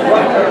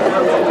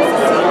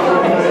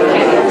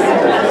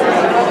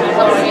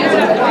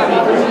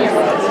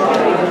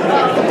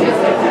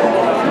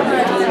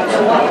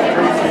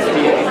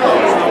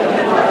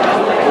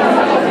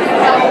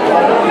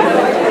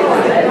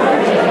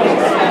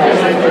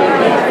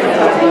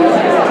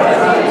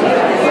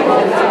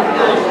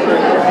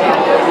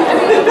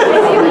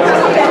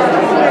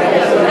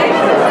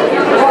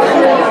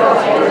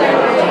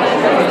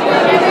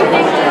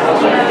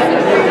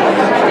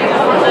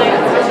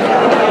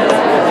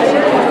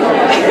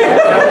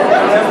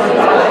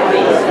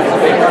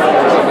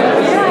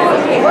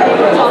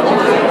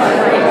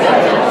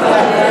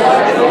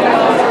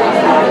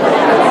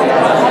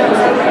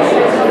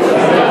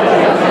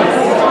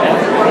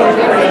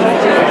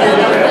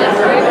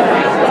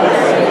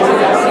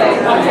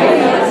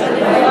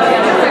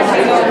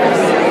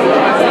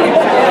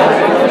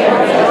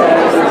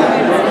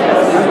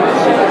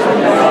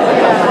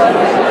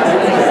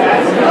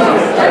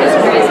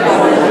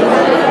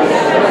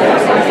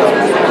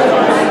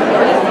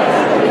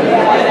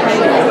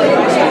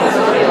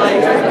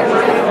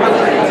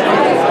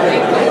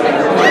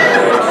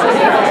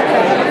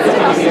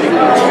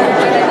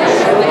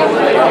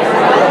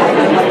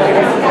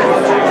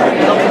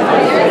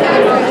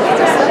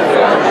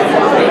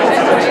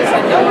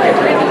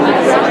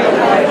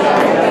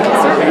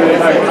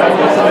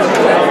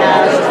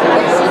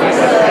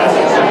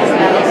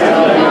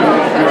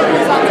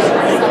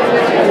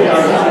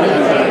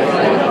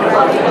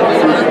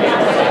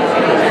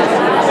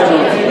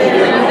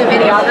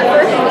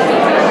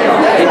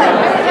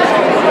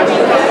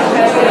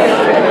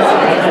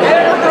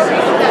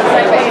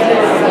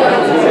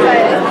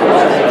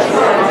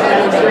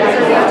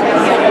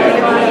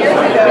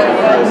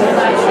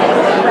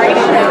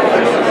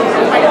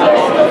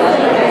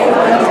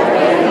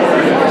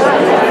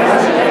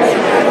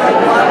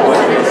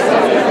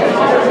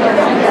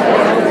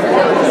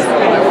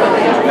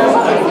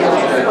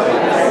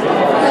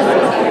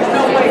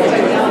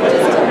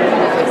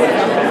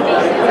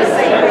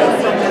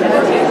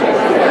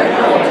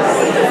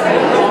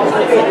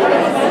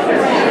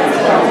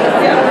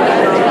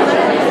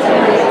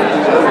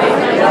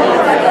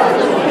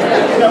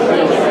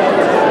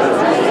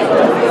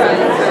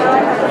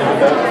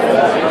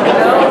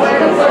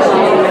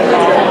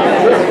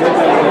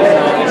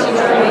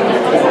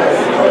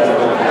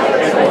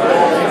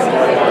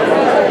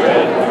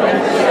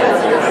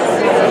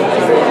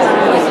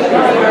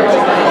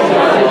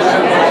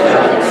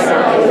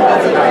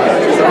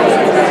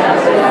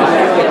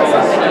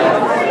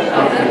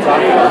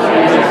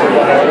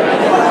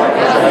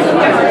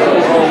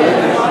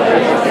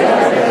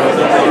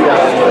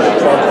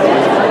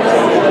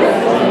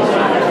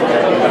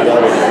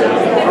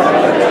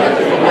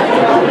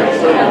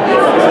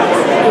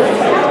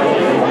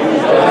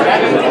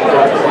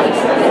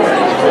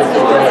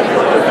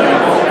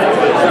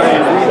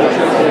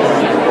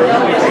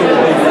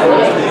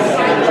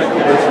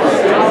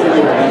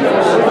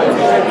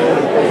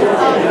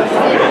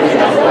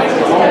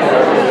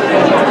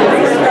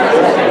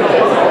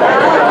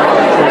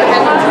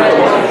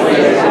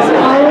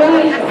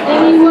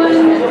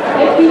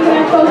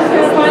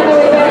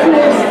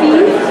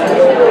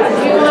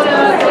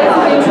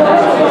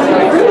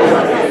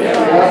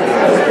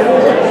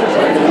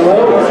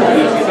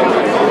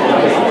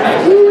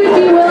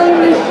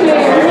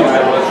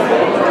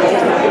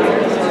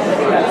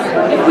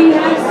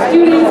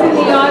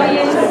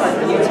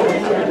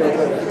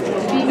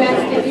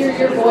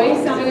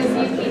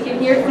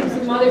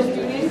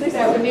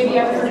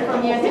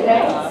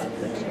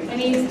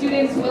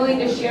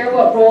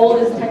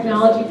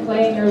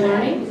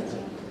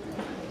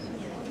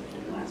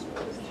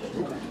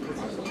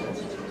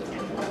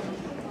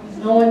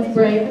 No one's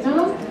brave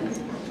enough?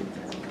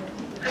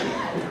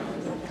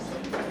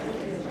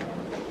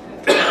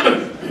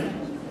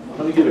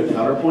 Let me give a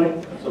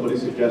counterpoint. Somebody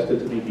suggested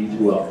to me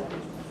D2L.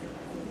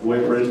 The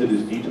way I phrased it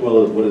is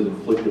D2L is what is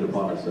inflicted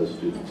upon us as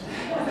students.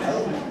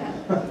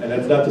 And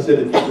that's not to say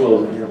that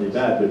D2L is inherently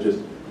bad, but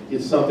just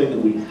it's something that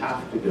we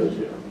have to go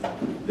to,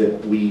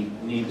 that we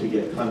need to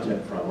get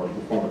content from or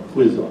perform a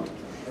quiz on.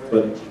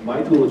 But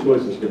my tool of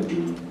choice is going to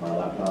be my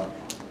laptop,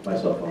 my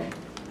cell phone,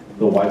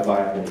 the Wi-Fi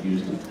I'm going to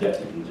use to get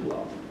to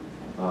D2L.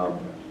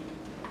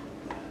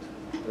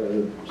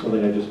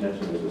 Something I just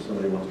mentioned is that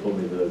somebody once told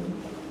me that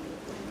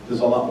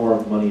there's a lot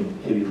more money in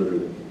kitty litter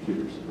than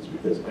computers. It's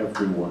because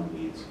everyone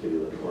needs kitty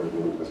litter, or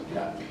everyone has a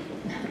cat.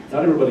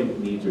 Not everybody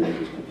needs or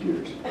uses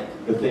computers.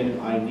 The thing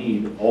I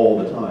need all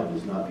the time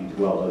is not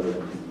D2L, other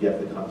than to get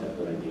the content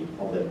that I need.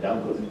 I'll then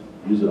download it,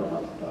 use it on my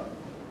laptop.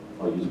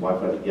 I'll use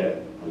Wi-Fi to get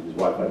it. I'll use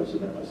Wi-Fi to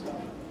submit my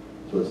stuff.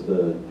 So it's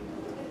the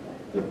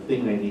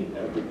thing they need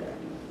every day.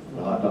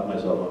 My laptop, my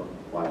cell phone,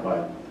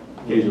 Wi-Fi,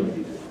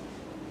 occasionally PC.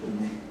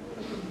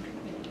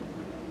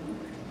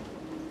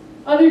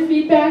 Other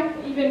feedback,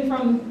 even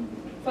from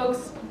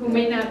folks who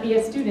may not be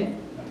a student?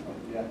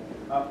 Yeah,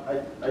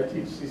 I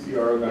teach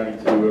CCR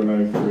 92,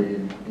 93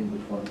 in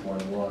English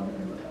 121,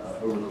 and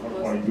over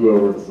 122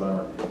 over the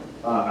summer.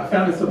 I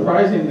found it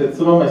surprising that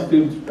some of my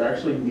students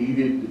actually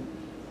needed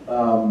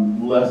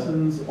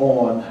lessons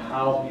on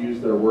how to use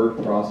their word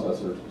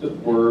processors, just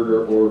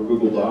Word or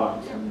Google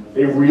Docs.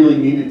 They really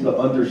needed to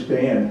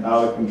understand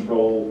how to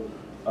control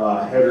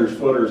headers,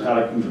 footers, how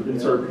to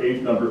insert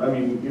page numbers. I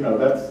mean, you know,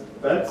 that's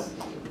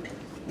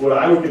what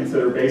I would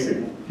consider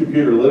basic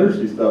computer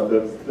literacy stuff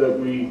that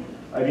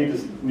I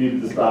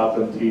needed to stop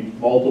and teach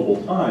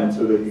multiple times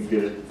so that you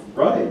get it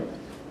right.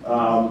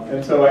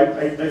 And so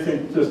I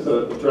think, just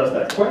to address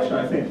that question,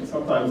 I think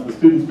sometimes the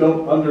students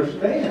don't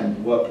understand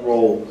what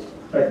role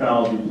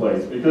technology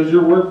plays. Because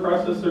your word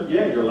processor,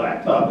 yeah, your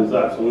laptop is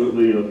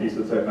absolutely a piece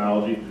of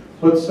technology,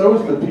 but so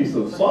is the piece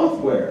of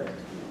software.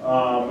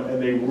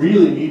 And they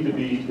really need to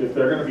be, if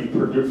they're going to be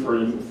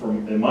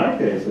in my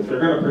case, if they're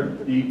going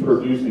to be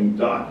producing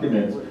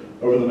documents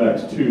over the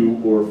next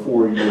 2 or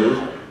 4 years,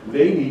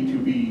 they need to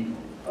be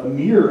a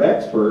near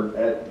expert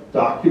at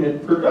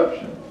document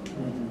production.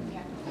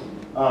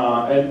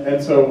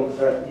 And so,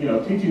 you know,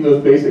 teaching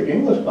those basic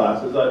English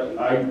classes,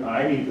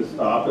 I need to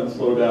stop and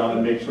slow down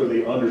and make sure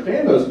they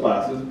understand those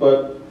classes,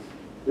 but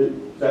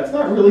that's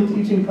not really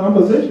teaching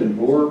composition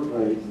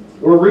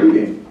or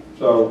reading.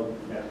 So,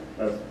 yeah,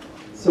 that's...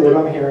 So what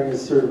I'm hearing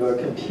is sort of a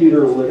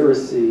computer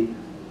literacy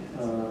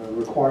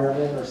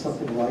requirement or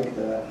something like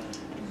that.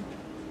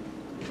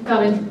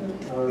 Coming.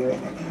 All right.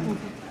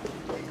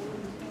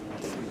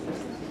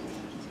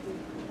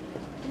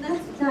 And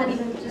that's not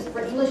even just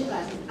for English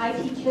classes. I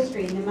teach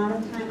history, and the amount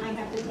of time I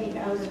have to take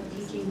out of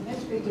teaching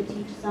history to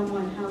teach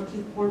someone how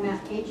to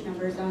format page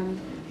numbers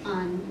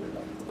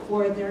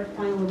for their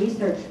final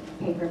research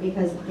paper,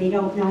 because they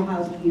don't know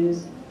how to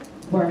use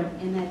Word,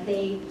 and that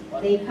they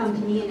come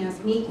to me and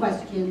ask me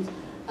questions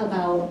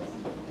about,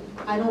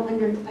 I don't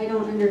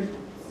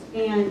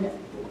understand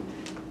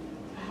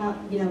how,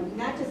 you know,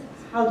 not just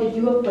how to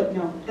do a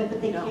footnote,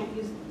 but they can't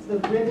use the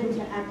ribbon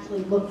to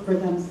actually look for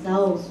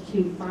themselves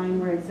to find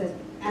where it says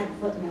add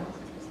footnote.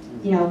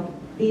 You know,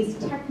 these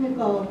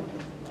technical,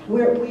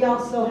 we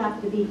also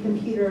have to be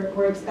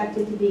we're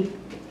expected to be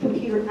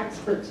computer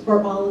experts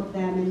for all of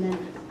them, and then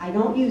I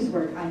don't use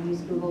Word, I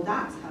use Google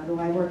Docs. How do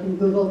I work in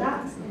Google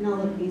Docs? And all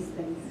of these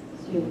things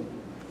too.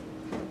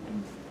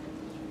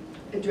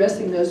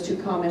 Addressing those two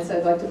comments,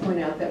 I'd like to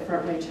point out that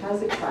Front Range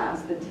has a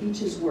class that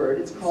teaches Word.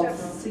 It's called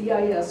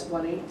CIS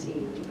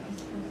 118.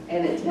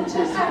 And it teaches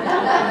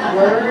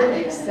Word,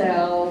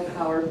 Excel,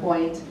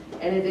 PowerPoint,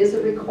 and it is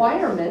a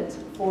requirement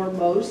for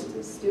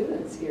most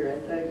students here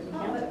at the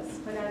campus.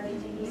 But are they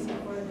taking it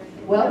for their...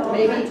 Well,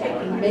 maybe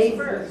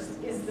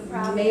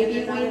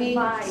we need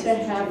Advise. to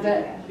have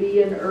that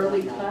be an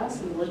early class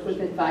and work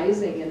with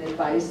advising and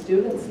advise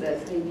students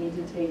that they need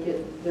to take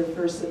it their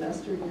first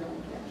semester here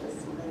on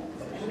campus.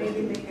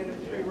 Maybe make it a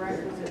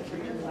prerequisite for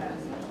your class.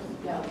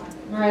 Yeah.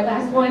 All right,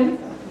 last one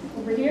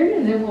over here,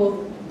 and then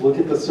we'll look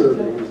at the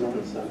survey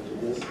results after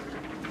this.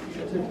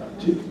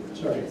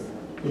 Sorry,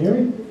 can you hear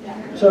me?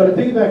 So to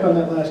piggyback on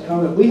that last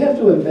comment, we have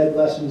to embed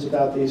lessons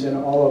about these in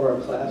all of our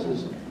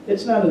classes.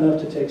 It's not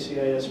enough to take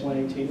CIS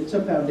 118. It's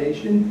a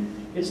foundation.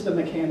 It's the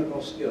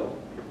mechanical skill.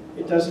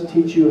 It doesn't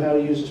teach you how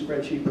to use a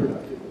spreadsheet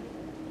productively.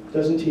 It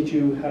doesn't teach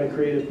you how to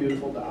create a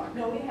beautiful doc.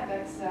 No, we have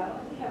Excel,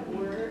 we have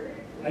Word.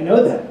 I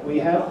know that. We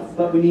have,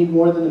 but we need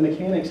more than the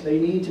mechanics. They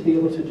need to be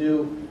able to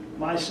do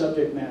my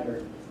subject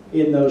matter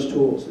in those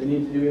tools. They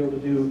need to be able to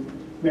do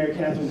Mary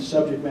Catherine's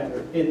subject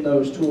matter in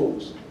those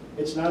tools.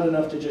 It's not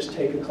enough to just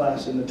take a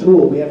class in the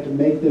tool. We have to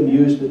make them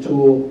use the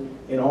tool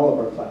in all of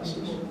our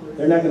classes.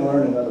 They're not going to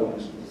learn it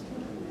otherwise.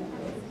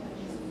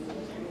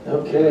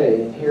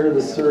 Okay, and here are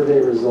the survey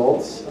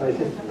results. I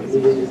think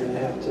you're going to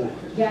have to...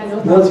 Yeah,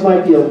 no Those problem.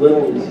 might be a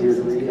little easier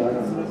to read, I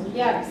don't know.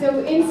 Yeah, so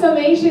in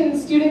summation,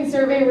 student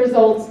survey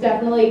results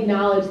definitely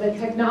acknowledge that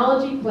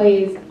technology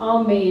plays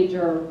a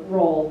major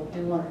role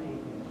in learning.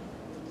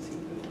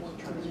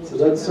 So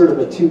that's sort of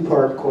a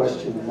two-part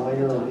question,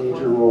 minor and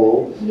major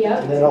role.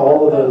 Yep. And then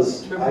all of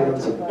those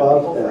items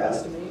above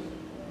that.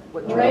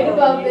 Right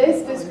above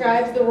this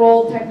describes the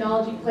role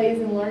technology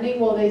plays in learning.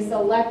 Well, they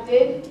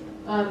selected,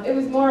 it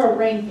was more a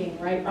ranking,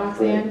 right,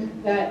 Roxanne?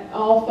 Right. That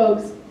all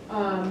folks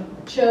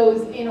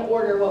chose in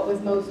order what was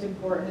most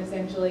important,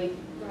 essentially,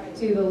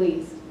 to the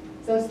least.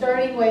 So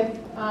starting with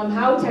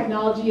how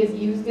technology is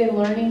used in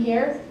learning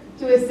here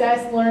to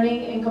assess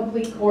learning and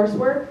complete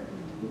coursework.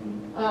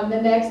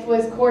 The next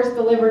was course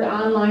delivered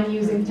online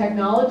using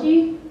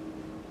technology.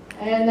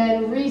 And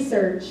then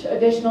research,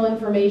 additional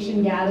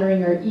information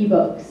gathering, or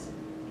ebooks.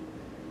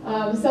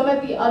 Some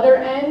at the other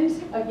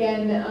end,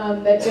 again,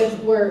 that just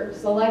were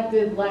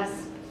selected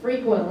less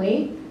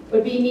frequently,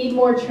 would be need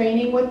more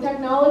training with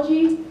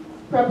technology,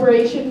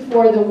 preparation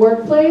for the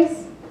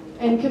workplace,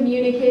 and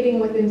communicating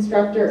with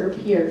instructor or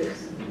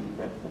peers.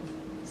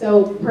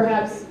 So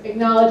perhaps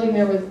acknowledging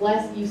there was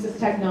less use of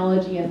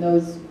technology in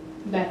those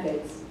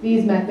methods.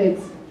 These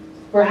methods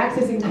for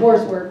accessing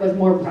coursework was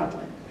more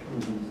prevalent.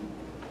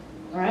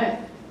 All right.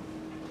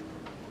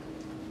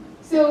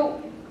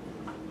 So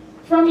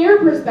from your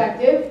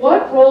perspective,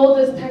 what role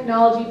does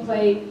technology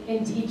play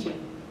in teaching?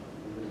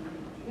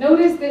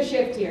 Notice the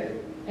shift here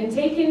and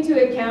take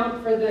into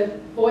account for the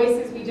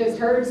voices we just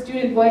heard,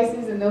 student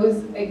voices and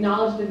those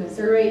acknowledged in the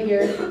survey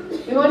here.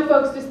 We want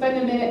folks to spend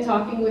a minute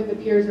talking with the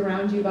peers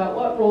around you about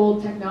what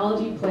role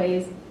technology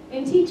plays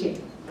in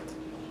teaching.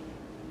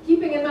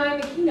 Keeping in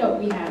mind the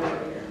keynote we had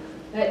earlier,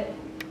 that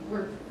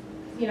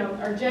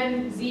our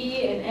Gen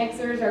Z and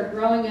Xers are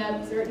growing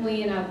up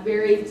certainly in a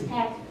very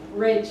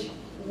tech-rich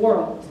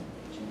world.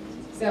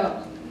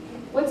 So,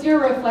 what's your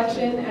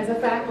reflection as a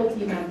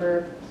faculty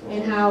member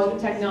in how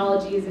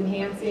technology is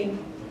enhancing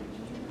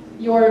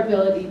your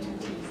ability to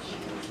teach?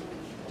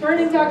 Turn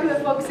and talk to the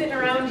folks sitting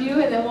around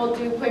you, and then we'll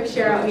do a quick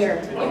share out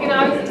here. You can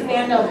obviously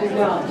stand up as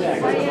well.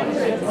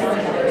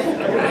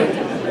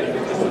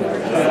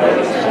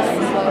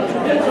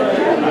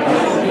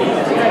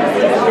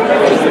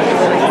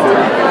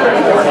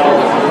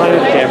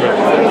 Camera.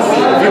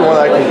 If you want,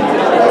 I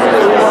can.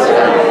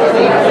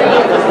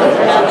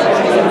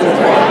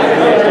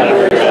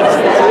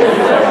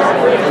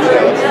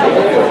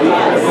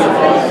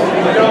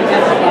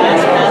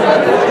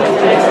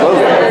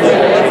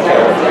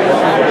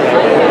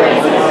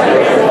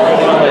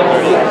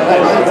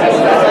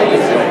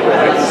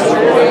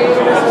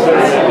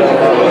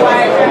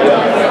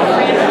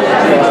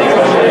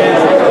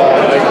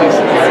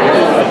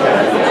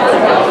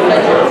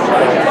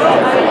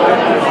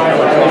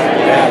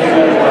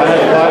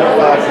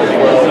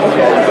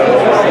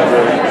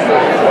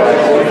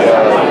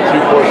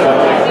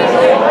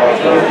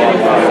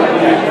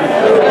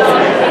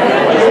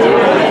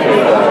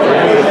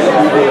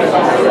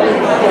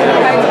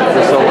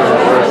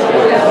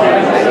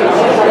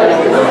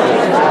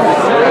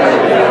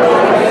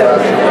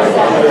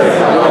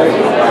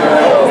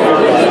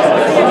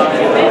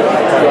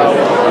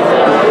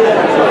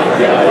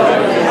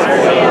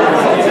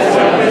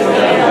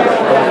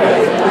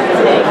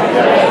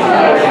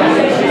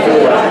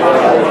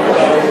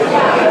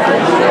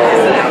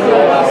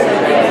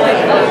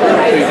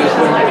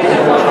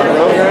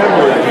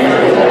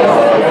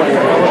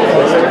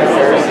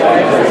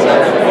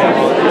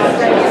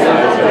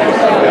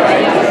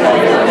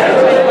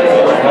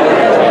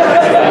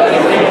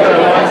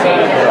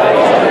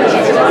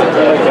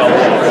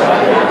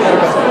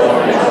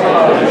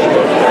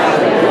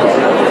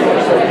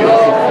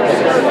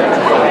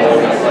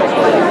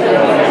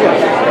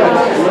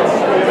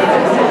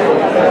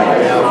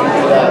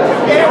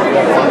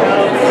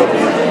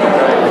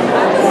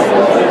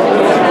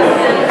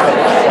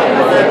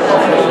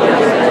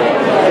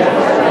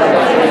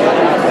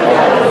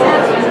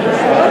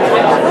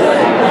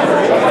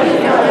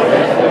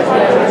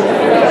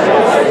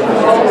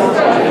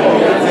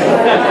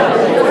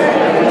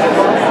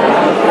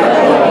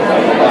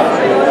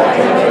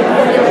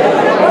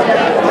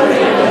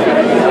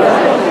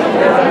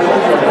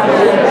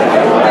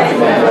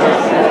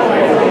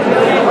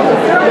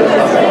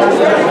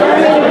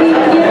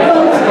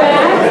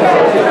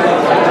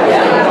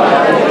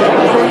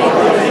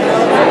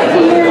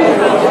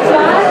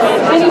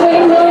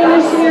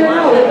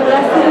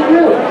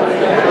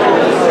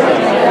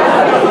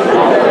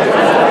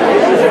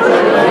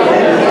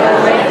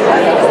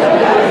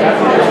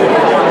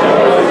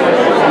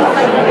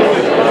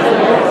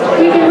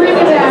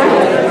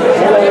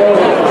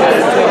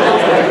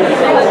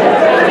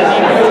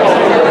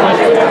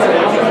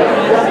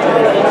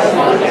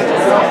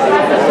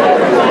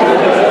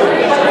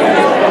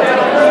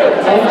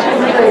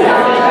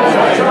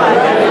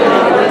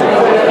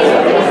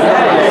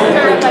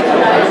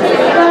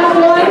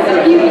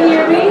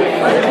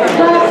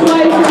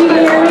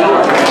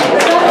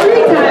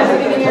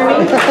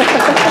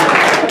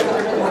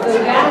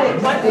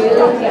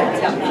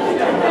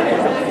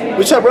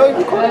 What's up, bro?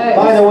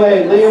 By the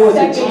way, Leah was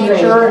a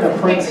teacher and a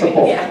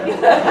principal.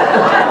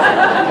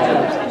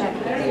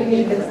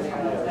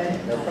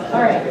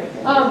 All right.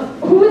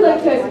 Who would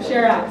like to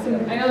share out?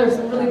 I know there's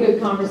some really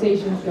good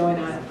conversations going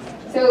on.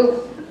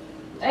 So,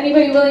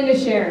 anybody willing to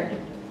share?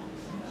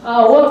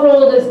 What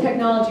role does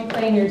technology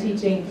play in your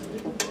teaching?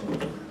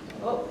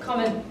 Oh,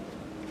 coming.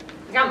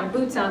 I got my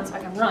boots on so I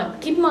can run.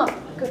 Keep them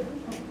up. Good.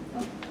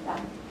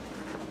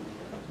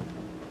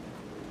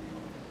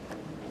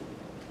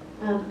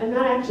 I'm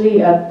not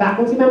actually a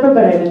faculty member,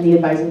 but I'm in the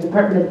advising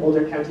department at the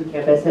Boulder County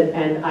campus,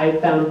 and I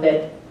found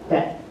that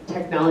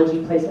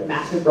technology plays a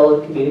massive role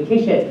in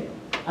communication.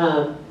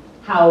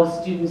 How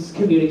students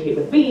communicate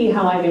with me,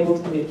 how I'm able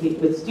to communicate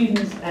with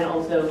students, and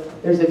also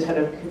there's a ton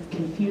of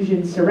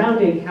confusion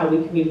surrounding how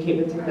we communicate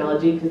with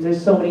technology because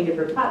there's so many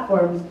different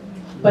platforms,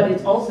 but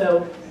it's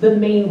also the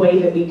main way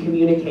that we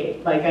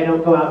communicate. Like, I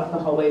don't go out to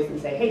the hallways and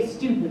say, hey,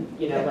 student,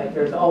 you know, like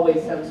there's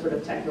always some sort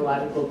of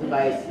technological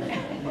device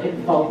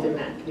involved in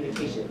that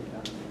communication.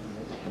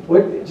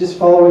 Just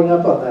following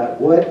up on that,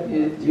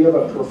 do you have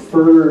a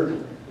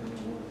preferred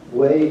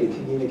way to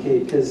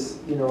communicate? Because,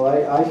 you know,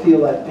 I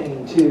feel that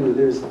pain too.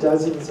 There's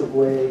dozens of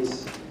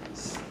ways,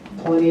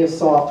 plenty of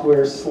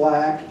software,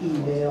 Slack,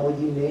 email,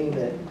 you name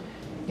it,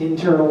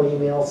 internal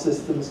email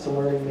systems to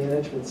learning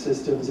management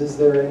systems. Is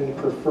there any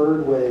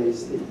preferred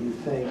ways that you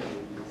think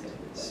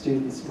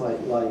students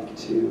might like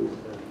to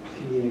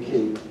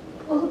communicate?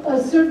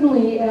 Well,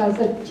 certainly as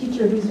a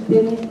teacher who's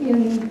been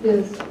in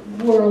this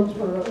world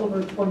for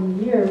over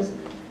 20 years,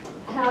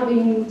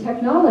 having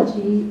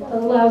technology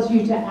allows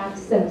you to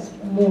access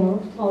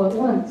more all at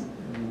once.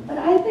 But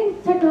I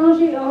think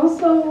technology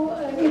also,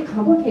 it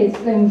complicates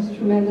things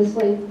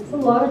tremendously. It's a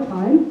lot of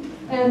time,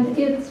 and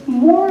it's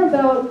more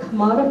about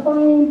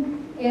commodifying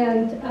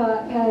and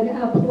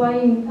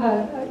applying,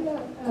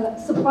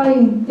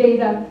 supplying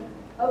data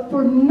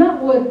for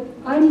not what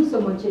I'm so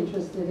much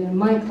interested in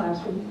my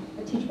classroom.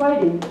 I teach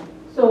writing.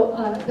 So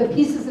the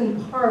pieces and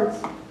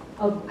parts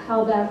of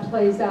how that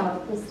plays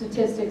out, the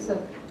statistics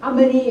of how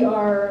many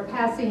are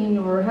passing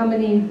or how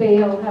many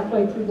fail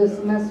halfway through the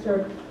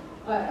semester,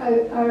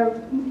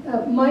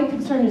 my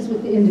concern is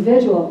with the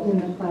individual in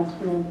the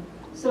classroom.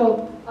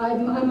 So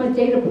I'm a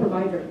data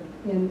provider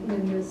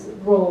in this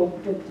role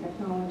with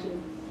technology.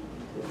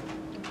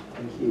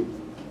 Thank you.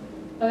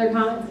 Other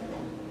comments?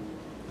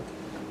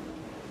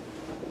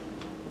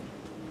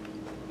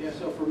 Yeah,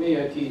 so for me,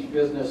 I teach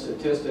business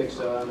statistics,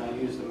 and I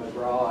use the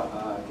McGraw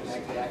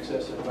Connect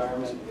Access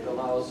environment. It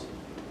allows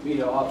me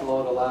to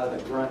offload a lot of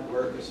the grunt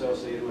work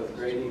associated with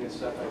grading and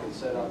stuff. I can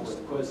set up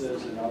with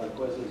quizzes, and all the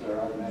quizzes are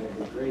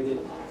automatically graded.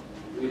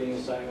 Reading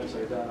assignments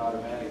are done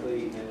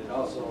automatically, and it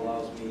also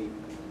allows me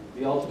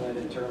the ultimate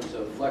in terms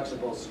of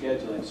flexible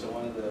scheduling. So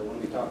when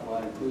we talk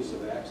about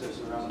inclusive access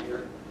around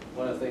here,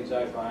 one of the things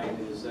I find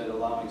is that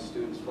allowing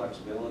students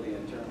flexibility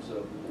in terms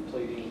of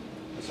completing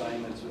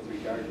assignments with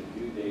regard to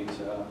due dates,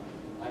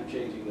 I'm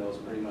changing those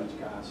pretty much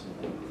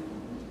constantly.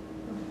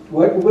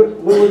 What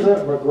was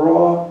that,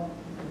 McGraw?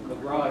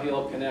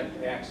 McGraw-Hill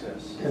Connect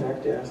Access.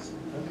 Connect Access,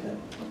 okay.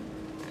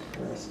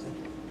 Interesting.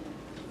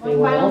 One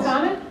final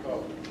comment?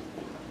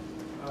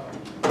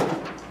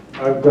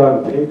 I've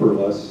gone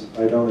paperless.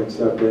 I don't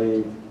accept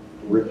any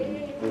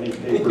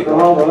paper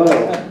Bravo.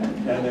 documents.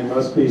 And they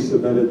must be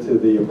submitted to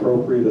the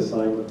appropriate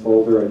assignment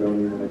folder. I don't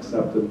even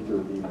accept them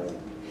through email.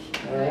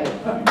 All right.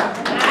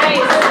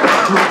 Nice.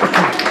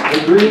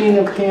 The greening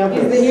of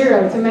campus. He's the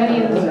hero to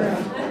many in this room.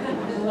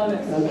 I love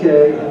it.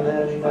 Okay, and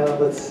then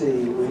let's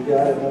see, we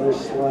got another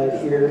slide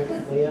here,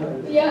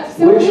 Leah. Yeah,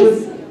 so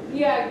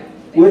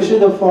Which of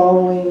the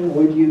following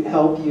would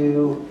help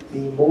you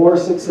be more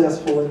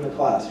successful in the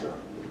classroom?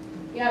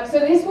 Yeah, so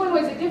this one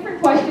was a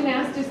different question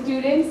asked to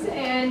students,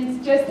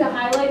 and just to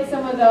highlight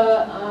some of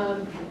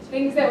the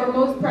things that were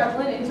most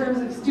prevalent in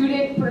terms of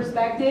student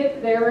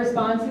perspective, their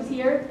responses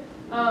here.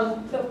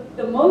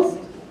 The most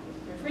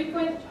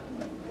frequent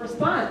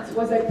response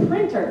was a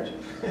printer.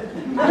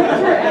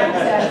 Printer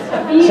access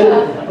via...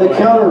 So the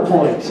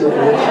counterpoint to which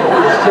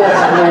was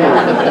just made.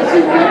 Which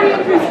is very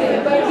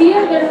interesting, but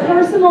via their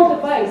personal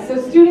device. So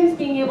students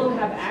being able to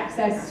have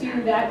access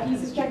to that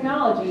piece of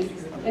technology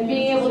and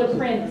being able to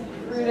print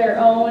through their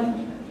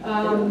own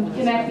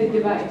connected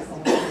device.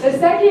 The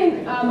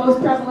second most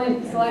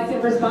prevalent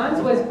selected response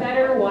was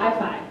better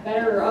Wi-Fi,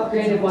 better or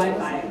upgraded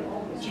Wi-Fi.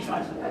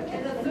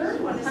 And the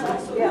third one is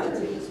also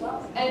printing as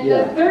well. And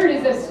the third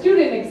is a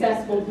student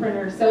accessible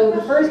printer. So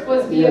the first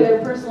was via their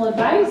personal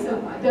device,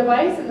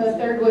 and the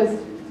third was...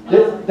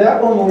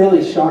 That one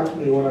really shocked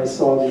me when I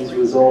saw these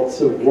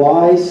results of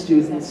why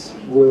students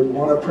would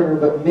want a printer,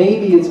 but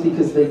maybe it's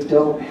because they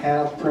don't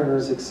have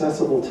printers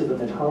accessible to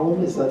them at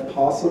home. Is that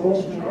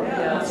possible?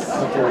 Yes.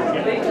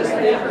 Okay.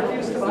 They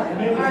refuse to buy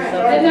it.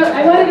 And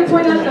I wanted to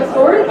point out the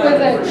fourth was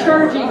a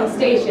charging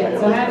station,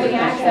 so having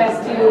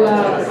access to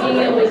being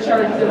able to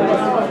charge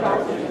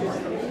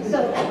devices.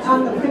 So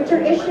on the printer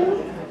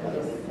issue,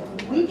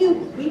 we do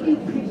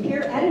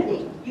peer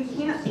editing. You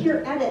can't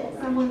peer edit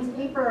someone's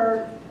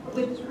paper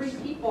with 3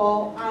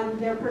 people on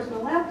their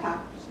personal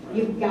laptop.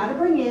 You've got to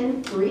bring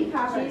in 3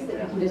 copies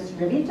that you can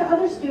distribute to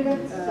other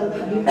students so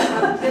that you can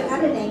have peer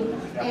editing.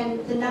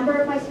 And the number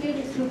of my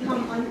students who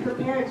come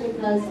unprepared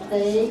because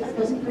they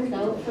couldn't print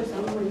out for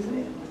some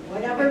reason,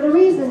 whatever the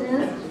reason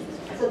is,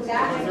 so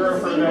that I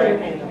can see where.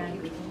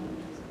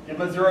 Give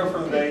them a 0 for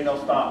the day and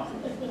they'll stop.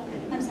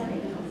 I'm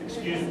sorry.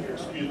 Excuse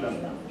them.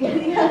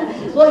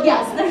 Well,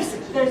 yes,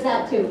 there's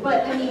that too.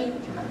 But I mean,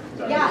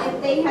 yeah,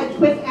 if they had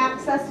quick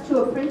access to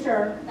a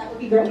printer, that would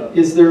be great.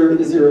 Is there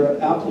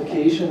an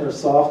application or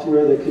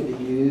software that could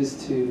be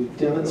used to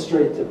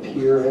demonstrate the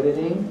peer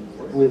editing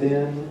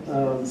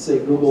within, say,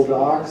 Google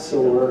Docs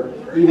or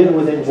even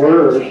within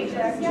Word?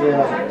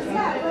 Yeah,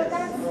 but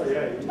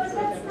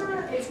that's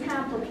not, it's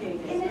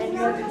complicated. And it's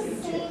not the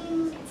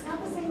same, it's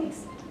not the same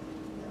experience.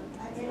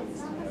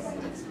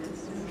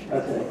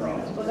 Okay.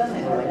 Well, then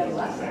they already have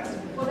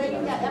laptops. Well, then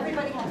you got,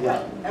 everybody has.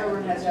 Yeah.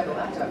 Everyone has to have a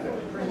laptop.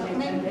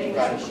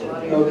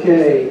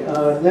 Okay,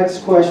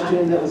 next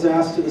question that was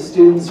asked to the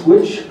students,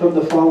 which of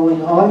the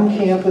following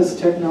on-campus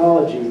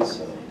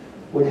technologies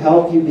would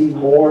help you be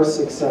more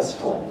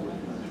successful?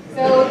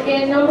 So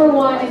in number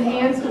 1,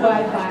 enhanced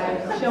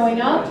Wi-Fi,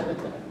 showing up,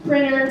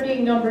 printer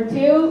being number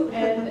 2,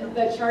 and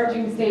the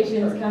charging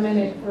stations come in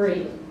at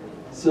 3.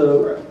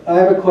 So I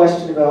have a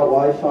question about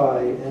Wi-Fi,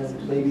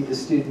 and maybe the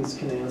students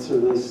can answer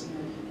this.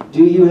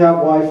 Do you have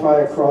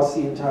Wi-Fi across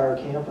the entire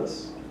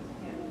campus?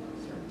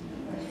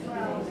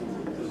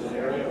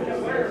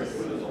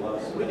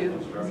 We do.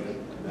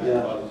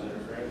 Yeah.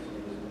 There's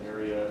an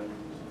area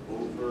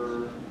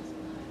over,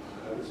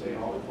 I would say,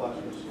 all the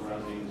classrooms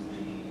surrounding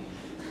the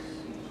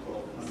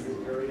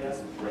C1200 area,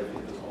 where I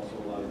think there's also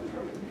a lot of the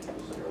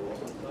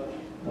stairwells and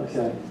such.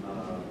 Okay.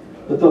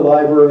 But the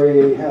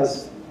library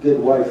has good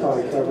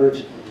Wi-Fi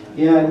coverage.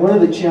 Yeah, and one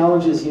of the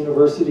challenges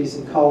universities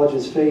and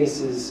colleges face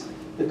is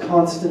the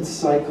constant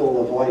cycle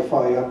of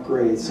Wi-Fi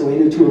upgrades. So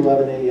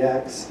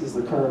 802.11ax is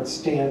the current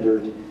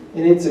standard,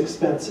 and it's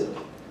expensive,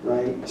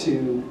 right?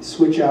 To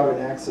switch out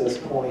an access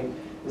point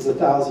is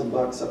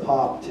 $1,000 a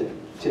pop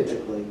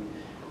typically.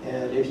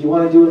 And if you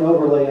want to do an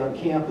overlay on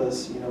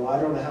campus, you know, I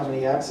don't know how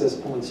many access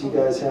points you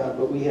guys have,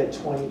 but we had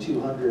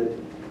 2,200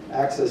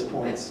 access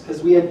points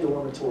because we had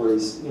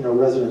dormitories, you know,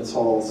 residence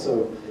halls.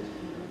 So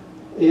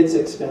it's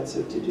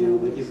expensive to do,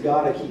 but you've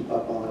got to keep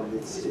up on it.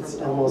 It's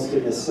almost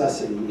a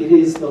necessity. It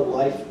is the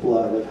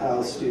lifeblood of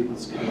how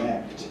students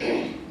connect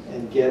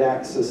and get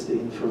access to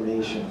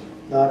information.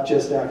 Not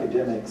just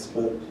academics,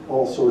 but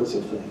all sorts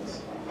of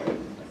things.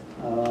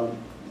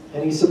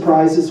 Any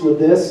surprises with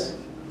this?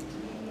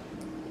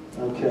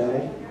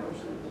 Okay.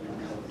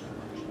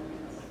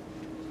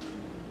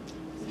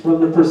 From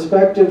the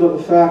perspective of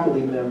a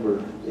faculty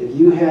member, if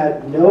you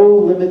had no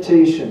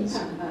limitations,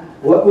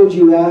 what would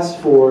you ask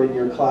for in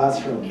your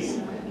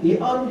classrooms? The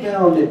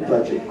unbounded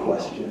budget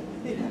question.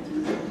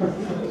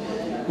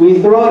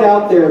 We throw it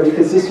out there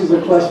because this was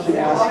a question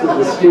asked of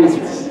the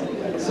students.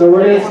 So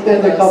we're going to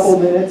spend a couple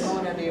minutes.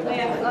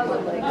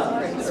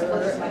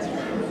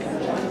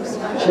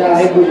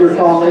 Chat with your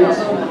colleagues.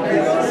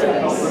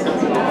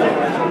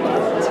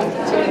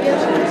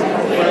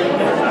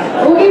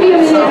 We'll give you a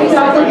minute to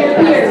talk with your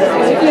peers.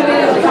 We'll give you a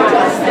minute to talk.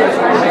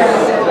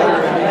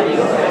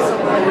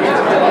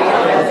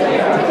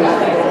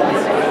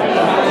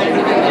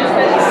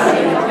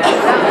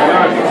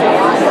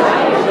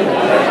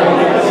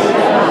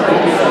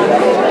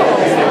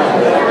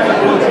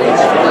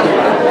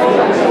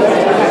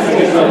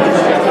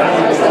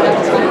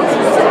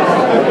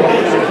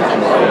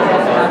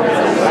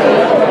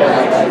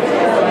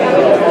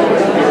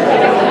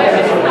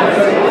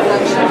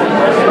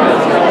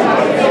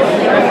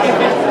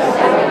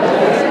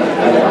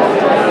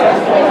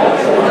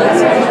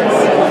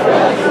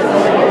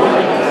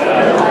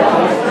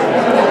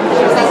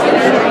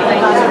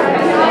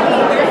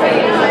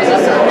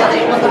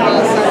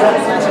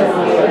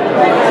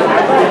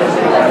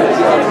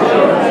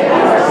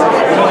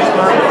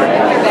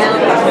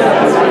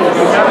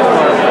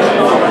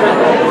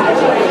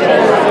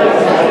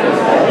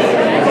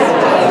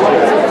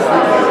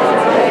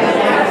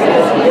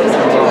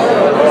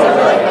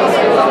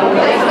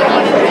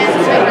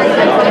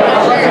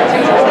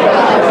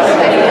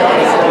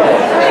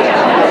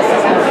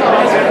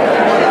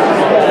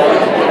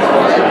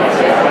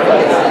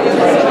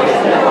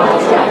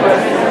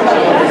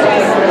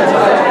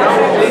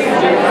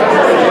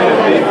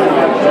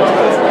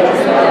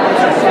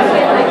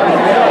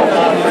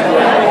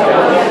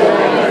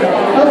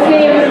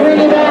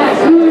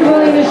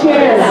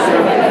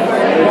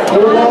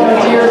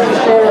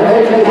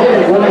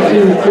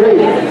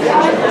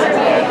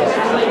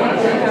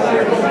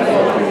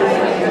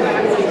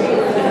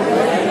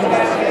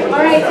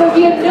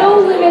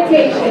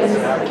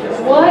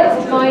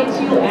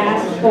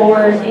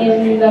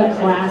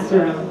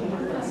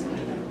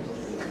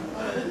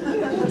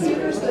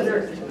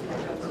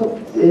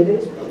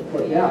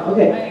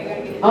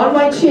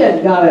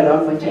 Got it,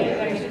 on my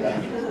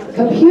chin.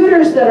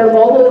 Computers that are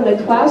mobile in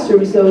the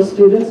classroom, so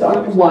students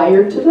are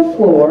wired to the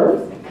floor,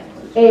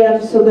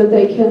 and so that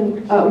they can,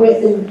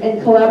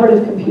 and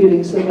collaborative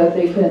computing, so that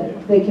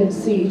they can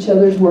see each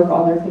other's work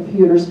on their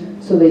computers,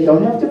 so they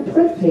don't have to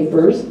print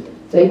papers.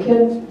 They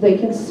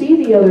can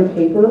see the other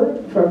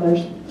paper from their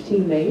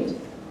teammate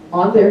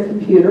on their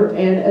computer,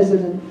 and as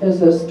an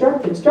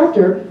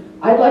instructor,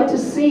 I'd like to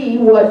see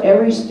what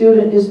every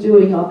student is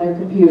doing on their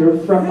computer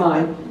from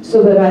mine,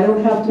 so that I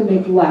don't have to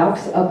make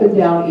laps up and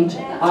down each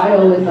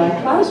aisle in my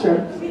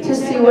classroom to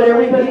see what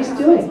everybody's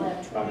doing.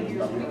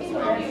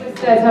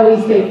 That's how we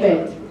stay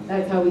fit.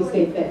 That's how we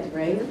stay fit,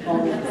 right?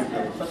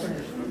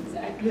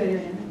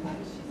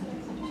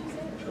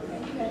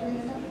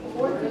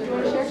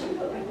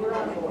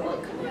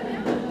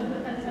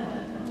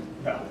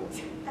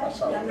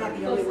 Actually, I'm not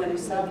the only one who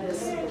saw this.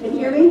 Can you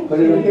hear me?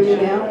 Can you hear me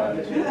now?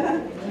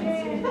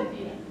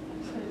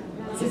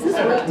 Does this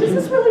work? Does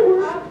this really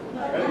work?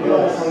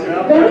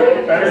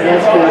 Better?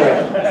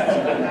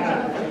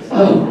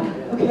 Oh,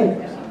 okay.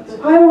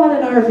 I want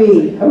an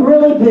RV, a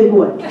really big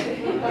one.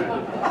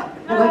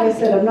 And like I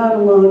said, I'm not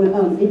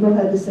alone. April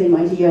had the same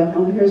idea.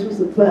 Hers was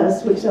the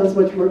bus, which sounds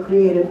much more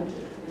creative.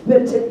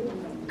 But to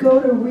go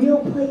to real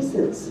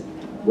places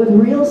with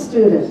real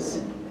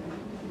students,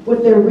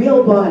 with their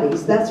real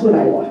bodies. That's what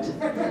I want.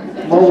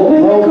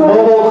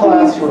 Mobile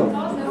classroom.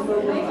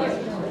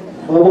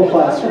 Mobile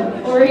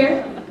classroom. Over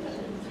here.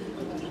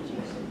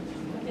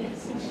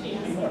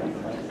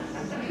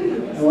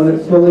 I want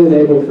it fully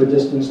enabled for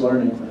distance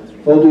learning.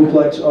 Full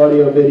duplex,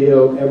 audio,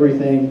 video,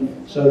 everything.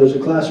 So there's a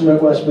classroom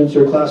at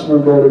Westminster, a classroom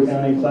in Boulder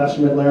County, a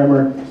classroom at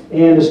Larimer,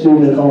 and a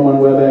student at home on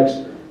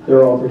WebEx.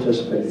 They're all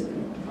participating.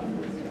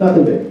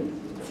 Nothing big.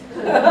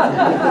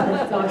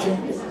 That's awesome.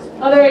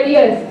 Other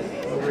ideas?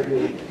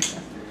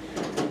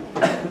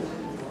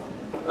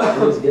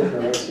 Everyone's getting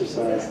their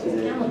exercise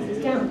today.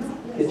 Counts.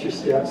 Get your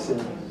steps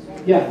in.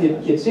 Yeah,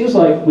 it seems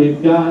like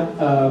we've got,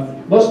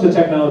 most of the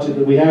technology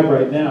that we have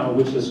right now,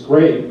 which is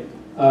great,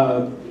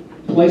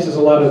 places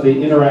a lot of the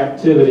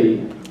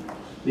interactivity,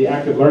 the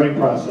active learning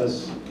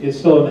process, is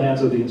still in the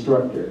hands of the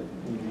instructor.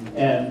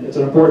 And it's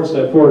an important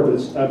step forward,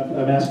 but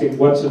I'm asking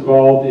what's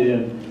involved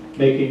in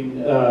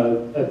making,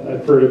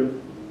 I've heard it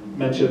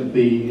mentioned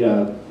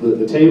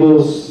the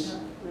tables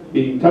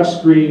being touch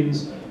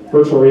screens,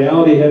 virtual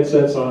reality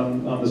headsets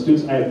on the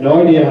students. I have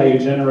no idea how you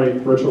generate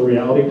virtual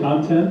reality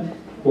content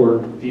or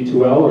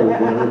D2L or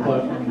whatever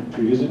platform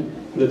you're using,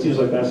 but it seems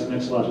like that's the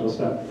next logical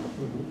step.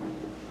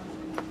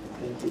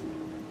 Thank you.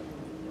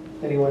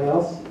 Anyone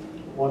else?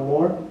 One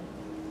more?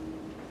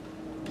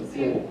 Let's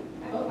see.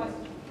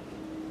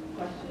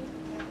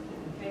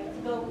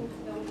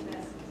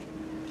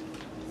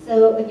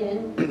 So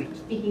again,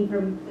 speaking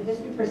from the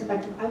district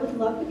perspective, I would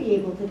love to be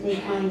able to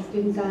take my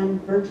students on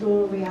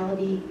virtual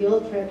reality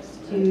field trips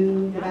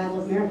to the Battle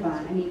of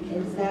Marathon. I mean,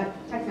 is that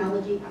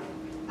technology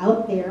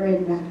out there,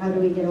 and how do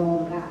we get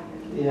all of that?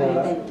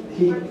 Yeah,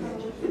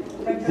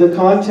 the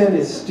content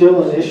is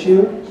still an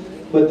issue,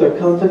 but the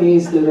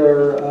companies that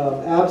are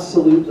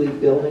absolutely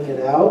building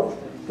it out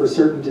for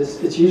certain,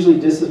 it's usually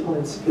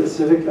discipline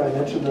specific. I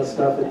mentioned the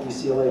stuff at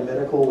UCLA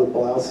Medical with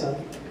Blausen.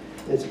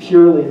 It's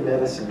purely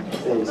medicine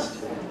based.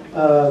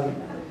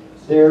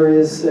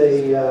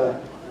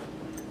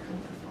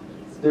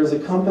 There's a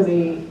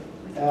company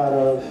out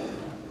of,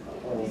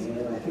 oh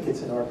man, I think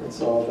it's in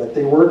Arkansas, but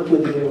they work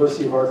with the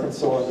University of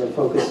Arkansas and they're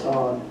focused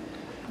on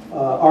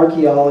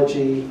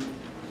archaeology,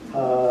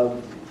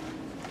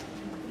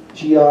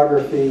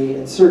 geography,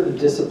 and certain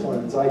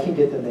disciplines. I can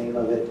get the name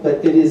of it,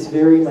 but it is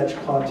very much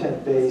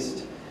content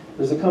based.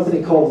 There's a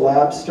company called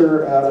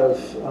Labster out of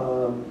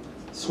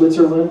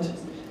Switzerland.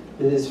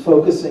 It is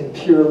focusing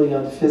purely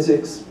on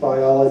physics,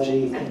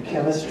 biology, and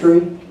chemistry,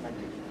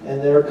 and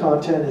their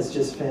content is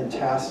just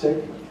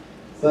fantastic.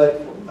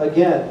 But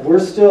again, we're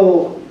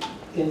still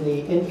in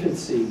the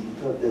infancy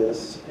of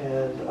this,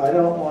 and I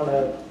don't want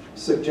to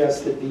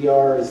suggest that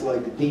VR is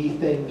like the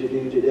thing to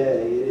do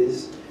today. It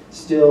is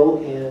still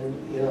in,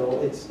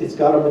 it's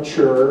got to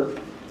mature,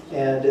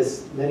 and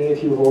as many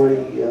of you have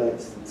already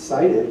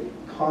cited,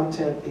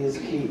 content is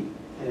key,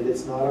 and if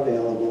it's not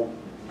available,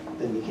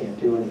 then you can't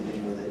do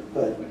anything with it.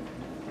 But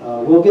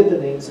we'll get the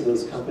names of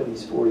those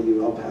companies for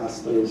you. I'll pass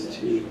those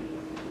to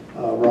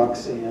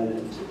Roxanne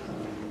and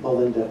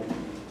Melinda.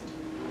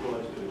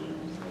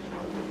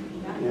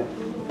 Yeah.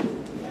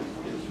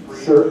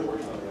 Sir?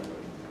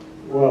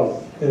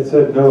 Well, it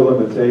said no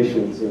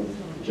limitations, and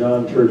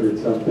John triggered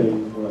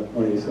something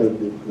when he said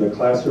the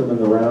classroom in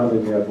the round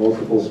and you have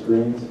multiple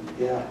screens.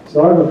 Yeah.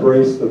 So I've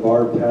embraced the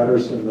Barb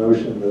Patterson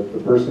notion that the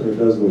person who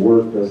does the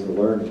work does the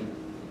learning.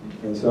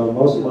 And so in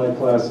most of my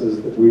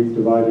classes that we've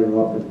divided them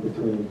up in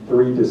between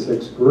 3 to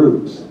 6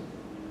 groups.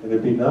 And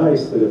it'd be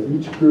nice that if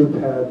each group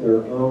had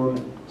their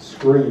own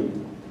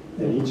screen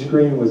and each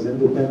screen was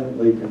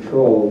independently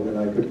controlled, and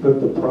I could put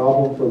the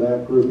problem for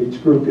that group,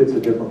 each group gets a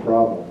different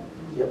problem.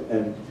 Yep.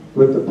 And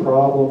put the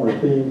problem or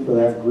theme for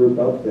that group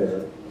up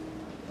there,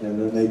 and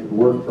then they could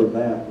work from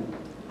that.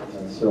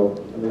 And so,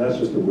 I mean, that's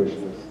just a wish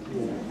list.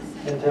 Yeah.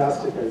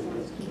 Fantastic idea.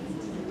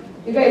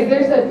 You guys,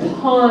 there's a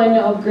ton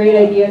of great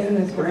ideas in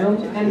this room,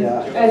 and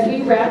as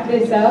we wrap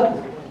this up,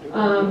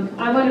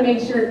 I want to make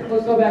sure,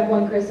 let's go back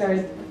one, Chris,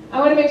 sorry. I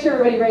want to make sure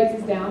everybody writes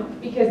this down,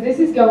 because this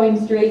is going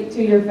straight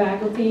to your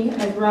faculty,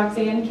 as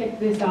Roxanne kicked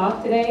this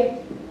off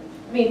today.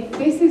 I mean,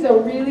 this is a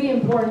really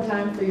important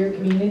time for your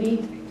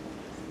community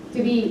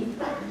to be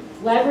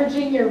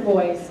leveraging your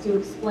voice to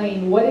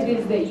explain what it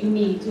is that you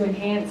need to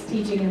enhance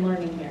teaching and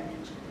learning here.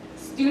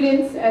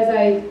 Students, as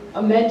I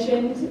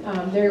mentioned,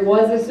 there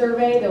was a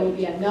survey, there will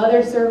be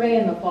another survey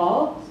in the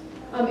fall.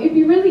 It'd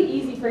be really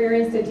easy for your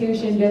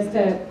institution just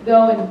to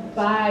go and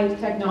buy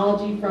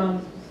technology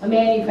from a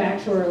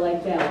manufacturer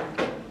like Dell,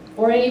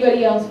 or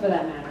anybody else for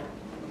that matter.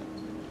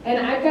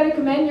 And I've got to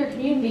commend your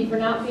community for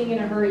not being in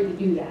a hurry to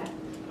do that.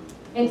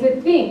 And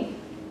to think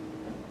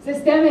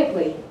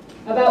systemically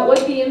about what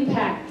the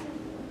impact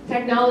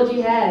technology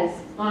has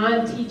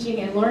on teaching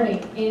and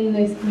learning in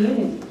this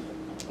community.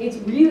 It's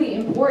really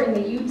important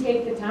that you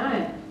take the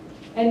time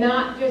and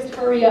not just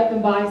hurry up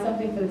and buy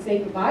something for the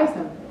sake of buy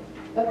something,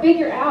 but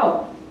figure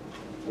out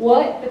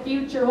what the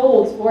future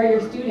holds for your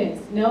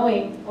students,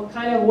 knowing what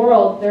kind of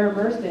world they're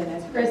immersed in,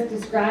 as Chris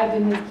described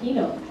in his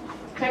keynote.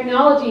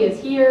 Technology is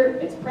here,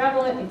 it's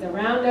prevalent, it's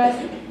around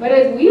us, but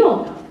as we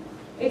all know,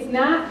 It's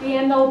not the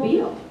end-all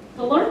be-all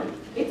to learn.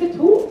 It's a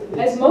tool,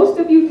 as most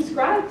of you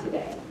described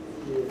today.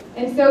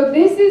 And so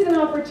this is an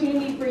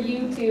opportunity for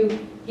you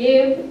to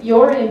give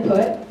your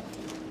input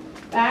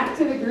back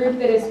to the group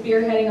that is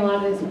spearheading a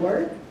lot of this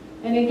work.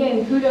 And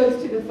again,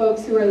 kudos to the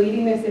folks who are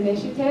leading this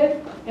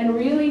initiative and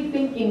really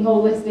thinking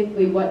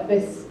holistically what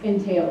this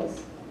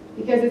entails.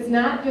 Because it's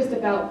not just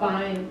about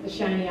buying the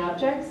shiny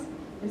objects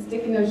and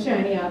sticking those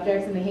shiny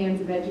objects in the hands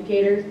of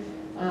educators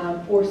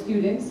or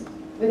students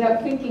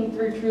without thinking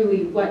through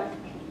truly what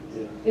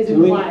is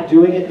implied.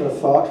 Doing it in a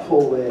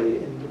thoughtful way.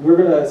 And we're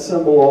going to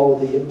assemble all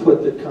of the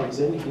input that comes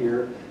in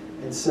here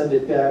and send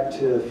it back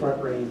to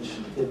Front Range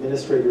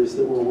administrators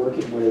that we're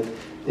working with.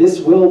 This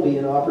will be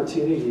an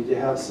opportunity to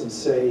have some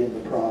say in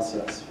the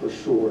process, for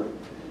sure.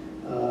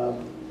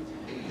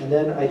 And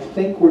then I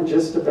think we're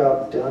just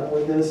about done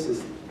with this.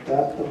 Is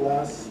that the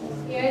last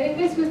one? Yeah, I think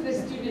this was the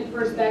student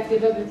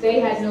perspective of if they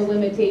had no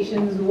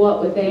limitations, what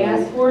would they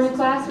ask for in a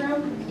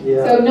classroom?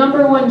 Yeah. So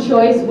number one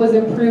choice was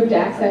improved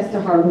access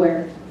to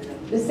hardware.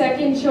 The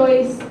second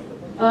choice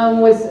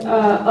was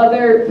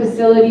other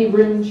facility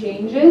room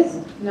changes,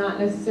 not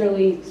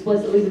necessarily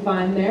explicitly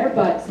defined there,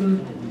 but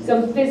some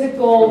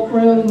physical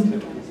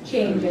room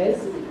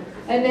changes.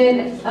 And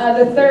then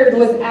the third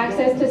was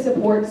access to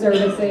support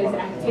services,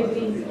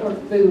 activities, or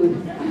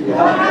food.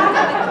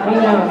 Yeah. We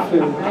know,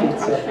 Food, right?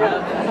 pizza.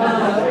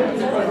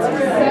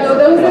 So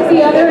those at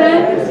the other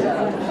end,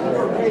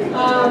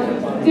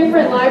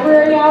 different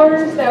library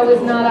hours, that was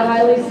not a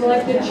highly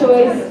selected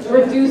choice.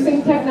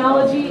 Reducing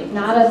technology,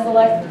 not as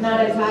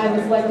high of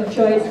a selected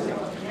choice.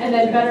 And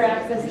then better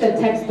access to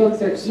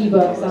textbooks or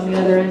ebooks on the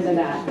other end of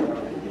that.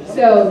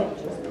 So,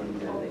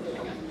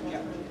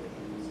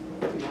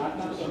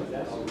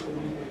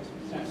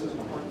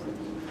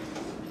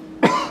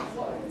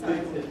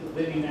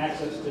 They need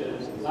access to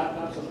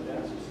laptops on the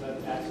desks, is that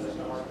access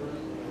to hardware?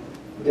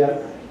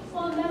 Yeah.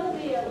 Well, that'll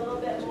be a little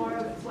bit more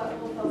of what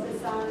we'll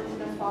focus on in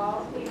the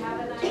fall. We have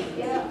an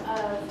idea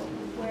of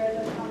where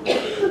the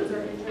conversations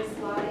or interests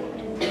lie,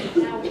 and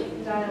now we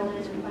can dial in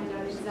and find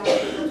out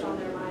exactly what's on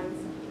their minds.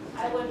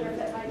 I wonder if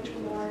it might be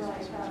more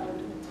like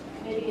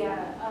maybe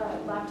a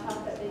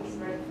laptop that they can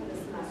rent for the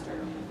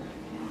semester.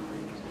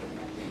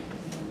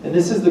 And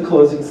this is the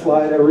closing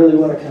slide. I really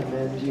want to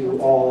commend you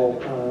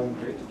all,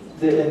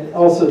 and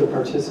also to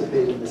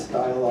participate in this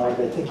dialogue.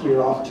 I think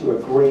you're off to a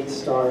great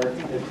start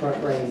at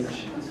Front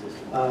Range.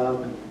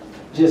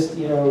 Just,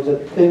 you know, the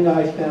thing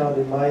I found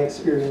in my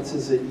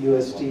experiences at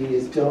USD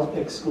is don't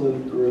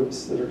exclude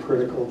groups that are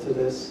critical to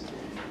this.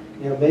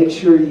 You know, make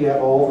sure you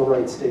have all the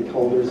right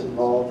stakeholders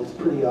involved. It's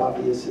pretty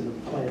obvious in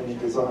the planning and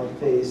design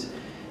phase.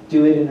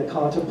 Do it in a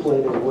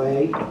contemplative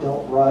way.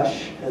 Don't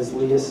rush, as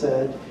Leah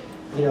said.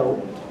 You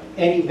know,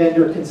 any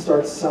vendor can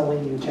start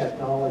selling you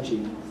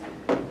technology.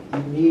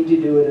 You need to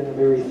do it in a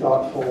very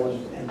thoughtful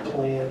and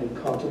planned and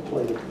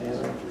contemplative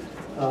manner.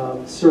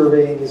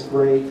 Surveying is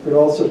great, but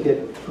also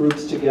get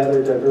groups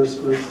together, diverse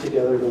groups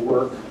together to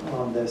work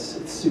on this.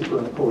 It's super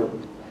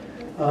important.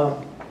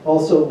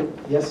 Also,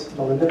 yes,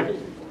 Melinda?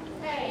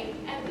 Hey,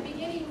 at the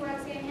beginning,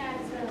 Roxanne had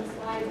some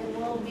slides, and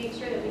we'll make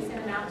sure that we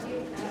send them out to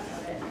you.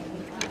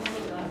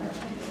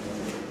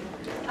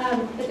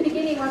 At the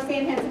beginning,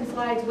 Roxanne had some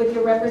slides with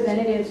your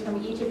representatives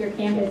from each of your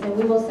campus, and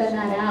we will send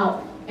that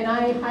out. And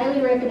I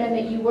highly recommend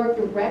that you work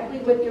directly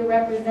with your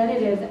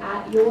representatives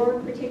at your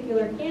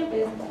particular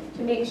campus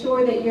to make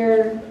sure that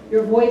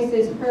your voice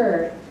is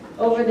heard.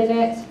 Over the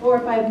next 4 or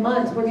 5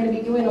 months, we're going to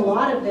be doing a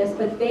lot of this,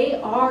 but they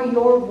are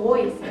your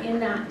voice in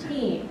that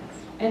team.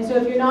 And so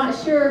if you're not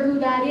sure who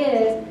that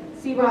is,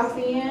 see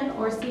Roxanne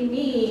or see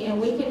me, and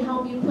we can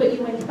help you put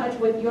you in touch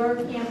with your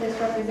campus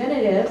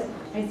representatives.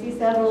 I see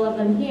several of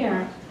them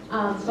here.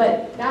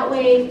 But that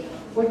way,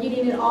 we're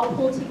getting it all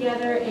pulled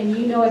together, and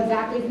you know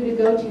exactly who to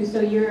go to, so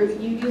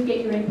you do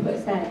get your input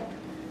set.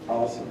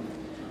 Awesome.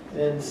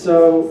 And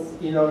so,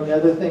 you know,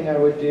 another thing I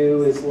would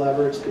do is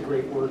leverage the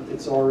great work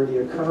that's already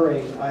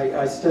occurring.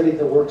 I studied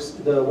the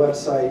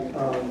website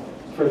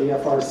for the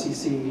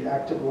FRCC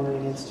Active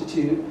Learning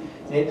Institute,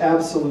 and it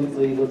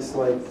absolutely looks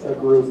like a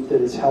group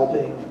that is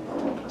helping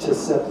to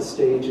set the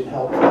stage and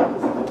help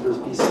faculty members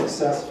be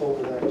successful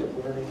with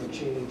active learning and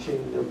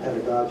changing their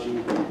pedagogy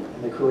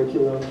and the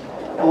curriculum.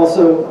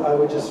 Also, I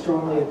would just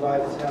strongly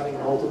advise having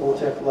multiple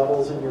tech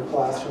levels in your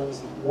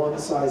classrooms. One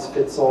size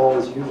fits all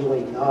is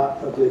usually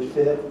not a good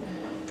fit.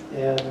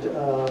 And,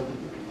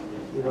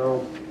 you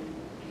know,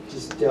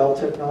 just Dell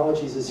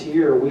Technologies is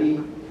here.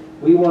 We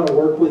want to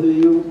work with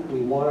you.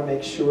 We want to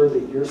make sure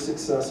that you're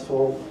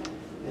successful.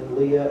 And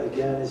Leah,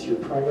 again, is your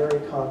primary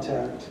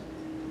contact.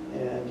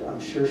 And I'm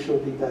sure she'll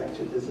be back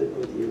to visit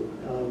with you.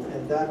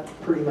 And that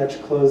pretty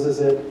much closes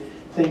it.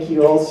 Thank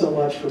you all so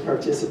much for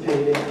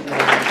participating.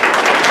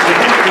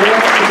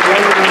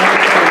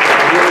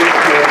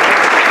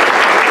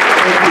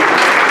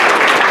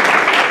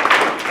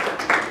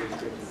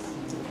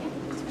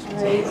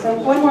 All right, so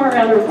one more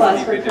round of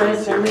applause for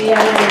Chris and Leah.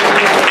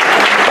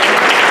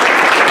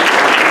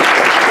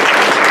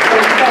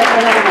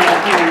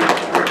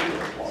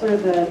 sort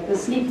of the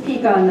sneak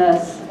peek on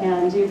this,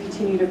 and do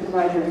continue to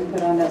provide your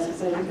input on this,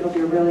 because I think it'll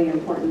be a really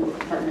important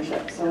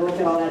partnership. So we'll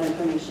get all that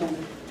information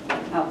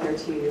out there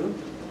to you.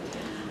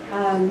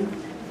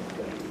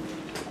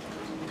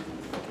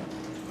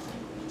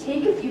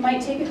 You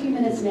might take a few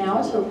minutes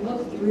now to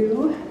look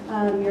through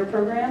your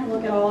program,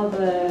 look at all of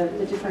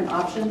the different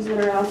options that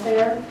are out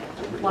there.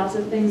 Lots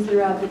of things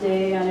throughout the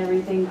day on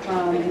everything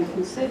from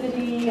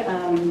inclusivity.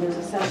 There's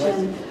a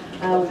session,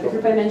 the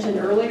group I mentioned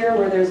earlier,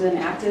 where there's an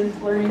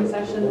active learning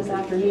session this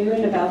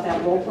afternoon about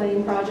that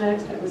role-playing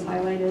project that was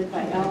highlighted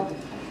by Elle.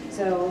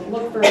 So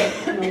look for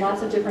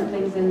lots of different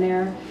things in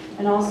there.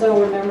 And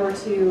also remember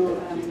to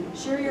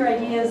share your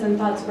ideas and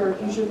thoughts for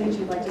future things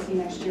you'd like to see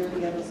next year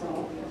via this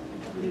all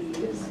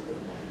leaves.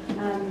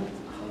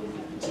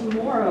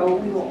 Tomorrow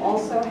we will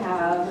also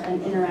have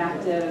an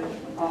interactive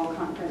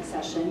all-conference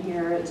session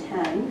here at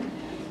 10.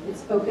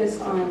 It's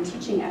focused on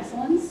teaching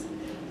excellence.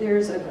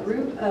 There's a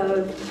group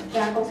of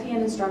faculty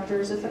and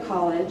instructors at the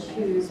college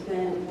who's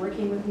been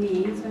working with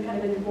me. It's been kind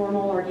of an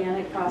informal,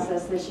 organic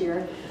process this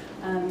year.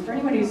 For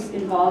anyone who's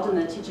involved in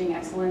the teaching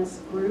excellence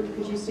group,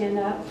 could you stand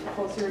up?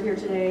 Folks who are here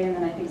today, and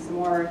then I think some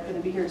more are going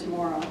to be here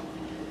tomorrow.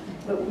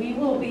 But we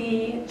will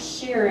be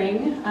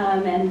sharing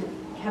and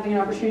having an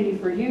opportunity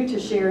for you to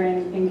share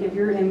and give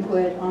your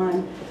input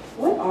on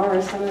what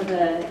are some of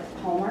the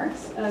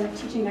hallmarks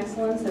of teaching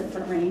excellence at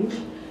Front Range,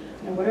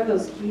 and what are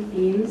those key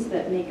themes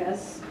that make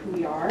us who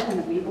we are and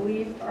that we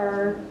believe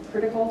are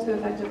critical to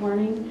effective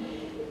learning.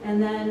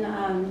 And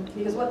then,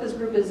 because what this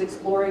group is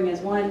exploring is,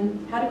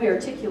 one, how do we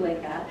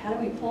articulate that? How do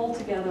we pull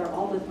together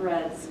all the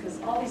threads?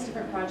 Because all these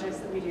different projects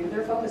that we do,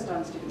 they're focused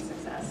on student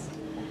success.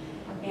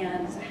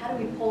 And so how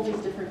do we pull these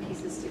different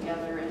pieces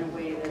together in a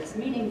way that's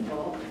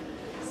meaningful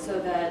so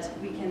that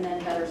we can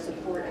then better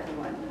support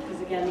everyone?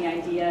 Because again, the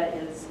idea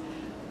is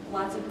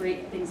lots of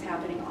great things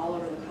happening all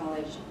over the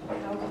college.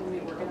 How can we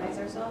organize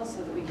ourselves so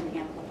that we can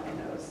amplify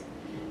those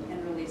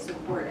and really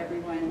support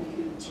everyone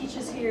who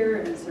teaches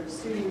here and serves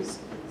students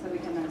so that we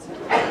can then serve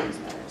students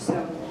better?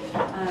 So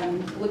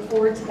look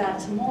forward to that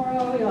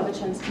tomorrow. You'll have a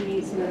chance to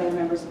meet some of the other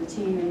members of the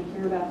team and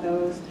hear about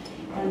those.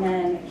 And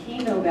then Kay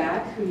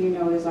Novak, who you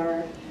know is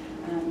our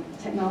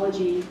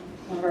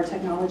one of our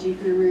technology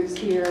gurus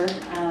here.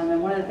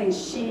 And one of the things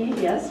she,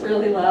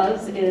 really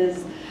loves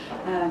is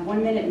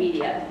 1 minute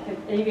media. Have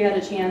any of you had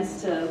a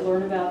chance to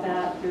learn about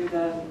that through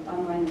the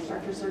online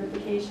instructor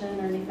certification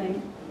or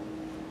anything?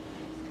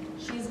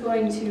 She's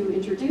going to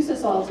introduce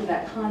us all to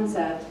that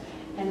concept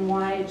and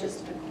why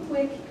just a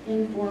quick,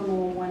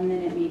 informal 1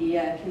 minute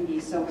media can be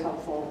so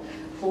helpful,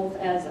 both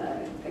as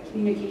a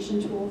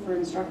communication tool for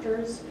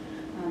instructors.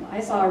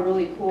 I saw a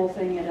really cool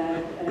thing at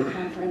a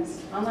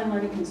conference. Online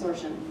Learning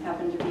Consortium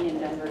happened to be in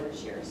Denver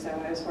this year, so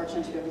I was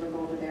fortunate to be able to go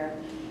over there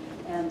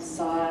and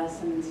saw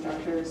some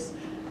instructors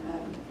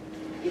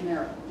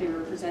they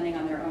were presenting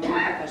on their own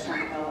professional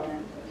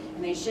development,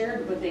 and they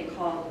shared what they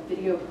call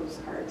video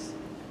postcards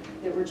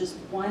that were just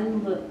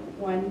one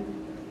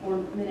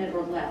minute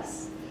or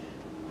less.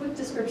 Quick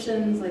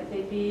descriptions, like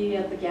they'd be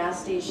at the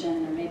gas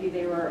station, or maybe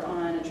they were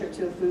on a trip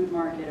to a food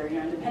market, or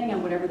depending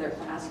on whatever their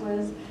class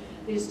was.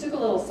 They just took a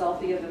little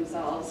selfie of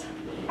themselves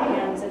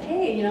and said,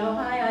 hey,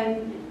 hi,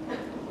 I'm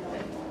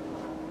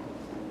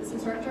this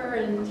instructor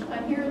and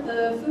I'm here at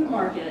the food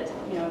market,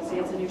 say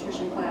it's a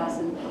nutrition class,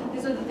 and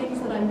these are the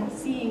things that I'm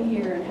seeing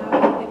here and how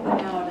I pick them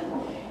out,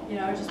 and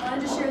I just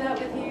wanted to share that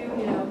with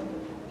you,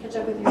 catch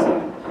up with you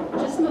soon.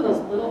 Just some of those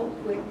little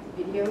quick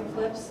video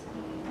clips,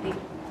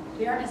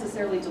 they aren't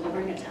necessarily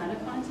delivering a ton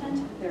of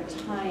content, they're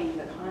tying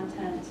the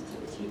content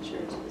to the teacher,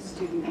 to the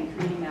student, and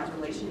creating that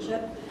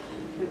relationship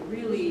that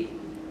really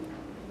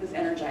was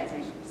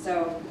energizing.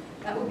 So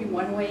that would be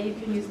one way you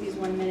can use these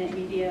 1 minute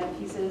media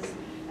pieces.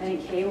 I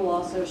think Kay will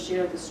also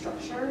share the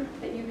structure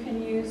that you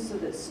can use so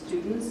that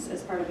students,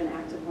 as part of an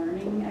active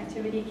learning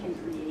activity, can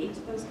create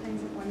those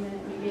kinds of 1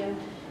 minute media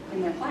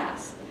in their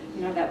class.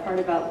 That part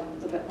about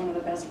one of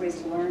the best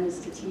ways to learn is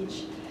to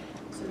teach,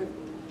 sort of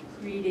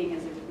creating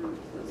as a group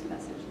those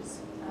messages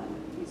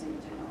using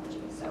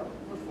technology. So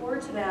look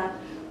forward to that.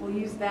 We'll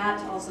use that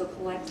to also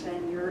collect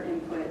then your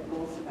input,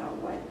 both about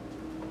what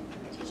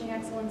teaching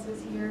excellence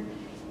is here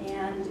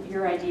and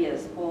your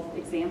ideas, both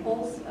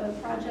examples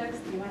of projects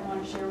that you might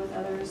want to share with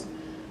others,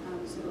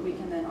 so that we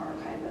can then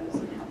archive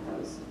those and have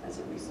those as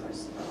a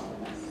resource for all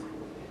of us.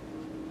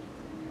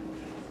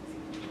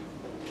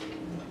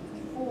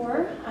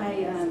 Before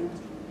I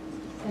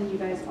send you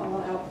guys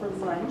all out for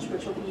lunch,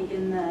 which will be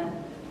in the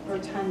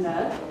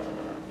rotunda,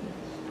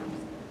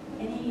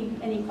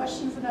 any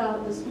questions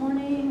about this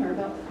morning or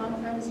about the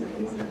conference or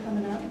things that are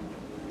coming up?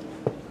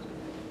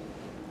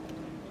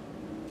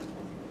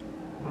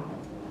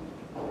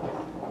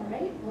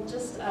 Well,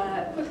 just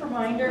a quick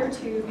reminder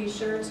to be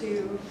sure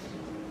to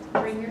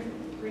bring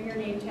your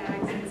name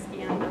tags and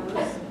scan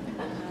those.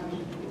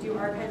 We do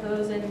archive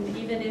those, and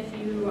even if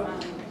you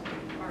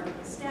are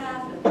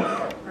staff and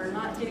are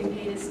not getting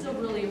paid, it's still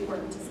really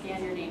important to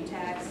scan your name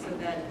tags so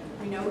that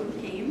we know who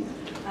came.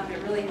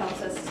 It really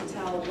helps us to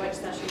tell which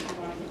sessions we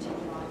want to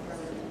continue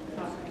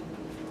offering.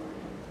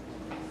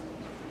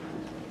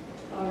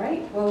 All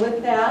right. Well,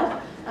 with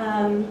that,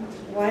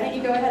 why don't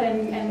you go ahead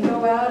and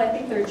go out? I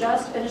think they're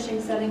just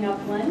finishing setting up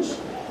lunch,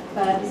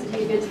 but this would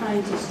be a good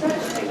time to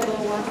stretch, take a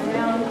little walk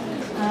around,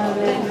 and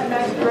then come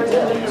back to your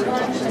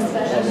lunch and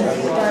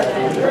sessions start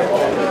at